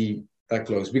wouldn't be that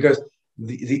close, because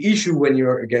the issue when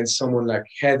you're against someone like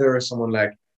Heather, someone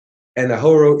like Anna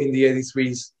Horo in the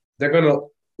 83s, they're gonna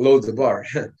load the bar.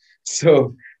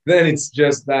 So then it's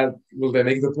just that, will they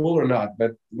make the pool or not?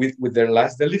 But with their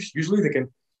last deadlift, usually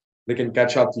they can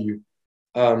catch up to you.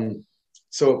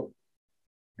 So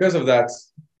because of that,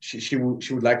 she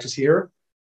would like to see her,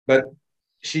 but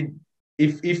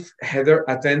if Heather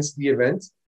attends the event,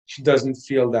 she doesn't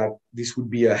feel that this would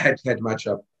be a head-to-head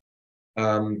matchup.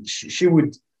 She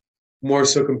would more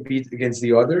so compete against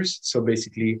the others. So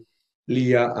basically,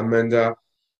 Leah, Amanda,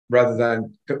 rather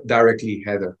than directly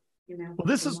Heather. Well,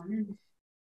 this is,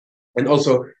 and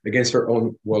also against her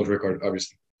own world record,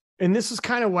 obviously. And this is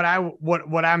kind of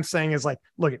what I'm saying is like,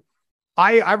 look,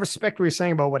 I respect what you're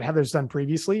saying about what Heather's done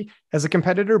previously as a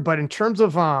competitor, but in terms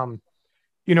of I'm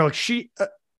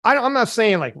not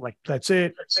saying like that's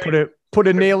it. Put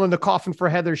a nail in the coffin for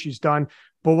Heather. She's done.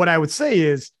 But what I would say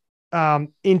is,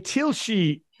 until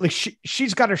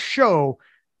she's got to show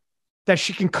that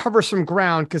she can cover some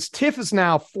ground, because Tiff is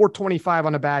now 425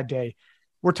 on a bad day.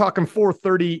 We're talking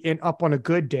 430 and up on a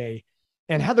good day.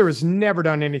 And Heather has never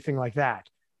done anything like that.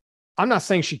 I'm not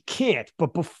saying she can't, but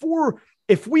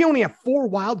if we only have 4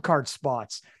 wildcard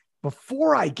spots,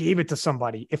 before I gave it to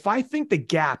somebody, if I think the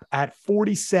gap at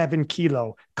 47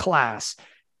 kilo class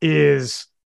is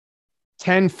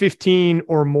 10, 15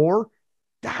 or more,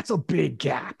 that's a big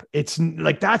gap. It's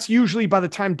like, that's usually by the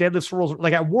time deadlifts rolls,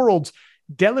 like at Worlds,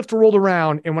 deadlift rolled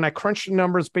around. And when I crunched the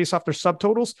numbers based off their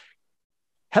subtotals,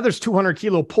 Heather's 200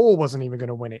 kilo pull wasn't even going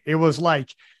to win it. It was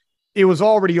like, it was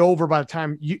already over by the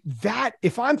time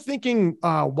if I'm thinking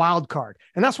wild card,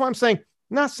 and that's why I'm saying,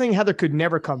 I'm not saying Heather could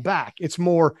never come back. It's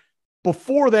more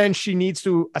before then she needs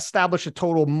to establish a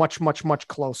total much, much, much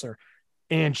closer,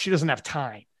 and she doesn't have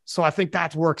time. So I think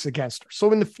that works against her.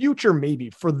 So in the future,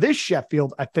 maybe for this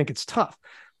Sheffield, I think it's tough.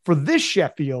 For this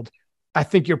Sheffield, I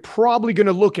think you're probably going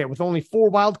to look at, with only 4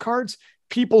 wild cards,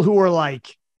 people who are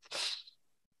like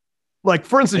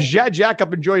for instance, Jad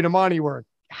Jacob and Joy Damani were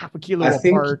half a kilo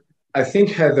apart. I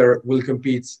think Heather will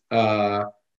compete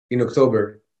in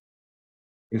October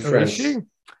in France. In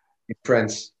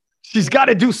France. She's got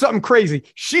to do something crazy.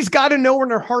 She's got to know in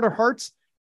her heart of hearts,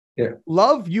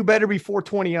 love, you better be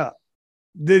 420 up.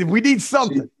 We need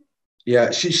something.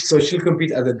 She'll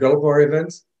compete at the Girl Power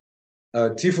event.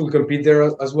 Tiff will compete there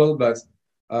as well, but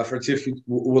for Tiff,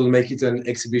 we'll make it an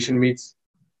exhibition meet.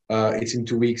 It's in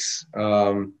 2 weeks.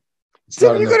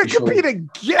 Tiff, you're going to compete again?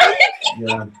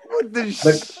 Yeah.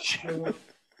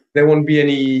 There won't be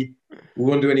any. We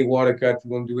won't do any water cut.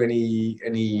 We won't do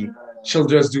any. She'll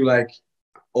just do like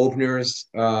openers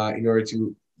in order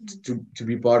to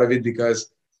be part of it,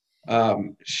 because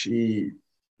she,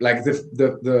 like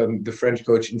the French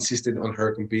coach insisted on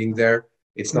her competing there.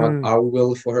 It's not our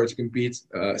will for her to compete,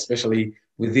 especially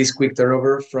with this quick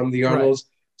turnover from the Arnolds.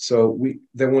 Right. So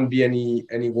there won't be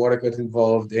any water cut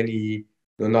involved.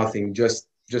 Nothing. Just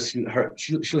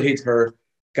she'll hit her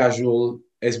casual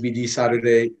SBD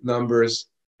Saturday numbers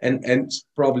and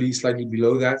probably slightly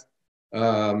below that,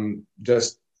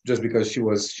 just because she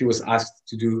was asked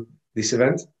to do this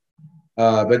event.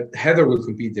 But Heather will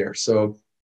compete there. So,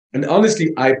 and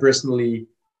honestly, I personally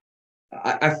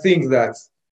think that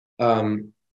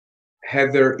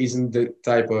Heather isn't the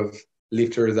type of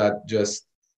lifter that just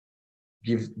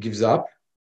gives up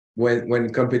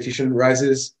when competition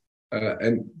rises,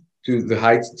 and to the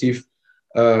height Tiff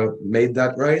made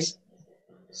that rise.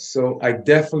 So I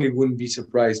definitely wouldn't be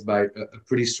surprised by a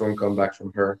pretty strong comeback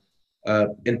from her,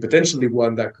 and potentially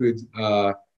one that could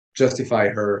justify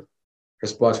her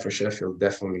spot for Sheffield.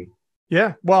 Definitely.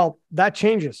 Yeah. Well, that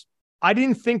changes. I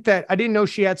didn't know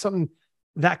she had something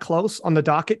that close on the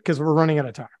docket, because we're running out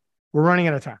of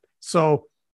time. So,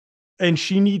 and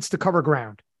she needs to cover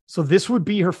ground. So this would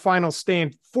be her final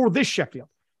stand for this Sheffield.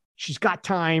 She's got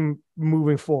time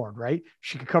moving forward, right?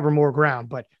 She could cover more ground,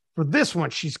 but for this one,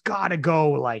 she's got to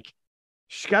go like,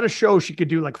 she's got to show she could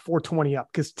do like 420 up,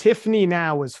 because Tiffany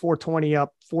now is 420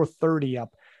 up, 430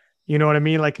 up. You know what I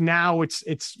mean? Like now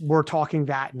we're talking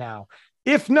that now.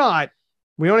 If not,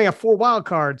 we only have 4 wild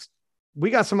cards. We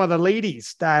got some other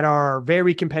ladies that are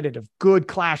very competitive, good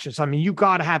clashes. I mean, you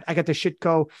got to have Agatha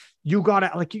Shitko. You got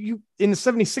to, like, you in the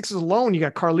 76s alone, you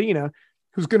got Carlina,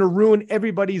 who's going to ruin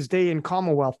everybody's day in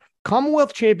Commonwealth.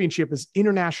 Commonwealth Championship is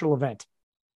international event.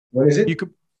 When is it?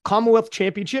 Commonwealth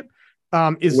Championship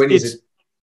When is it?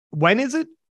 When is it?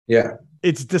 Yeah.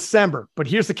 It's December, but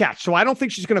here's the catch. So I don't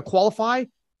think she's going to qualify,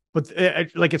 but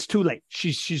like it's too late.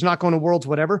 She's not going to Worlds,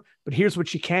 whatever, but here's what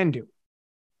she can do.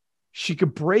 She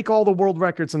could break all the world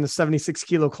records in the 76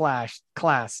 kilo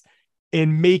class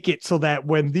and make it so that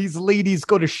when these ladies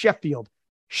go to Sheffield,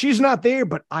 she's not there,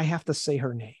 but I have to say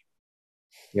her name.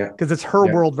 Yeah. Because it's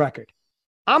her world record.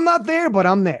 I'm not there, but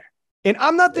I'm there. And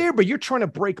I'm not there, but you're trying to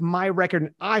break my record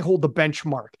and I hold the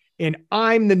benchmark and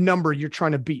I'm the number you're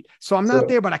trying to beat. So I'm not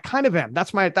there, but I kind of am.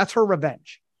 That's her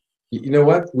revenge. You know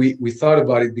what? We thought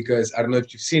about it because I don't know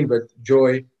if you've seen, but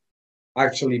Joy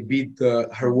actually beat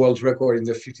her world record in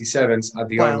the 57s at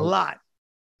the Arnold.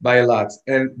 By a lot.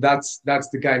 And that's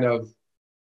the kind of,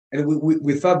 and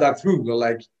we thought that through. We're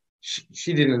like,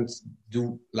 she didn't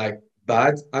do like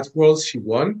bad at Worlds. She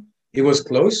won. It was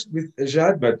close with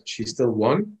Jade, but she still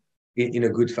won in a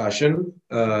good fashion,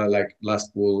 like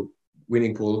last pool,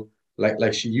 winning pool,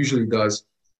 like she usually does.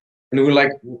 And we were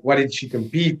like, why did she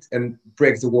compete and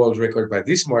break the world record by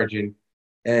this margin?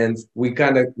 And we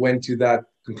kind of went to that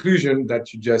conclusion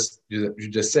that you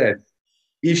just said.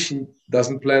 If she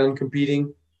doesn't plan on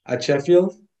competing at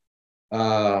Sheffield,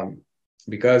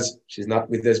 because she's not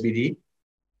with SBD,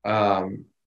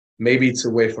 maybe it's a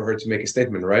way for her to make a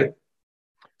statement, right?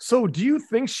 So do you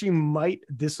think she might,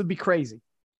 this would be crazy,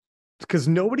 because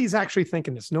nobody's actually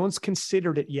thinking this. No one's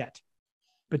considered it yet.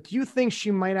 But do you think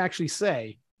she might actually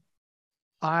say,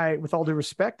 with all due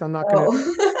respect, I'm not going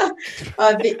to.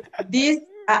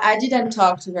 I didn't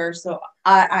talk to her, so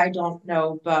I don't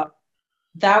know. But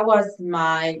that was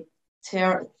my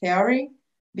theory,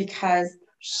 because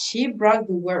she broke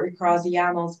the world record of the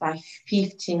animals by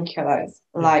 15 kilos.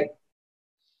 Like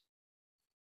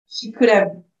she could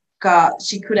have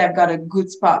got a good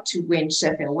spot to win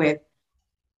Sheffield with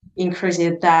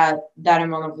increasing that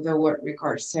amount of the world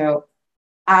record. So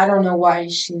I don't know why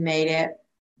she made it,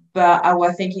 but I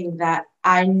was thinking that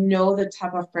I know the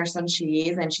type of person she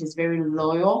is, and she's very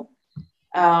loyal.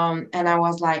 And I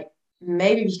was like,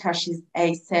 maybe because she's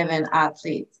a 7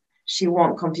 athlete, she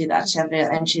won't compete at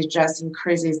Sheffield, and she just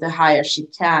increases the higher she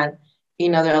can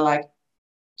in order like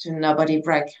to nobody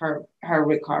break her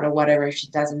record or whatever if she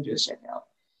doesn't do Sheffield.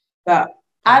 But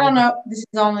I don't know. This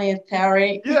is only a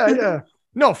theory. Yeah.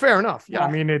 No, fair enough. Yeah,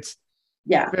 I mean it's.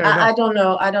 Yeah, I don't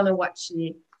know. I don't know what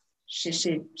she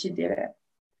did it.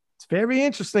 It's very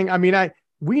interesting. I mean,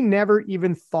 we never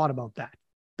even thought about that.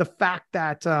 The fact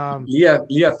that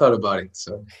Leah thought about it.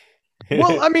 So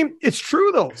well, I mean, it's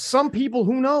true though. Some people,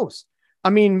 who knows?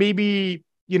 I mean, maybe,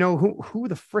 you know, who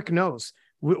the frick knows?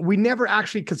 We never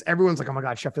actually, because everyone's like, oh my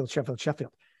God,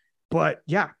 Sheffield. But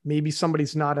yeah, maybe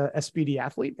somebody's not a SBD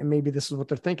athlete, and maybe this is what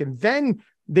they're thinking. Then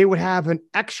they would have an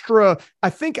extra,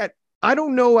 I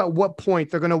don't know at what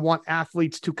point they're going to want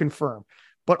athletes to confirm,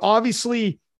 but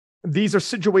obviously these are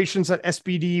situations that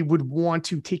SBD would want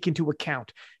to take into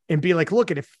account and be like, look,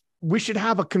 if we should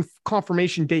have a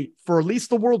confirmation date for at least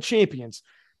the world champions.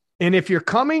 And if you're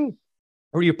coming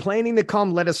or you're planning to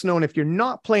come, let us know. And if you're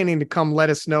not planning to come,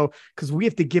 let us know, because we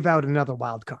have to give out another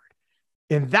wild card.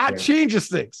 And that changes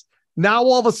things. Now,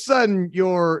 all of a sudden,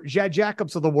 you're Jade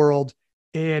Jacobs of the world.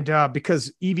 And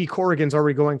because Evie Corrigan's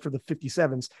already going for the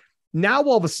 57s. Now,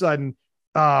 all of a sudden,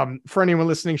 for anyone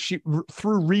listening, she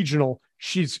through regional,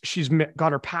 she's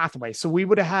got her pathway. So we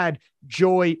would have had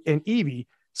Joy and Evie.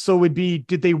 So it would be,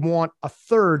 did they want a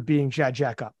third being Jade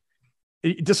Jacob?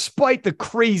 Despite the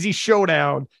crazy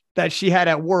showdown that she had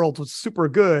at Worlds was super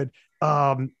good.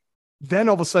 Then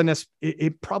all of a sudden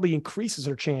it probably increases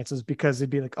her chances, because it'd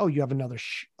be like, oh, you have another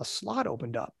a slot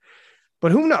opened up.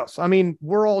 But who knows? I mean,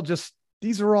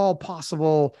 these are all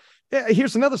possible.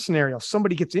 Here's another scenario.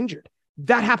 Somebody gets injured.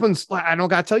 That happens. I don't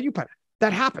got to tell you, Penna.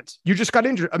 That happens. You just got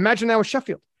injured. Imagine that with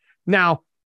Sheffield. Now,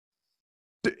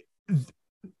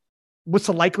 what's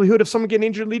the likelihood of someone getting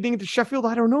injured leading into Sheffield?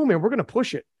 I don't know, man. We're going to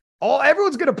push it.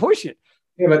 Everyone's going to push it.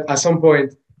 Yeah, but at some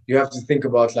point, you have to think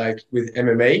about, like, with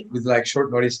MMA, with like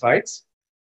short notice fights.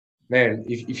 Man,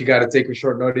 if you got to take a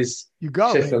short notice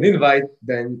Sheffield invite,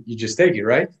 then you just take it,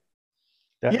 right?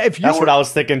 Yeah, if that's what I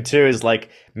was thinking too. Is like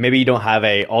maybe you don't have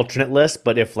a alternate list,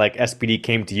 but if like SPD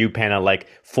came to you, Panna, like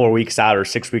 4 weeks out or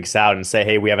 6 weeks out, and say,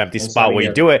 "Hey, we have an empty spot. Will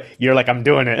you do it?" You're like, "I'm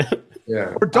doing it."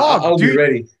 Yeah. Or dog, I'll be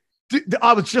ready.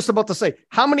 I was just about to say,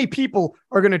 how many people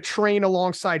are going to train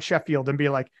alongside Sheffield and be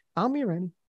like, "I'll be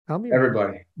ready. I'll be ready.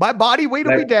 Everybody. My body weight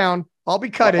will be down. I'll be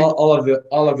cutting." All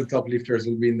of the top lifters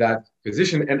will be in that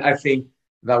position, and I think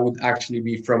that would actually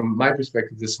be, from my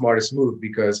perspective, the smartest move,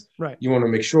 because you want to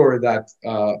make sure that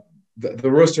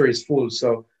the roster is full.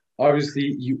 So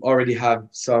obviously you already have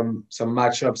some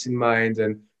matchups in mind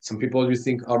and some people you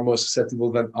think are more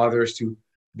susceptible than others to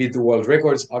beat the world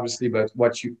records, obviously. But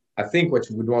I think what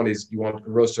you would want is you want a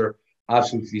roster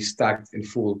absolutely stacked and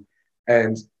full.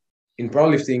 And in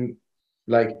powerlifting,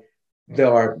 like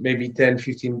there are maybe 10,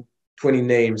 15, 20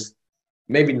 names,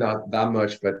 maybe not that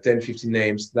much, but 10, 15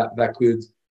 names that could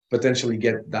potentially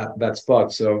get that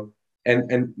spot. So,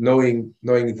 and knowing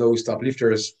those top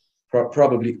lifters,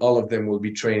 probably all of them will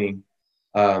be training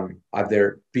at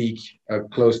their peak,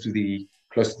 close to the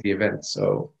event.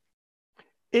 So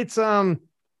it's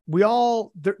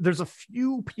there's a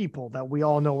few people that we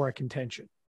all know are in contention,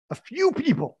 a few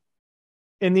people,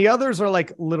 and the others are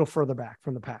like a little further back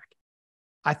from the pack.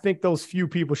 I think those few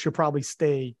people should probably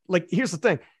stay. Like, here's the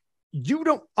thing. You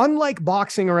don't, unlike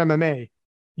boxing or MMA,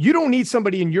 you don't need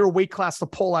somebody in your weight class to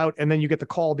pull out and then you get the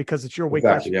call because it's your weight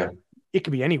class. Yeah. It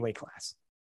could be any weight class.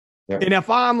 Yeah. And if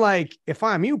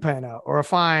I'm you, Panna, or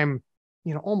if I'm,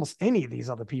 almost any of these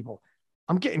other people,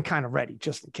 I'm getting kind of ready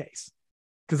just in case,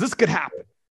 because this could happen.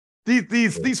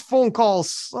 These phone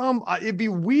calls, it'd be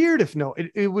weird if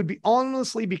it would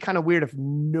honestly be kind of weird if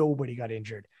nobody got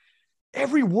injured.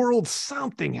 Every world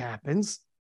something happens.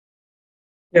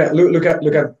 Yeah, look at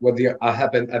what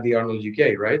happened at the Arnold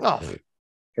UK, right? Oh.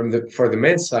 For the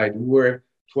men's side, we were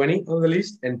 20 on the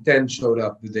list and 10 showed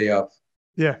up the day of.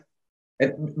 Yeah.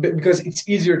 And because it's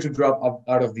easier to drop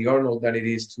out of the Arnold than it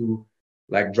is to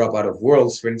like drop out of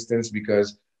Worlds, for instance,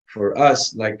 because for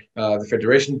us, like the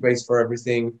federation pays for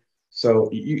everything. So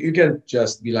you can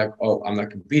just be like, "Oh, I'm not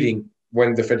competing,"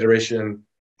 when the federation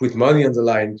put money on the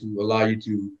line to allow you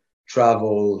to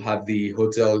travel, have the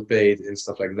hotel paid and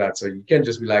stuff like that. So you can't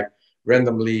just be like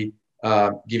randomly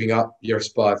giving up your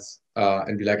spots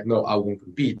and be like, "No, I won't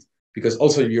compete," because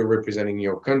also you're representing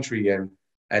your country and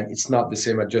it's not the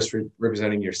same as just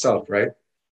representing yourself, right?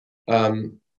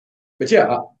 But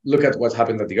yeah, look at what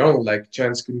happened at the Arnold. Like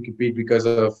Chance couldn't compete because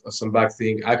of some back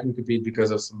thing. I couldn't compete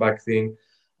because of some back thing.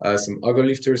 Some other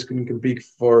lifters couldn't compete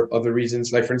for other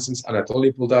reasons. Like for instance,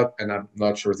 Anatoly pulled out, and I'm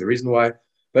not sure the reason why.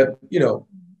 But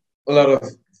a lot of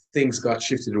things got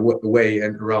shifted away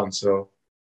and around. So,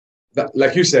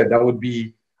 like you said, that would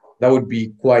be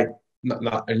quite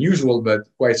not unusual, but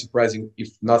quite surprising if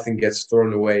nothing gets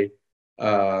thrown away.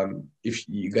 If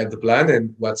you get the plan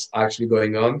and what's actually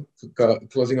going on,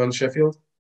 closing on Sheffield,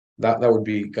 that would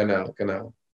be kind of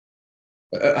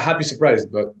a happy surprise,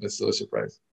 but still a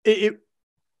surprise.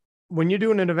 When you're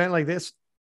doing an event like this,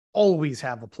 always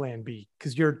have a plan B,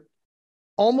 because you're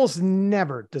almost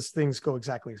never does things go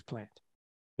exactly as planned.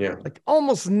 Yeah, like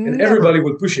almost and never. Everybody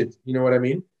will push it. You know what I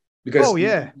mean? Because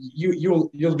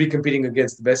you'll be competing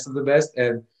against the best of the best,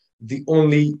 and the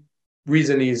only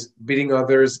reason is beating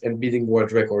others and beating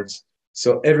world records.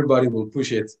 So everybody will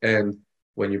push it, and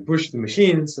when you push the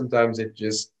machine, sometimes it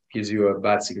just gives you a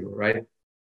bad signal, right?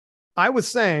 I was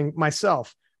saying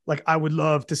myself, like, I would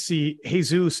love to see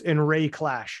Jesus and Ray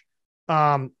clash.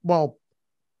 Well,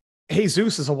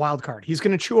 Jesus is a wild card. He's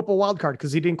going to chew up a wild card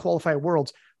because he didn't qualify at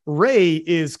Worlds. Ray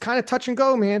is kind of touch and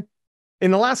go, man. In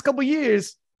the last couple of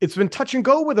years, it's been touch and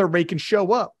go whether Ray can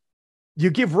show up. You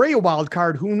give Ray a wild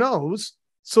card, who knows?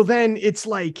 So then it's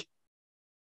like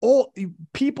all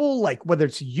people, like whether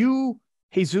it's you,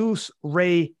 Jesus,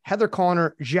 Ray, Heather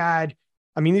Connor, Jad.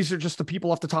 I mean, these are just the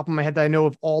people off the top of my head that I know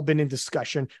have all been in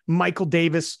discussion. Michael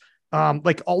Davis,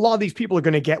 like a lot of these people are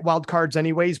going to get wild cards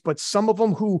anyways, but some of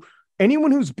them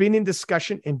anyone who's been in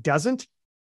discussion and doesn't,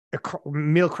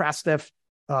 Emil Krastev,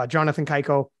 Jonathan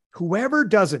Kaiko, whoever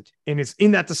doesn't and is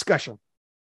in that discussion,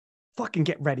 fucking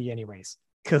get ready anyways,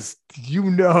 because you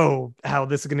know how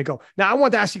this is going to go. Now, I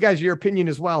want to ask you guys your opinion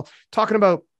as well. Talking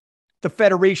about the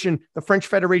federation, the French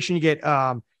federation, you get,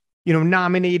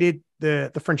 nominated.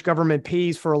 The French government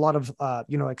pays for a lot of,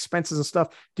 expenses and stuff.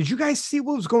 Did you guys see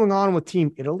what was going on with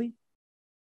Team Italy?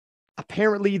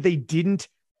 Apparently they didn't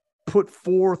put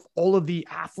forth all of the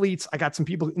athletes. I got some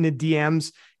people in the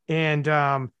DMs, and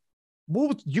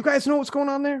you guys know what's going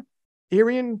on there?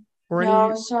 Arian?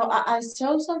 No, so I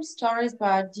saw some stories,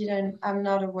 but I'm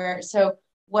not aware. So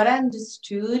what I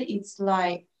understood, it's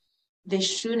like they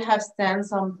should have sent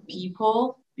some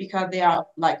people because they are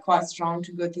like quite strong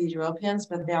to go to the Europeans,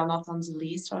 but they are not on the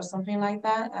list or something like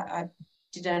that. I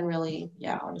didn't really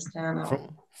understand.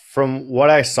 From what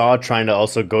I saw, trying to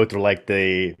also go through like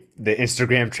the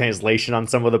Instagram translation on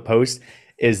some of the posts,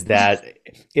 is that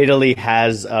Italy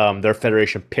has their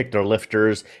federation pick their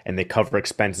lifters and they cover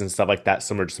expenses and stuff like that,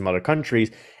 similar to some other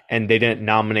countries. And they didn't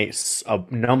nominate a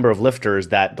number of lifters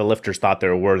that the lifters thought they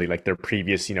were worthy, like their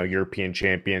previous, European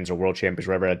champions or world champions,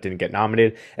 whatever, that didn't get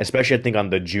nominated. Especially, I think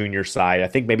on the junior side, I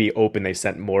think maybe open they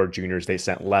sent more, juniors they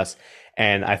sent less.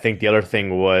 And I think the other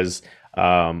thing was,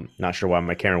 not sure why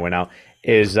my camera went out,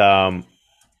 is no,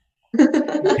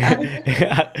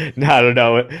 I don't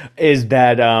know, is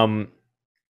that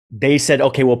they said,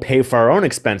 okay, we'll pay for our own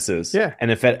expenses. Yeah. And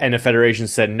the federation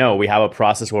said, no, we have a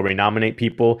process where we nominate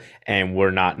people and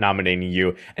we're not nominating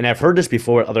you. And I've heard this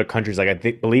before with other countries. Like I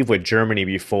believe with Germany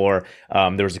before,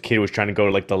 there was a kid who was trying to go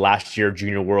to like the last year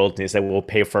junior world, and they said, we'll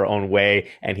pay for our own way.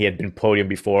 And he had been podium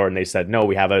before. And they said, no,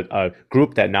 we have a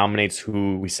group that nominates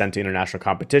who we send to international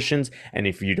competitions. And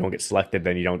if you don't get selected,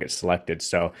 then you don't get selected.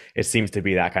 So it seems to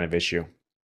be that kind of issue.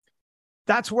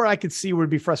 That's where I could see would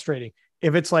be frustrating.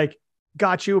 If it's like,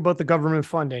 got you about the government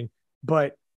funding,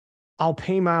 but I'll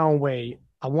pay my own way.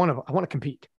 I want to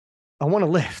compete. I want to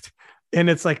lift. And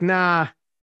it's like, nah,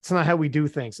 it's not how we do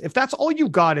things. If that's all you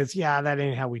got is, that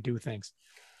ain't how we do things.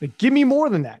 Like, give me more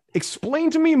than that.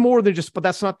 Explain to me more than just, but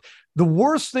that's not the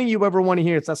worst thing you ever want to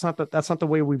hear. That's not the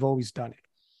way we've always done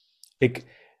it.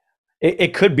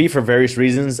 It could be for various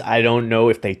reasons. I don't know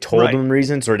if they told them the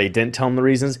reasons or they didn't tell them the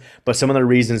reasons, but some of the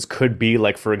reasons could be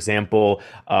like, for example,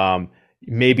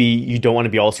 maybe you don't want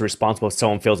to be also responsible if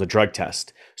someone fails a drug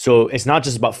test. So it's not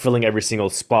just about filling every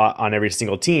single spot on every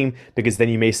single team, because then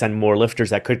you may send more lifters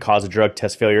that could cause a drug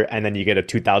test failure, and then you get a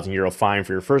 €2,000 fine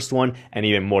for your first one, and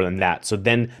even more than that. So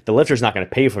then the lifter's not going to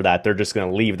pay for that. They're just going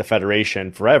to leave the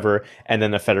federation forever, and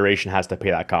then the federation has to pay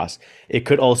that cost. It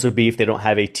could also be if they don't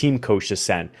have a team coach to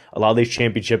send. A lot of these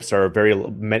championships are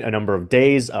a number of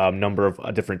days, number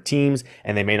of different teams,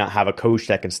 and they may not have a coach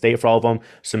that can stay for all of them.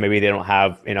 So maybe they don't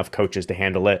have enough coaches to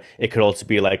handle it. It could also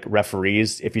be like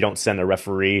referees. If you don't send a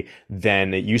referee,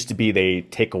 then it used to be they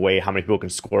take away how many people can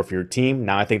score for your team.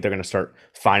 Now I think they're going to start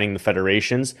fining the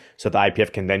federations, so the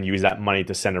IPF can then use that money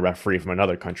to send a referee from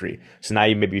another country. So now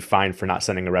you may be fined for not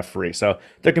sending a referee. So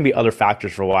there can be other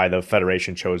factors for why the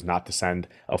federation chose not to send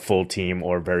a full team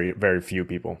or very, very few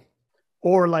people.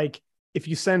 Or like if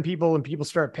you send people and people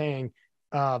start paying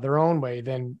their own way,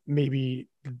 then maybe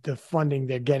the funding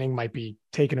they're getting might be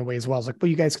taken away as well. It's like, well,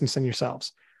 you guys can send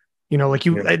yourselves,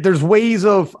 there's ways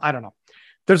of, I don't know.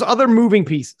 There's other moving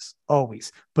pieces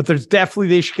always, but there's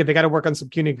definitely, they got to work on some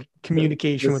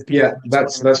communication with people. Yeah,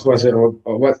 that's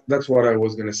what I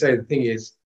was going to say. The thing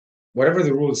is, whatever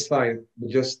the rule is fine, but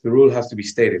just the rule has to be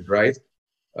stated, right?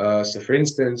 So for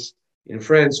instance, in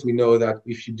France, we know that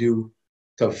if you do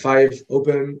top 5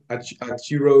 open at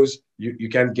Euros, you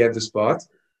can get the spot.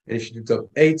 And if you do top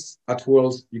 8 at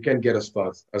Worlds, you can get a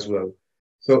spot as well.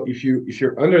 So if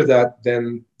you're under that,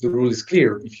 then the rule is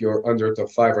clear. If you're under top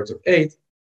 5 or top 8,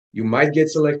 you might get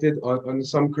selected on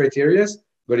some criteria,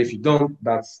 but if you don't,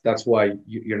 that's why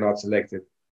you're not selected.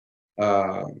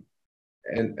 And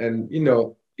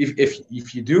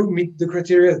if you do meet the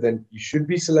criteria, then you should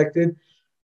be selected.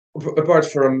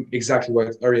 Apart from exactly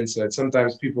what Arian said,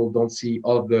 sometimes people don't see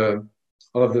all of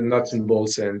the nuts and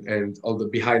bolts and all the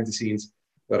behind the scenes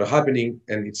that are happening,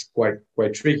 and it's quite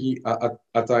tricky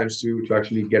at times to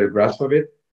actually get a grasp of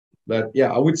it. But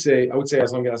yeah, I would say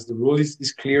as long as the rule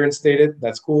is clear and stated,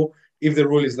 that's cool. If the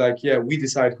rule is like, we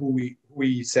decide who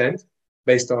we send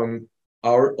based on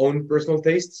our own personal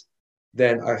tastes,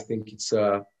 then I think it's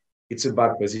a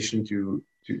bad position to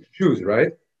choose,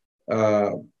 right?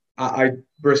 I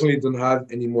personally don't have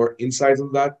any more insights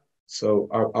on that, so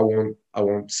I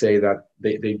won't say that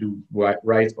they do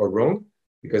right or wrong,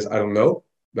 because I don't know.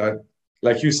 But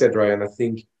like you said, Ryan, I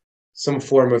think some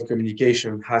form of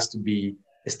communication has to be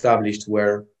established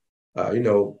where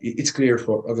it's clear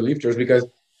for other lifters, because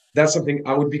that's something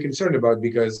I would be concerned about.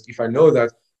 Because if I know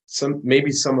that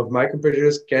maybe some of my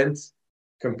competitors can't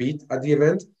compete at the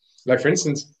event, like for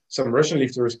instance, some Russian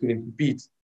lifters couldn't compete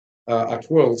at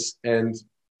Worlds and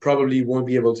probably won't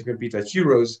be able to compete at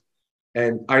Euros,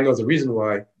 and I know the reason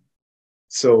why.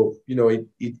 So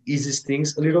it eases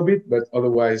things a little bit, but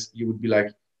otherwise you would be like,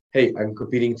 hey, I'm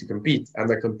competing to compete,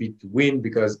 and I compete to win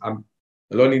because I'm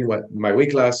alone in my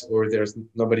weight class, or there's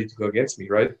nobody to go against me,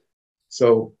 right?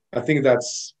 So I think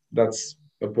that's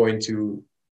a point to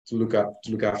look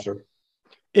after.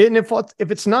 And if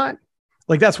it's not,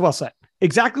 like, that's well said.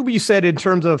 Exactly what you said in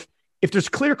terms of, if there's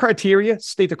clear criteria,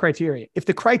 state the criteria. If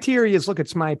the criteria is, look,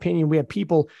 it's my opinion, we have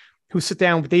people who sit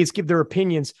down, they just give their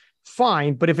opinions,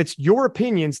 fine. But if it's your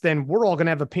opinions, then we're all going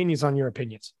to have opinions on your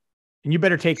opinions. And you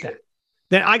better take that.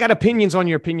 Then I got opinions on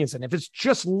your opinions. And if it's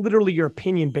just literally your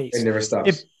opinion based, it never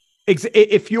stops.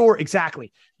 If you're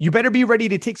exactly, you better be ready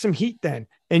to take some heat then,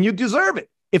 and you deserve it.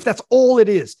 If that's all it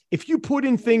is, if you put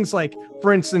in things like,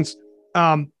 for instance,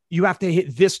 you have to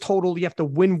hit this total, you have to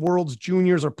win world's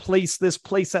juniors or place this,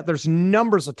 place that, there's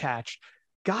numbers attached.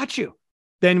 Got you.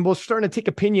 Then we'll start to take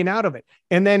opinion out of it.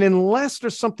 And then unless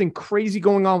there's something crazy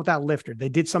going on with that lifter, they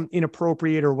did something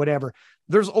inappropriate or whatever,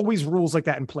 there's always rules like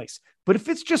that in place. But if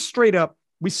it's just straight up,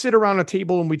 we sit around a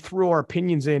table and we throw our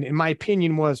opinions in, and my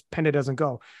opinion was Penna doesn't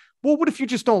go. Well, what if you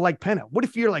just don't like Penna? What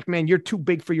if you're like, man, you're too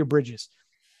big for your bridges?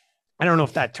 I don't know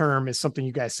if that term is something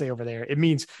you guys say over there. It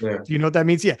means, do you know what that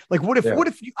means? Yeah. Like, what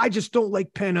if I just don't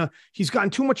like Penna? He's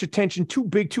gotten too much attention, too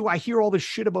big, I hear all this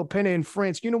shit about Penna in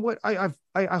France. You know what? I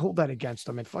hold that against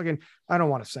him, and I don't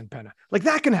want to send Penna. Like,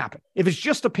 that can happen if it's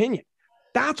just opinion.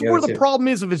 That's where the problem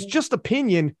is. If it's just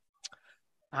opinion,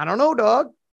 I don't know,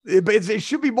 dog. It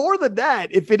should be more than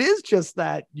that. If it is just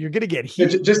that, you're going to get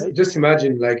heat. Just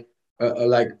imagine like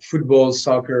football,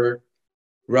 soccer,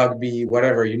 rugby,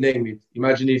 whatever, you name it.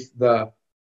 Imagine if the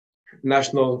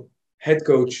national head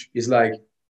coach is like,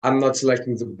 I'm not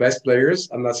selecting the best players.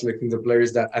 I'm not selecting the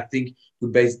players that I think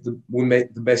would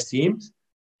make the best team.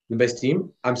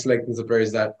 I'm selecting the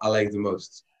players that I like the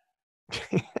most.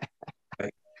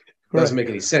 Doesn't make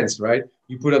any sense, right?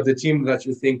 You put up the team that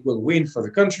you think will win for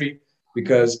the country,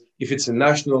 because if it's a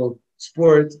national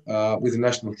sport with a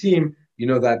national team, you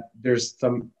know that there's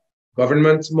some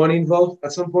government money involved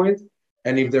at some point.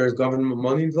 And if there's government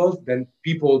money involved, then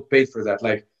people paid for that.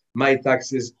 Like, my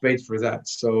taxes paid for that.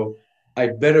 So I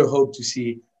better hope to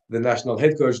see the national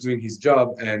head coach doing his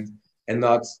job and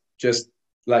not just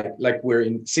like we're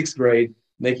in 6th grade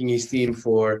making his team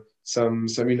for some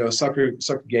soccer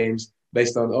games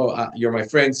based on, you're my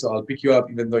friend, so I'll pick you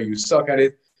up even though you suck at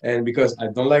it. And because I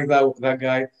don't like that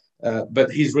guy,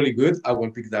 but he's really good, I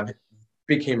won't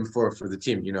pick him for the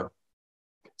team, you know.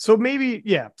 So maybe,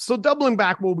 yeah. So doubling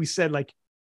back what we said, like,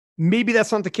 maybe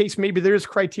that's not the case. Maybe there is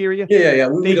criteria. Yeah.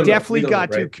 They definitely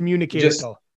got to communicate it,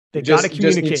 though. They got to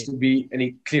communicate. Just needs to be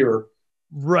any clearer.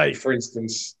 Right. For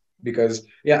instance, because,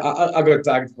 I got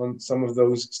tagged on some of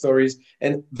those stories.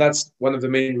 And that's one of the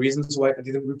main reasons why I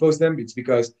didn't repost them. It's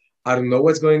because I don't know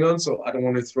what's going on. So I don't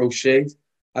want to throw shade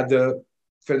at the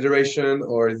federation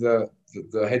or the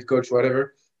head coach,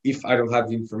 whatever, if I don't have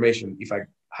the information. If I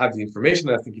have the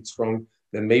information, I think it's wrong,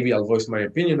 then maybe I'll voice my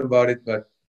opinion about it. But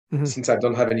since I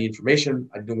don't have any information,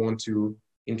 I don't want to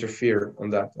interfere on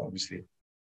that, obviously.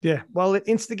 Yeah. Well, it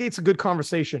instigates a good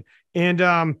conversation. And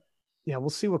we'll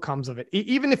see what comes of it.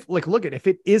 Even if, like, look at, if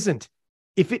it isn't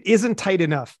tight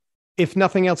enough, if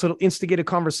nothing else, it'll instigate a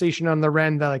conversation on their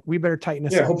end that, like, we better tighten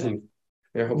this up. Hopefully.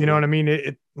 Yeah, hopefully. You know what I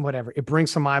mean? Whatever. It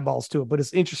brings some eyeballs to it, but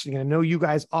it's interesting. I know you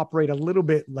guys operate a little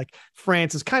bit like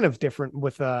France is kind of different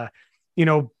with,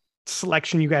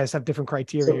 selection. You guys have different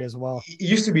criteria as well. It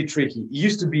used to be tricky. It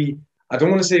used to be, I don't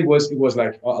want to say it was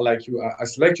like, I like you, I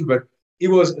select you, but it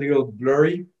was a little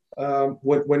blurry.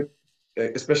 When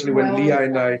especially when Leah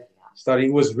and I started,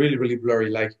 it was really, really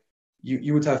blurry. Like,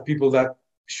 you would have people that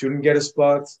shouldn't get a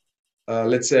spot.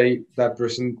 Let's say that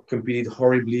person competed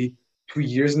horribly 2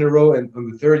 years in a row, and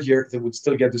on the 3rd year they would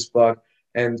still get the spot,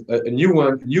 and a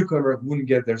newcomer wouldn't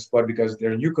get their spot because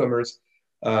they're newcomers.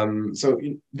 So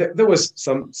there was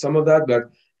some of that, but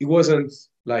it wasn't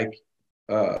like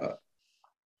I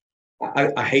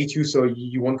hate you, so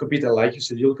you won't compete. I like you,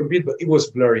 so you'll compete. But it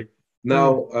was blurry.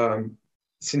 Now,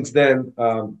 since then,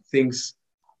 things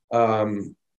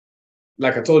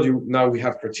like I told you, now we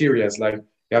have criteria. It's like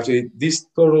you have to hit this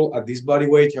total at this body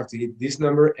weight. You have to hit this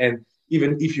number, and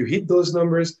even if you hit those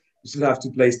numbers, you still have to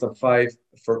place top 5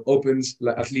 for opens,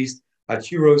 at least at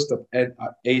Euros, top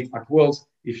 8 at Worlds.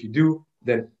 If you do,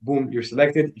 then boom, you're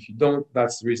selected. If you don't,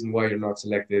 that's the reason why you're not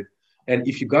selected. And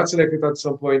if you got selected at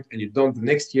some point and you don't the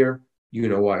next year, you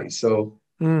know why. So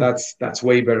that's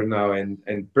way better now.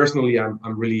 And personally,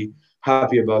 I'm really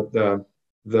happy about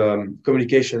the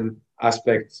communication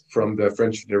aspect from the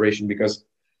French Federation, because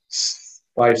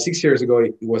 5-6 years ago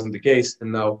it wasn't the case,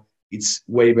 and now it's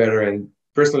way better. And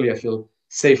personally, I feel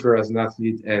safer as an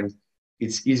athlete, and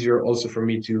it's easier also for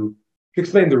me to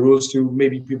explain the rules to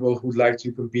maybe people who'd like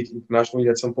to compete internationally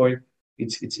at some point.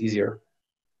 It's easier.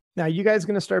 Now, you guys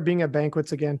going to start being at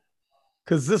banquets again?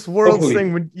 Because this world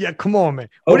thing, come on, man.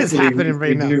 Hopefully, what is happening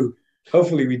right now?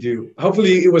 Hopefully we do.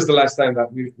 Hopefully it was the last time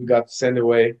that we got sent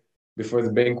away before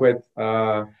the banquet.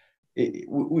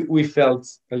 We felt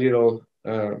a little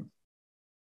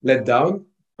let down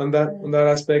on that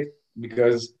aspect,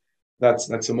 because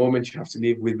that's a moment you have to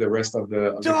live with the rest of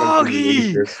the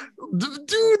Doggy, country.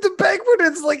 dude, the banquet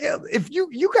is like, if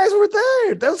you guys were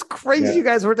there, that was crazy. Yeah. You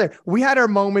guys were there. We had our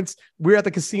moments. We were at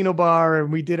the casino bar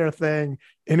and we did our thing,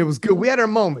 and it was good. We had our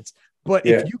moments. But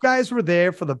if you guys were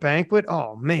there for the banquet,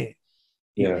 oh man.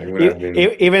 Yeah, it would have been.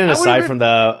 Even aside from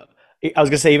the, I was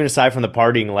gonna say, even aside from the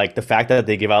partying, like the fact that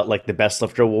they give out like the best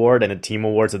lifter award and the team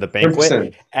awards at the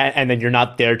banquet, and then you're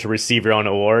not there to receive your own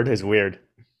award is weird.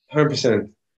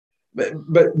 100%.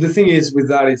 But the thing is with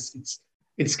that,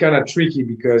 it's kind of tricky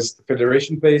because the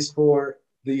federation pays for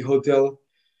the hotel,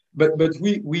 but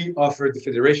we offered the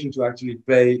federation to actually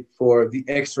pay for the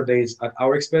extra days at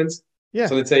our expense. Yeah.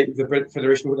 So let's say the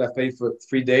federation would have paid for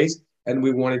 3 days, and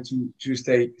we wanted to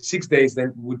stay 6 days,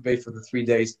 then we would pay for the 3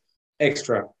 days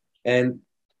extra, and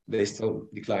they still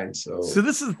declined. So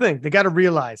this is the thing. They got to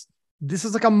realize this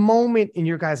is like a moment in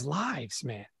your guys' lives,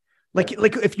 man. Like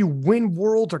if you win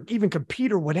worlds or even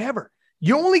compete or whatever,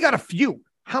 you only got a few.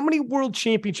 How many world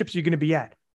championships are you going to be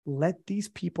at? Let these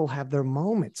people have their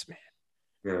moments, man.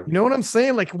 Yeah. You know what I'm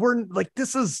saying? Like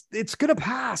it's going to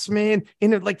pass, man.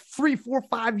 In like 3, 4,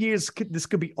 5 years, this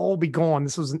could all be gone.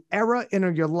 This was an era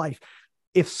in your life.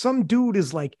 If some dude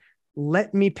is like,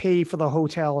 let me pay for the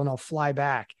hotel and I'll fly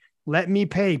back. Let me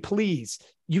pay, please.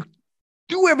 You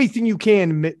do everything you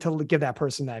can to give that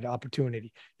person that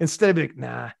opportunity instead of like,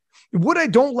 nah. What I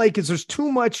don't like is there's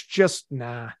too much just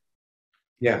nah.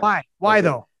 Yeah. Why? Why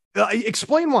though?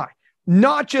 Explain why.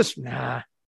 Not just nah.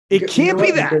 It can't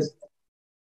be that.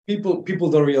 People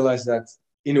don't realize that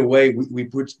in a way we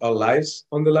put our lives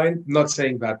on the line. Not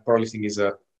saying that powerlifting is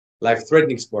a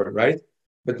life-threatening sport, right?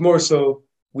 But more so,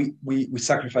 we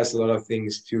sacrifice a lot of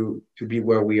things to be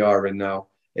where we are right now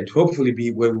and to hopefully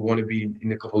be where we want to be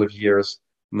in a couple of years,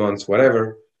 months,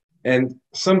 whatever. And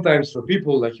sometimes for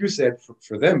people, like you said,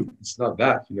 for them, it's not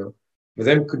that, For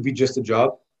them, it could be just a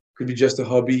job, could be just a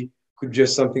hobby, could be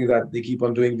just something that they keep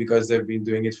on doing because they've been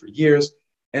doing it for years.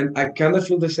 And I kind of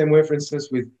feel the same way, for instance,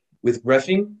 with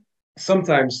reffing.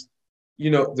 Sometimes,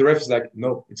 the ref is like,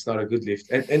 no, it's not a good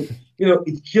lift. And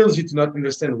it kills you to not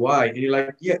understand why. And you're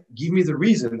like, yeah, give me the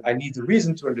reason. I need the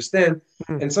reason to understand.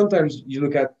 Mm-hmm. And sometimes you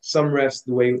look at some refs,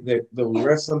 the way they'll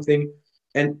ref something,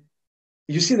 and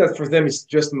you see that for them, it's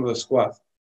just another squat.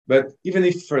 But even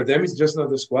if for them, it's just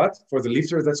another squat, for the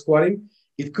lifter that's squatting,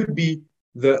 it could be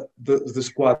the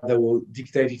squat that will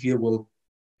dictate if he will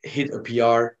hit a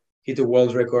PR, hit a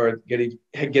world record,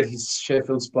 get his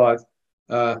Sheffield spot,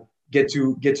 get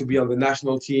to be on the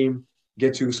national team,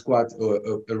 get to squat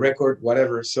a record,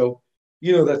 whatever. So,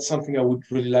 that's something I would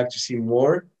really like to see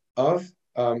more of.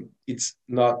 It's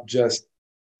not just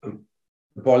a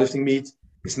powerlifting meet.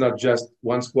 It's not just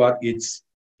one squat.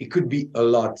 It could be a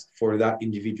lot for that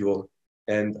individual,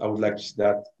 and I would like to see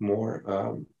that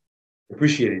more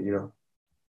appreciated.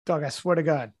 Dog, I swear to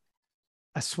God,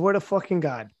 I swear to fucking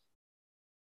God,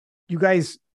 you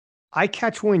guys, I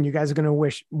catch wind. You guys are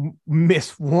gonna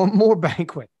miss one more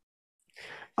banquet.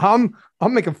 I'm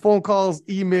making phone calls,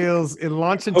 emails, and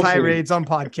launching tirades on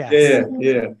podcasts.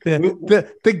 Yeah.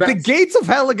 The gates of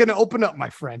hell are going to open up, my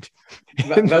friend.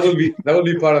 That will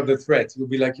be part of the threat. We'll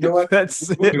be like, you know what?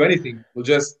 We'll do anything. We'll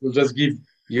just give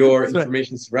your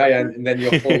information to Ryan, and then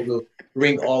your phone will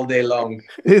ring all day long.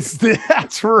 That's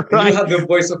right. And you'll have the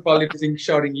voice of powerlifting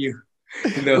shouting you.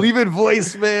 Leaving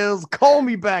voicemails. Call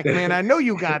me back, man. I know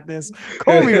you got this.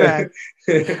 Call me back.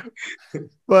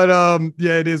 But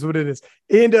yeah, it is what it is.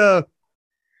 And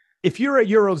if you're at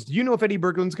Euros, do you know if Eddie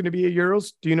Berglund's going to be at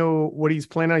Euros? Do you know what he's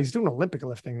planning on? He's doing Olympic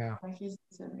lifting now.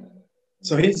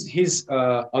 So he's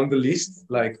on the list,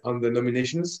 like on the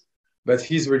nominations, but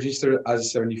he's registered as a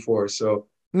 74. So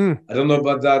I don't know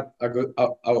about that.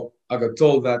 I got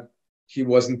told that he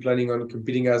wasn't planning on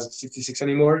competing as 66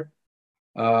 anymore.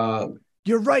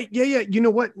 You're right. Yeah. You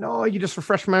know what? No, you just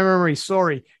refreshed my memory.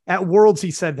 Sorry. At Worlds, he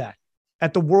said that.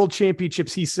 At the World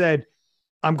Championships, he said,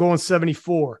 I'm going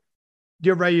 74.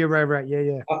 You're right.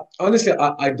 Yeah. Honestly,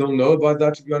 I don't know about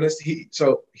that, to be honest. He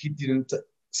didn't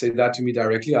say that to me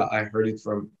directly. I heard it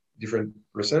from different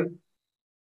person.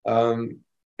 And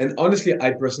honestly,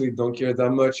 I personally don't care that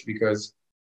much because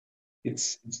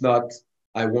it's not,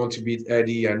 I want to beat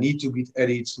Eddie. I need to beat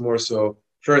Eddie. It's more so,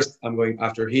 first, I'm going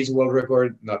after his world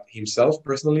record, not himself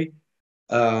personally.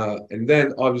 And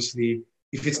then, obviously,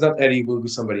 if it's not Eddie, it will be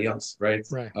somebody else, right?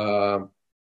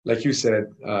 Like you said,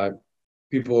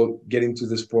 people getting to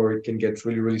the sport can get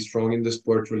really, really strong in the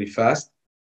sport really fast.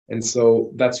 And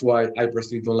so that's why I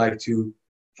personally don't like to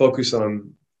focus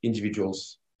on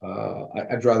individuals.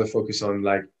 I'd rather focus on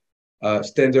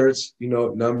standards,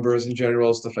 numbers in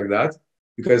general, stuff like that.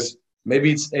 Because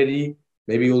maybe it's Eddie,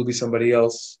 maybe it will be somebody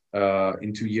else.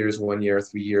 in 2 years, 1 year,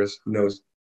 3 years, who knows?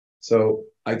 So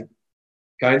I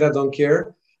kind of don't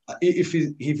care. If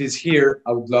he's here,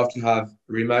 I would love to have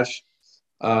a rematch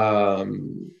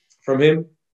from him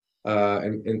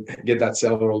and get that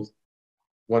settled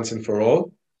once and for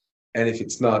all. And if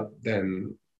it's not,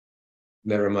 then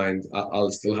never mind.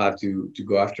 I'll still have to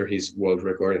go after his world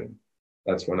record.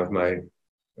 That's one of my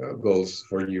goals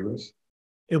for Euros.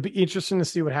 It'll be interesting to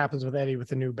see what happens with Eddie with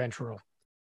the new bench rule,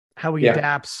 how he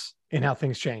adapts and how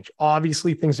things change.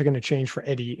 Obviously, things are going to change for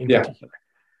Eddie in particular.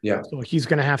 Yeah. So he's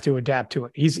going to have to adapt to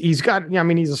it. He's got, I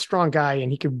mean, he's a strong guy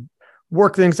and he can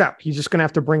work things out. He's just going to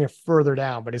have to bring it further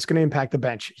down, but it's going to impact the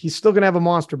bench. He's still going to have a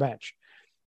monster bench.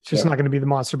 It's just not going to be the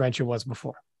monster bench it was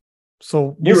before.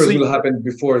 So Euros will happen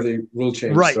before the rule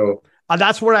change. Right. So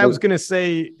that's what I was going to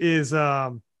say is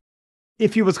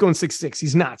if he was going 6-6,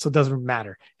 he's not, so it doesn't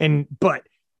matter. But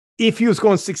if he was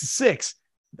going 6-6,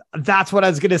 that's what I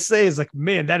was going to say is like,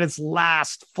 man, that is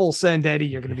last full send Eddie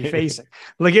you're going to be facing.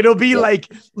 Like, it'll be like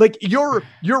your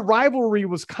rivalry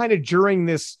was kind of during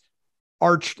this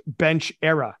arched bench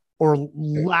era or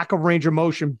lack of range of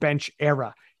motion bench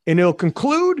era. And it'll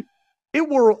conclude at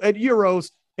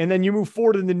Euros. And then you move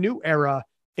forward in the new era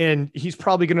and he's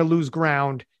probably going to lose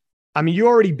ground. I mean, you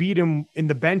already beat him in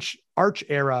the bench arch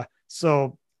era.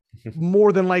 So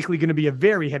more than likely going to be a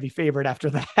very heavy favorite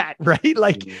after that. Right.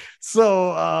 Like,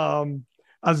 so,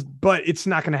 but it's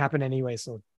not going to happen anyway.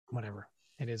 So whatever,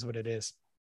 it is what it is.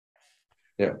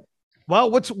 Yeah. Well,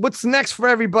 what's next for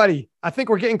everybody? I think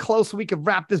we're getting close. We could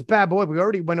wrap this bad boy. We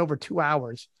already went over 2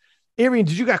 hours. Arian,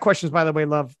 did you got questions, by the way,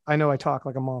 love? I know I talk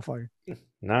like a motherfucker.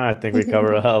 No, I think we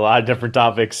cover a lot of different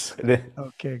topics.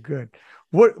 Okay, good.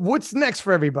 What's next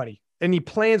for everybody? Any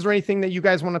plans or anything that you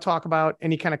guys want to talk about?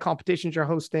 Any kind of competitions you're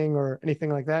hosting or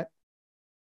anything like that?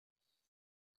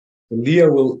 Leah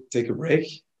will take a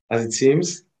break, as it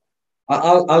seems.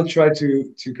 I'll try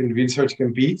to convince her to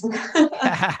compete.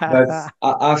 But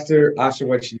after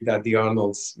what she did at the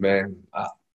Arnolds, man,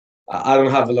 I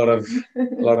don't have a lot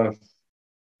of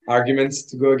arguments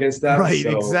to go against that. Right,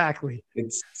 so exactly.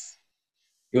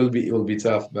 It will be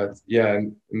tough, but yeah,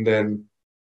 and then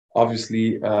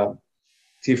obviously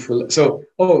Tiff will. So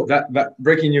that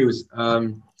breaking news.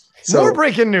 More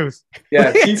breaking news.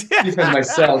 Yeah, Tiff and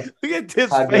myself. Look at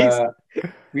Tiff's face.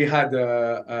 We had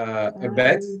a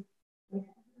bet,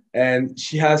 and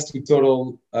she has to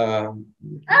total.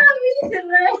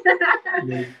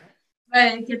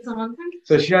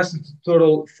 So she has to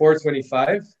total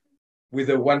 425 with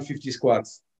a 150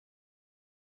 squats.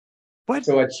 What?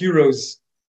 So at Euros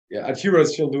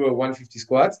she'll do a 150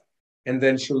 squat, and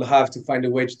then she'll have to find a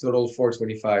way to total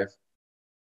 425.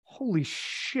 Holy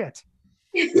shit!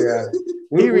 Yeah,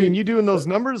 Arian, you doing those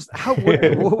numbers?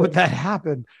 What would that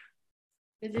happen?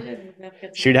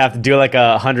 She'd have to do like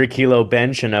a 100-kilo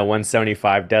bench and a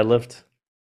 175 deadlift.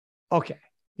 Okay.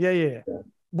 Yeah.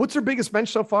 What's her biggest bench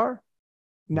so far?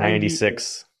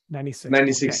 96.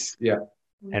 96. Okay. Yeah.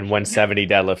 And 170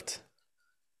 deadlift.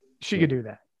 She could do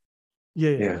that.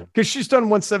 Yeah. Because she's done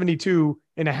 172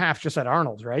 and a half just at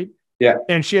Arnold's, right? Yeah.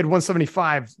 And she had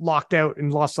 175 locked out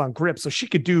and lost on grip. So she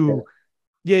could do,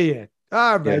 yeah.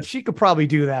 All right. Yeah. She could probably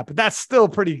do that, but that's still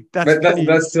pretty.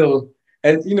 That's still,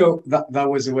 and that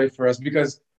was a way for us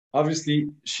because obviously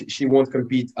she won't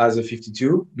compete as a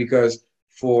 52 because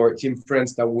for Team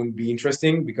France that wouldn't be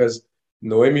interesting because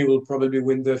Noemi will probably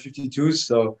win the 52s.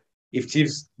 So if Tiff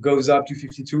goes up to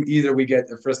 52, either we get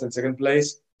a first and second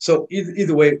place. So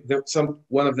either way,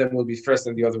 one of them will be first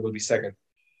and the other will be second.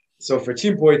 So for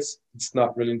team points, it's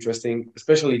not really interesting,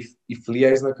 especially if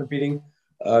Leah is not competing.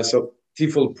 So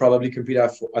Tiff will probably compete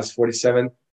as 47.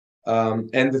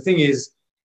 And the thing is,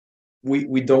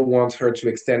 we don't want her to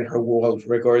extend her world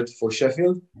record for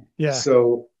Sheffield. Yeah.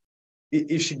 So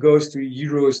if she goes to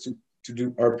Euros to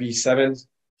do RP7,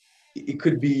 it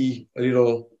could be a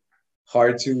little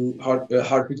hard to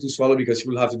swallow because she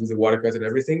will have to do the water cut and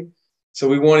everything. So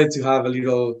we wanted to have a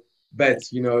little bet,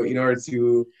 in order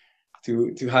to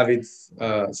have it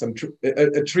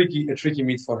a tricky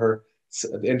meet for her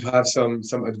and to have some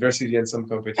adversity and some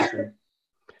competition.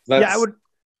 That's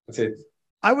it.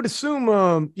 I would assume,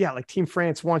 like Team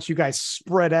France wants you guys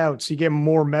spread out so you get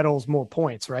more medals, more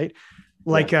points, right?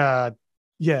 Like, so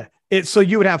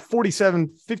you would have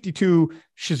 47, 52.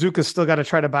 Shizuka's still got to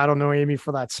try to battle Noemi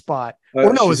for that spot.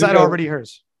 Or no, Shizuka, is that already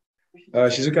hers?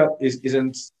 Shizuka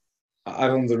isn't. I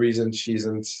don't know the reason she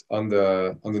isn't on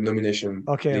the nomination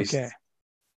list. Okay.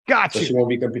 Gotcha. So she won't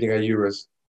be competing at Euros.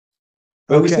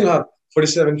 But we still have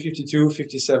 47, 52,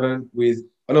 57 with.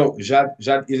 Oh no,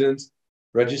 Jade isn't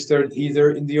registered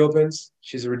either in the Opens.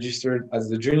 She's registered as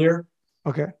the junior.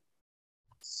 Okay.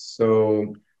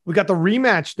 So we got the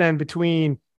rematch then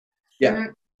between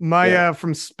Maya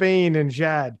from Spain and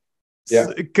Jad. Yeah.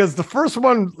 Because the first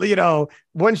one,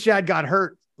 once Jad got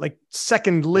hurt, like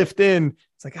second lift in,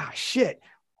 it's like, shit.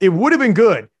 It would have been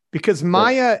good because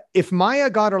if Maya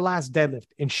got her last deadlift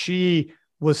and she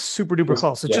was super duper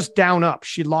close, so just down up,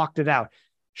 she locked it out.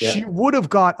 Yeah. She would have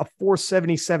got a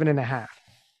 477.5.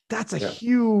 That's a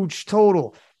huge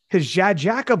total because Jad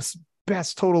Jacobs'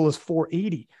 best total is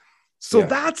 480. So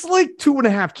that's like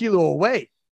 2.5 kilo away.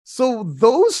 So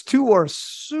those two are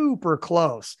super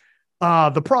close.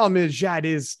 The problem is Jad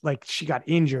is like, she got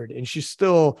injured and she's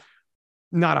still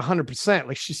not 100%.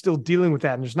 Like she's still dealing with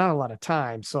that and there's not a lot of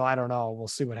time. So I don't know. We'll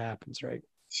see what happens. Right.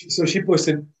 So she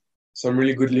posted some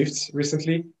really good lifts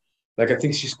recently. Like I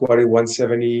think she squatted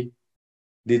 170,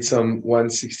 did some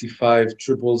 165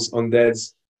 triples on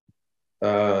deads.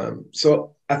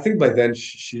 So I think by then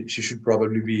she should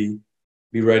probably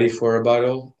be ready for a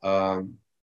battle.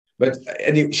 But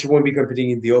she won't be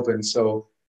competing in the Open. So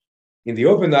in the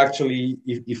Open, actually,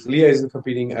 if Leah isn't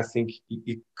competing, I think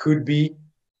it could be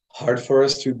hard for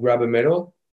us to grab a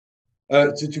medal,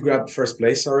 to grab first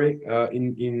place,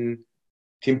 in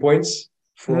team points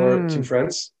for Team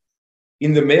France.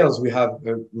 In the males, we have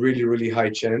a really, really high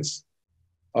chance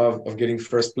of getting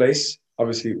first place.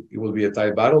 Obviously, it will be a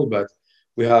tight battle, but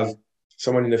we have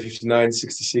someone in the 59,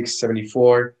 66,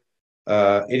 74,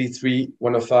 83,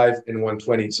 105, and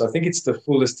 120. So I think it's the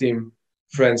fullest team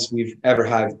France we've ever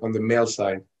had on the male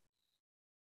side.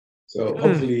 So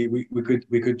hopefully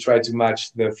we could try to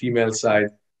match the female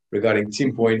side regarding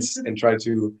team points and try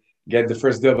to get the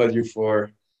first W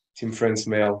for Team France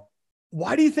male.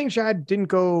 Why do you think Jad didn't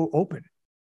go Open?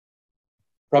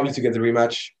 Probably to get the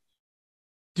rematch.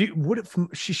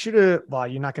 She should have? Well,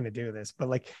 you're not going to do this, but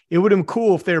like it would have been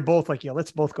cool if they're both like,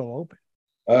 let's both go Open.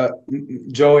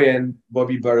 Joey and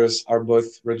Bobby Butters are both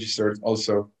registered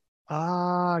also.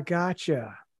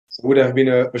 Gotcha. So it would have been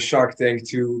a Shark Tank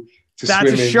to That's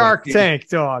swim a Shark Tank,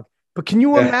 dog. But can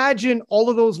you imagine all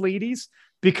of those ladies?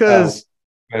 Because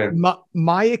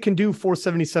Maya can do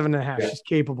 477.5. Yeah. She's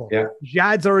capable. Yeah.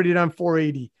 Jad's already done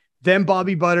 480. Then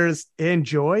Bobby Butters and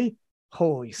Joy.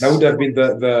 Holy that would have been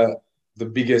the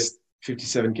biggest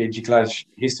 57 kg class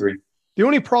history. The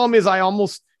only problem is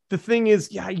the thing is,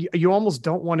 you almost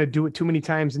don't want to do it too many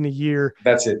times in a year.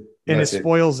 That's it. And it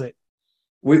spoils it.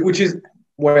 Which is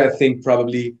why I think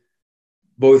probably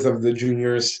both of the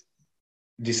juniors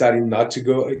deciding not to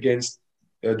go against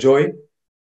Joy.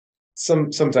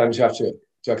 Sometimes you have to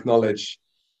acknowledge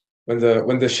when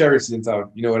the sheriff's in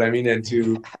town, you know what I mean? And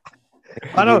to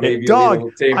I know,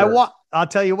 dog. I'll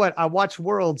tell you what, I watched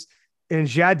Worlds and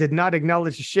Jad did not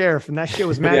acknowledge the sheriff, and that shit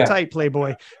was mad tight,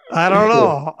 Playboy. I don't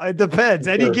know. It depends.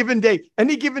 Any given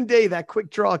day, that quick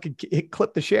draw could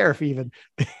clip the sheriff even.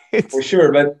 For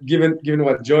sure, but given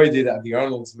what Joy did at the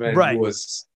Arnold's, man, it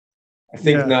was. I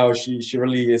think now she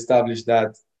really established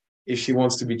that if she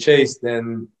wants to be chased,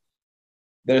 then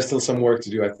there's still some work to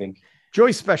do, I think.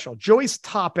 Joy's special. Joy's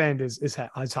top end is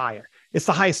higher. It's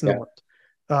the highest in the world.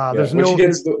 There's when she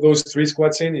gets those 3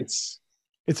 squats in, it's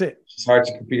hard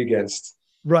to compete against.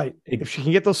 Right. If she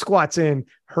can get those squats in,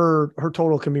 her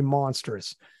total can be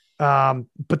monstrous. But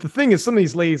the thing is, some of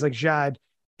these ladies like Jad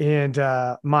and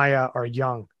Maya are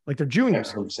young, like they're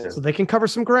juniors, so they can cover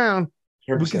some ground.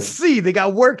 100%. We can see they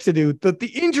got work to do.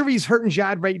 The injury's hurting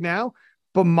Jad right now,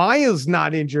 but Maya's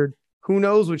not injured. Who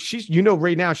knows what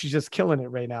right now, she's just killing it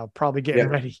right now, probably getting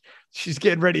ready. She's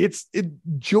getting ready.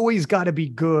 Joy's got to be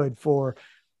good for,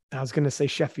 I was going to say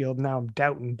Sheffield. Now I'm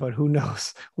doubting, but who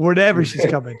knows? Wherever she's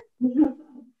coming.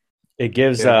 It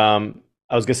gives,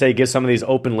 I was going to say, it gives some of these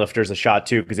open lifters a shot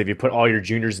too, because if you put all your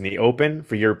juniors in the open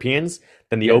for Europeans,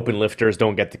 then the open lifters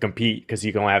don't get to compete because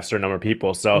you can only have a certain number of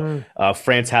people. So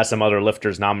France has some other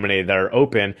lifters nominated that are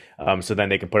open, so then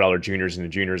they can put all their juniors in the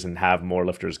juniors and have more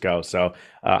lifters go. So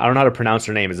I don't know how to pronounce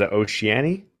her name. Is it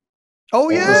Oceani? Oh,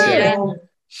 yeah.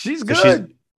 She's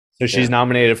good. So she's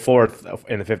nominated 4th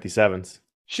in the 57s.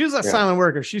 She's a silent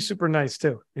worker. She's super nice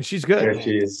too. And she's good. Yeah,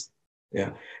 she is.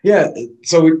 Yeah.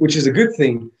 So, which is a good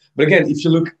thing. But again, if you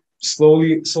look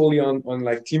solely on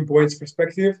like team points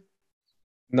perspective,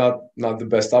 not the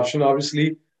best option,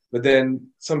 obviously. But then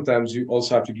sometimes you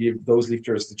also have to give those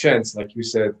lifters the chance, like you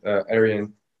said,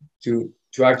 Ariane, to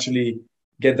actually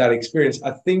get that experience.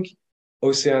 I think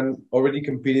Ocean already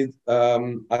competed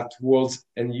at Worlds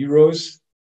and Euros.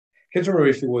 Can't remember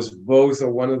if it was both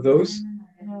or one of those.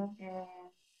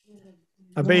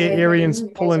 I bet Ariane's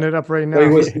pulling it up right now.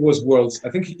 It was Worlds. I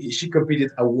think she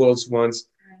competed at Worlds once.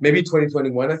 Maybe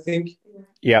 2021, I think.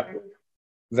 Yeah.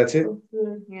 That's it?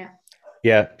 Yeah.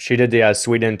 Yeah, she did the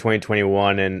Sweden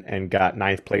 2021 and got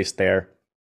 9th place there.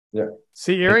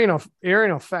 See, Arian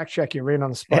will fact check you right on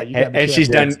the spot. You And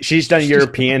she's done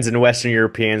Europeans and Western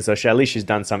Europeans, so at least she's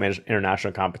done some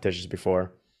international competitions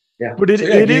before. Yeah, but it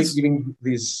is giving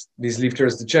these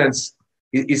lifters the chance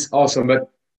is awesome. But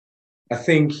I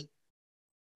think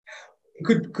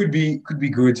it could be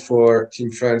good for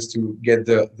Team France to get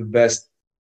the best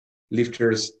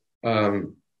lifters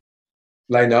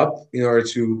line up in order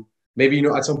to maybe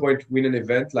at some point win an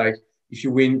event. Like if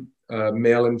you win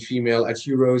male and female at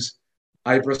Euros,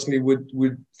 I personally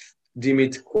would deem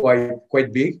it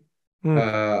quite big.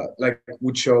 Like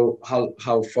would show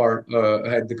how far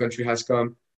ahead the country has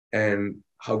come and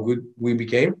how good we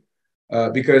became,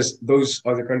 because those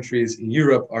other countries in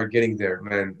Europe are getting there,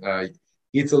 man.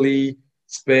 Italy,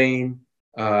 Spain,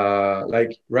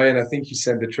 like Ryan, I think you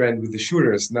set the trend with the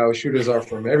shooters. Now shooters are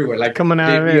from everywhere. Like coming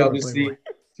out JB, of obviously,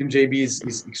 Team JB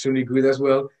is extremely good as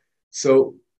well.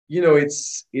 So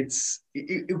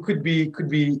it could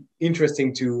be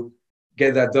interesting to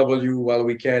get that W while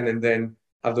we can, and then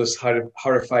have those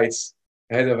harder fights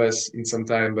ahead of us in some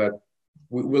time. But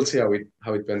we'll see how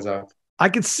it pans out. I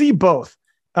could see both,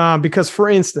 because for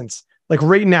instance, like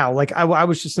right now, like I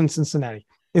was just in Cincinnati.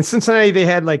 In Cincinnati, they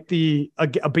had like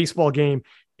a baseball game,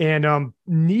 and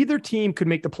neither team could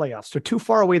make the playoffs. They're too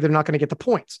far away. They're not going to get the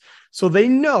points. So they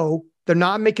know they're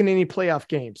not making any playoff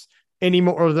games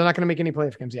anymore, or they're not going to make any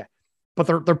playoff games yet.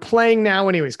 But they're playing now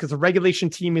anyways because the regulation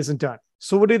team isn't done.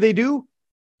 So what do?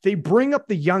 They bring up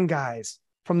the young guys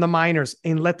from the minors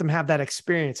and let them have that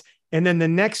experience. And then the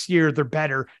next year they're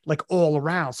better, like all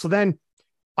around. So then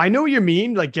I know what you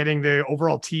mean, like getting the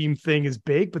overall team thing is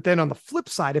big. But then on the flip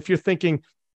side, if you're thinking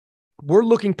we're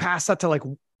looking past that to like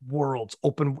Worlds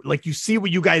open, like you see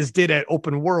what you guys did at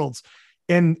Open Worlds.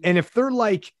 And if they're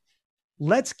like,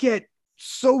 let's get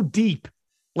so deep,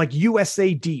 like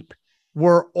USA deep,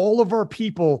 where all of our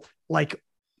people, like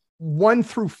 1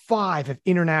 through 5 have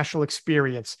international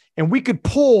experience. And we could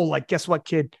pull, like, guess what,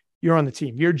 kid, you're on the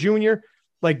team. You're a junior.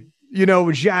 Like,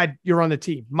 Jad, you're on the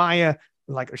team. Maya,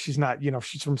 like, she's not,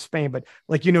 she's from Spain, but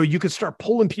like, you could start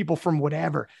pulling people from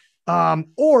whatever.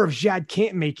 Or if Jad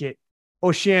can't make it,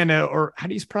 Oceana, or how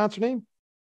do you pronounce her name?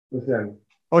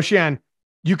 Ocean.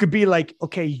 You could be like,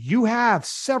 okay, you have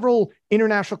several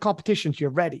international competitions. You're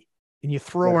ready. And you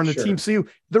throw her on the team. So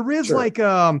there is like,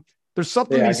 there's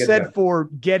something to be said for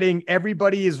getting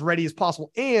everybody as ready as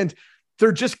possible. And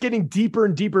they're just getting deeper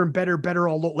and deeper and better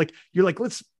all over. Like, you're like,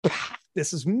 let's pack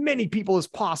this as many people as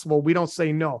possible. We don't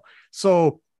say no.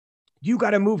 So you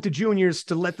got to move to juniors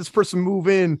to let this person move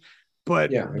in,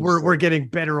 but we're getting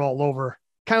better all over.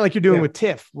 Kind of like you're doing with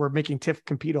TIFF. We're making TIFF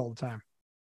compete all the time.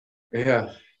 Yeah.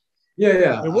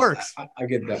 It works. I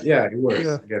get that. Yeah, it works.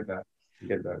 Yeah. I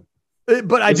get that.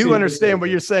 But I do understand what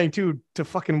you're saying too. To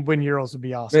fucking win Euros would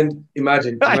be awesome. Man,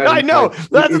 imagine I know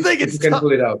that's the thing. You can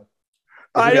pull it out.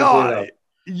 I know.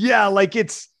 Yeah, like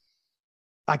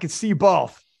I could see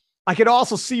both. I could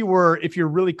also see where if you're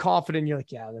really confident, you're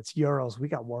like, yeah, that's Euros. We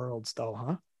got Worlds though,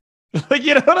 huh? Like,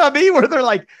 you know what I mean? Where they're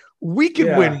like, we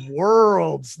can win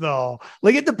Worlds though.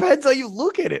 Like, it depends how you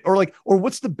look at it, or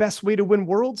what's the best way to win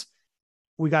Worlds?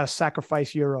 We got to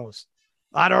sacrifice Euros.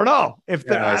 I don't know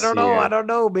I don't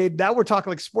know, man. Now we're talking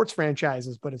like sports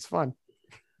franchises, but it's fun.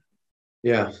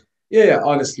 Yeah.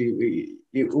 Honestly,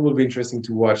 it will be interesting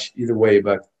to watch either way,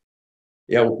 but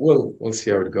yeah, we'll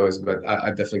see how it goes. But I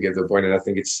definitely get the point, and I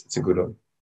think it's a good one.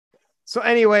 So,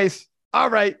 anyways, all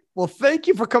right. Well, thank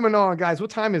you for coming on, guys.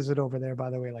 What time is it over there, by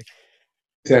the way? Like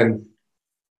 10.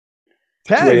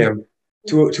 2 a.m.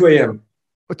 2 a.m.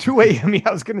 2 a.m. Yeah,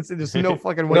 I was gonna say there's no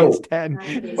fucking way it's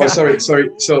 10. Oh, sorry.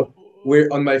 So we're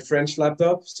on my French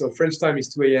laptop. So French time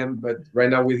is 2 a.m. But right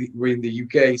now we're in the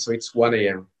UK, so it's 1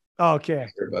 a.m. Okay.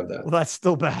 Sorry about that. Well, that's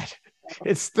still bad.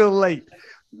 It's still late.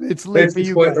 It's late for you.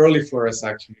 It's quite guys. early for us,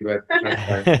 actually. But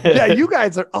yeah, you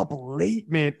guys are up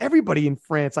late, man. Everybody in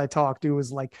France I talk to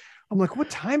is like, I'm like, what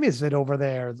time is it over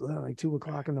there? It's like 2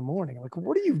 o'clock in the morning. I'm like,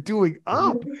 what are you doing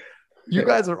up? You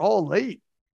guys are all late.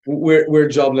 We're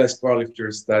jobless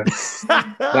powerlifters.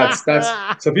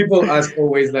 That's so people ask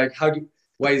always like,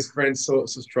 why is France so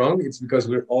strong? It's because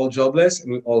we're all jobless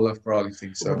and we all love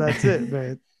powerlifting. So that's it,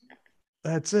 man.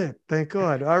 That's it. Thank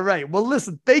God. All right. Well,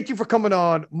 listen, thank you for coming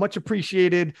on. Much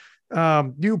appreciated.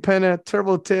 You, Penna,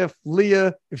 Turbo Tiff,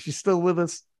 Leah, if she's still with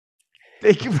us.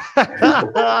 Thank you.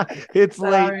 It's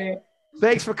late.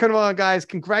 Thanks for coming on, guys.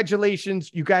 Congratulations.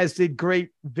 You guys did great.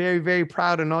 Very, very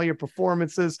proud on all your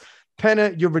performances.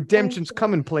 Penna, your redemption's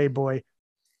coming, Playboy.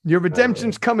 Your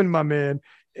redemption's coming, my man.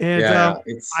 And man,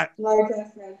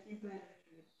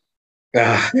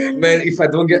 if I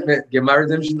don't get my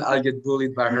redemption, I'll get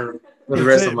bullied by her for the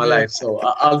rest of my life. So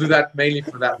I'll do that mainly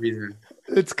for that reason.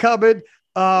 It's coming.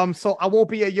 So I won't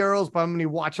be at Euros, but I'm gonna be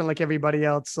watching like everybody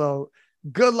else. So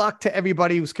good luck to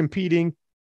everybody who's competing.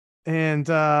 And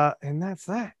that's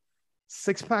that.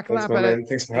 Six pack Thanks, lap my at man. it.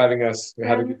 Thanks for having us. We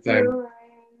had a good time.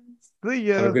 See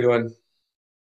ya. Have a good one.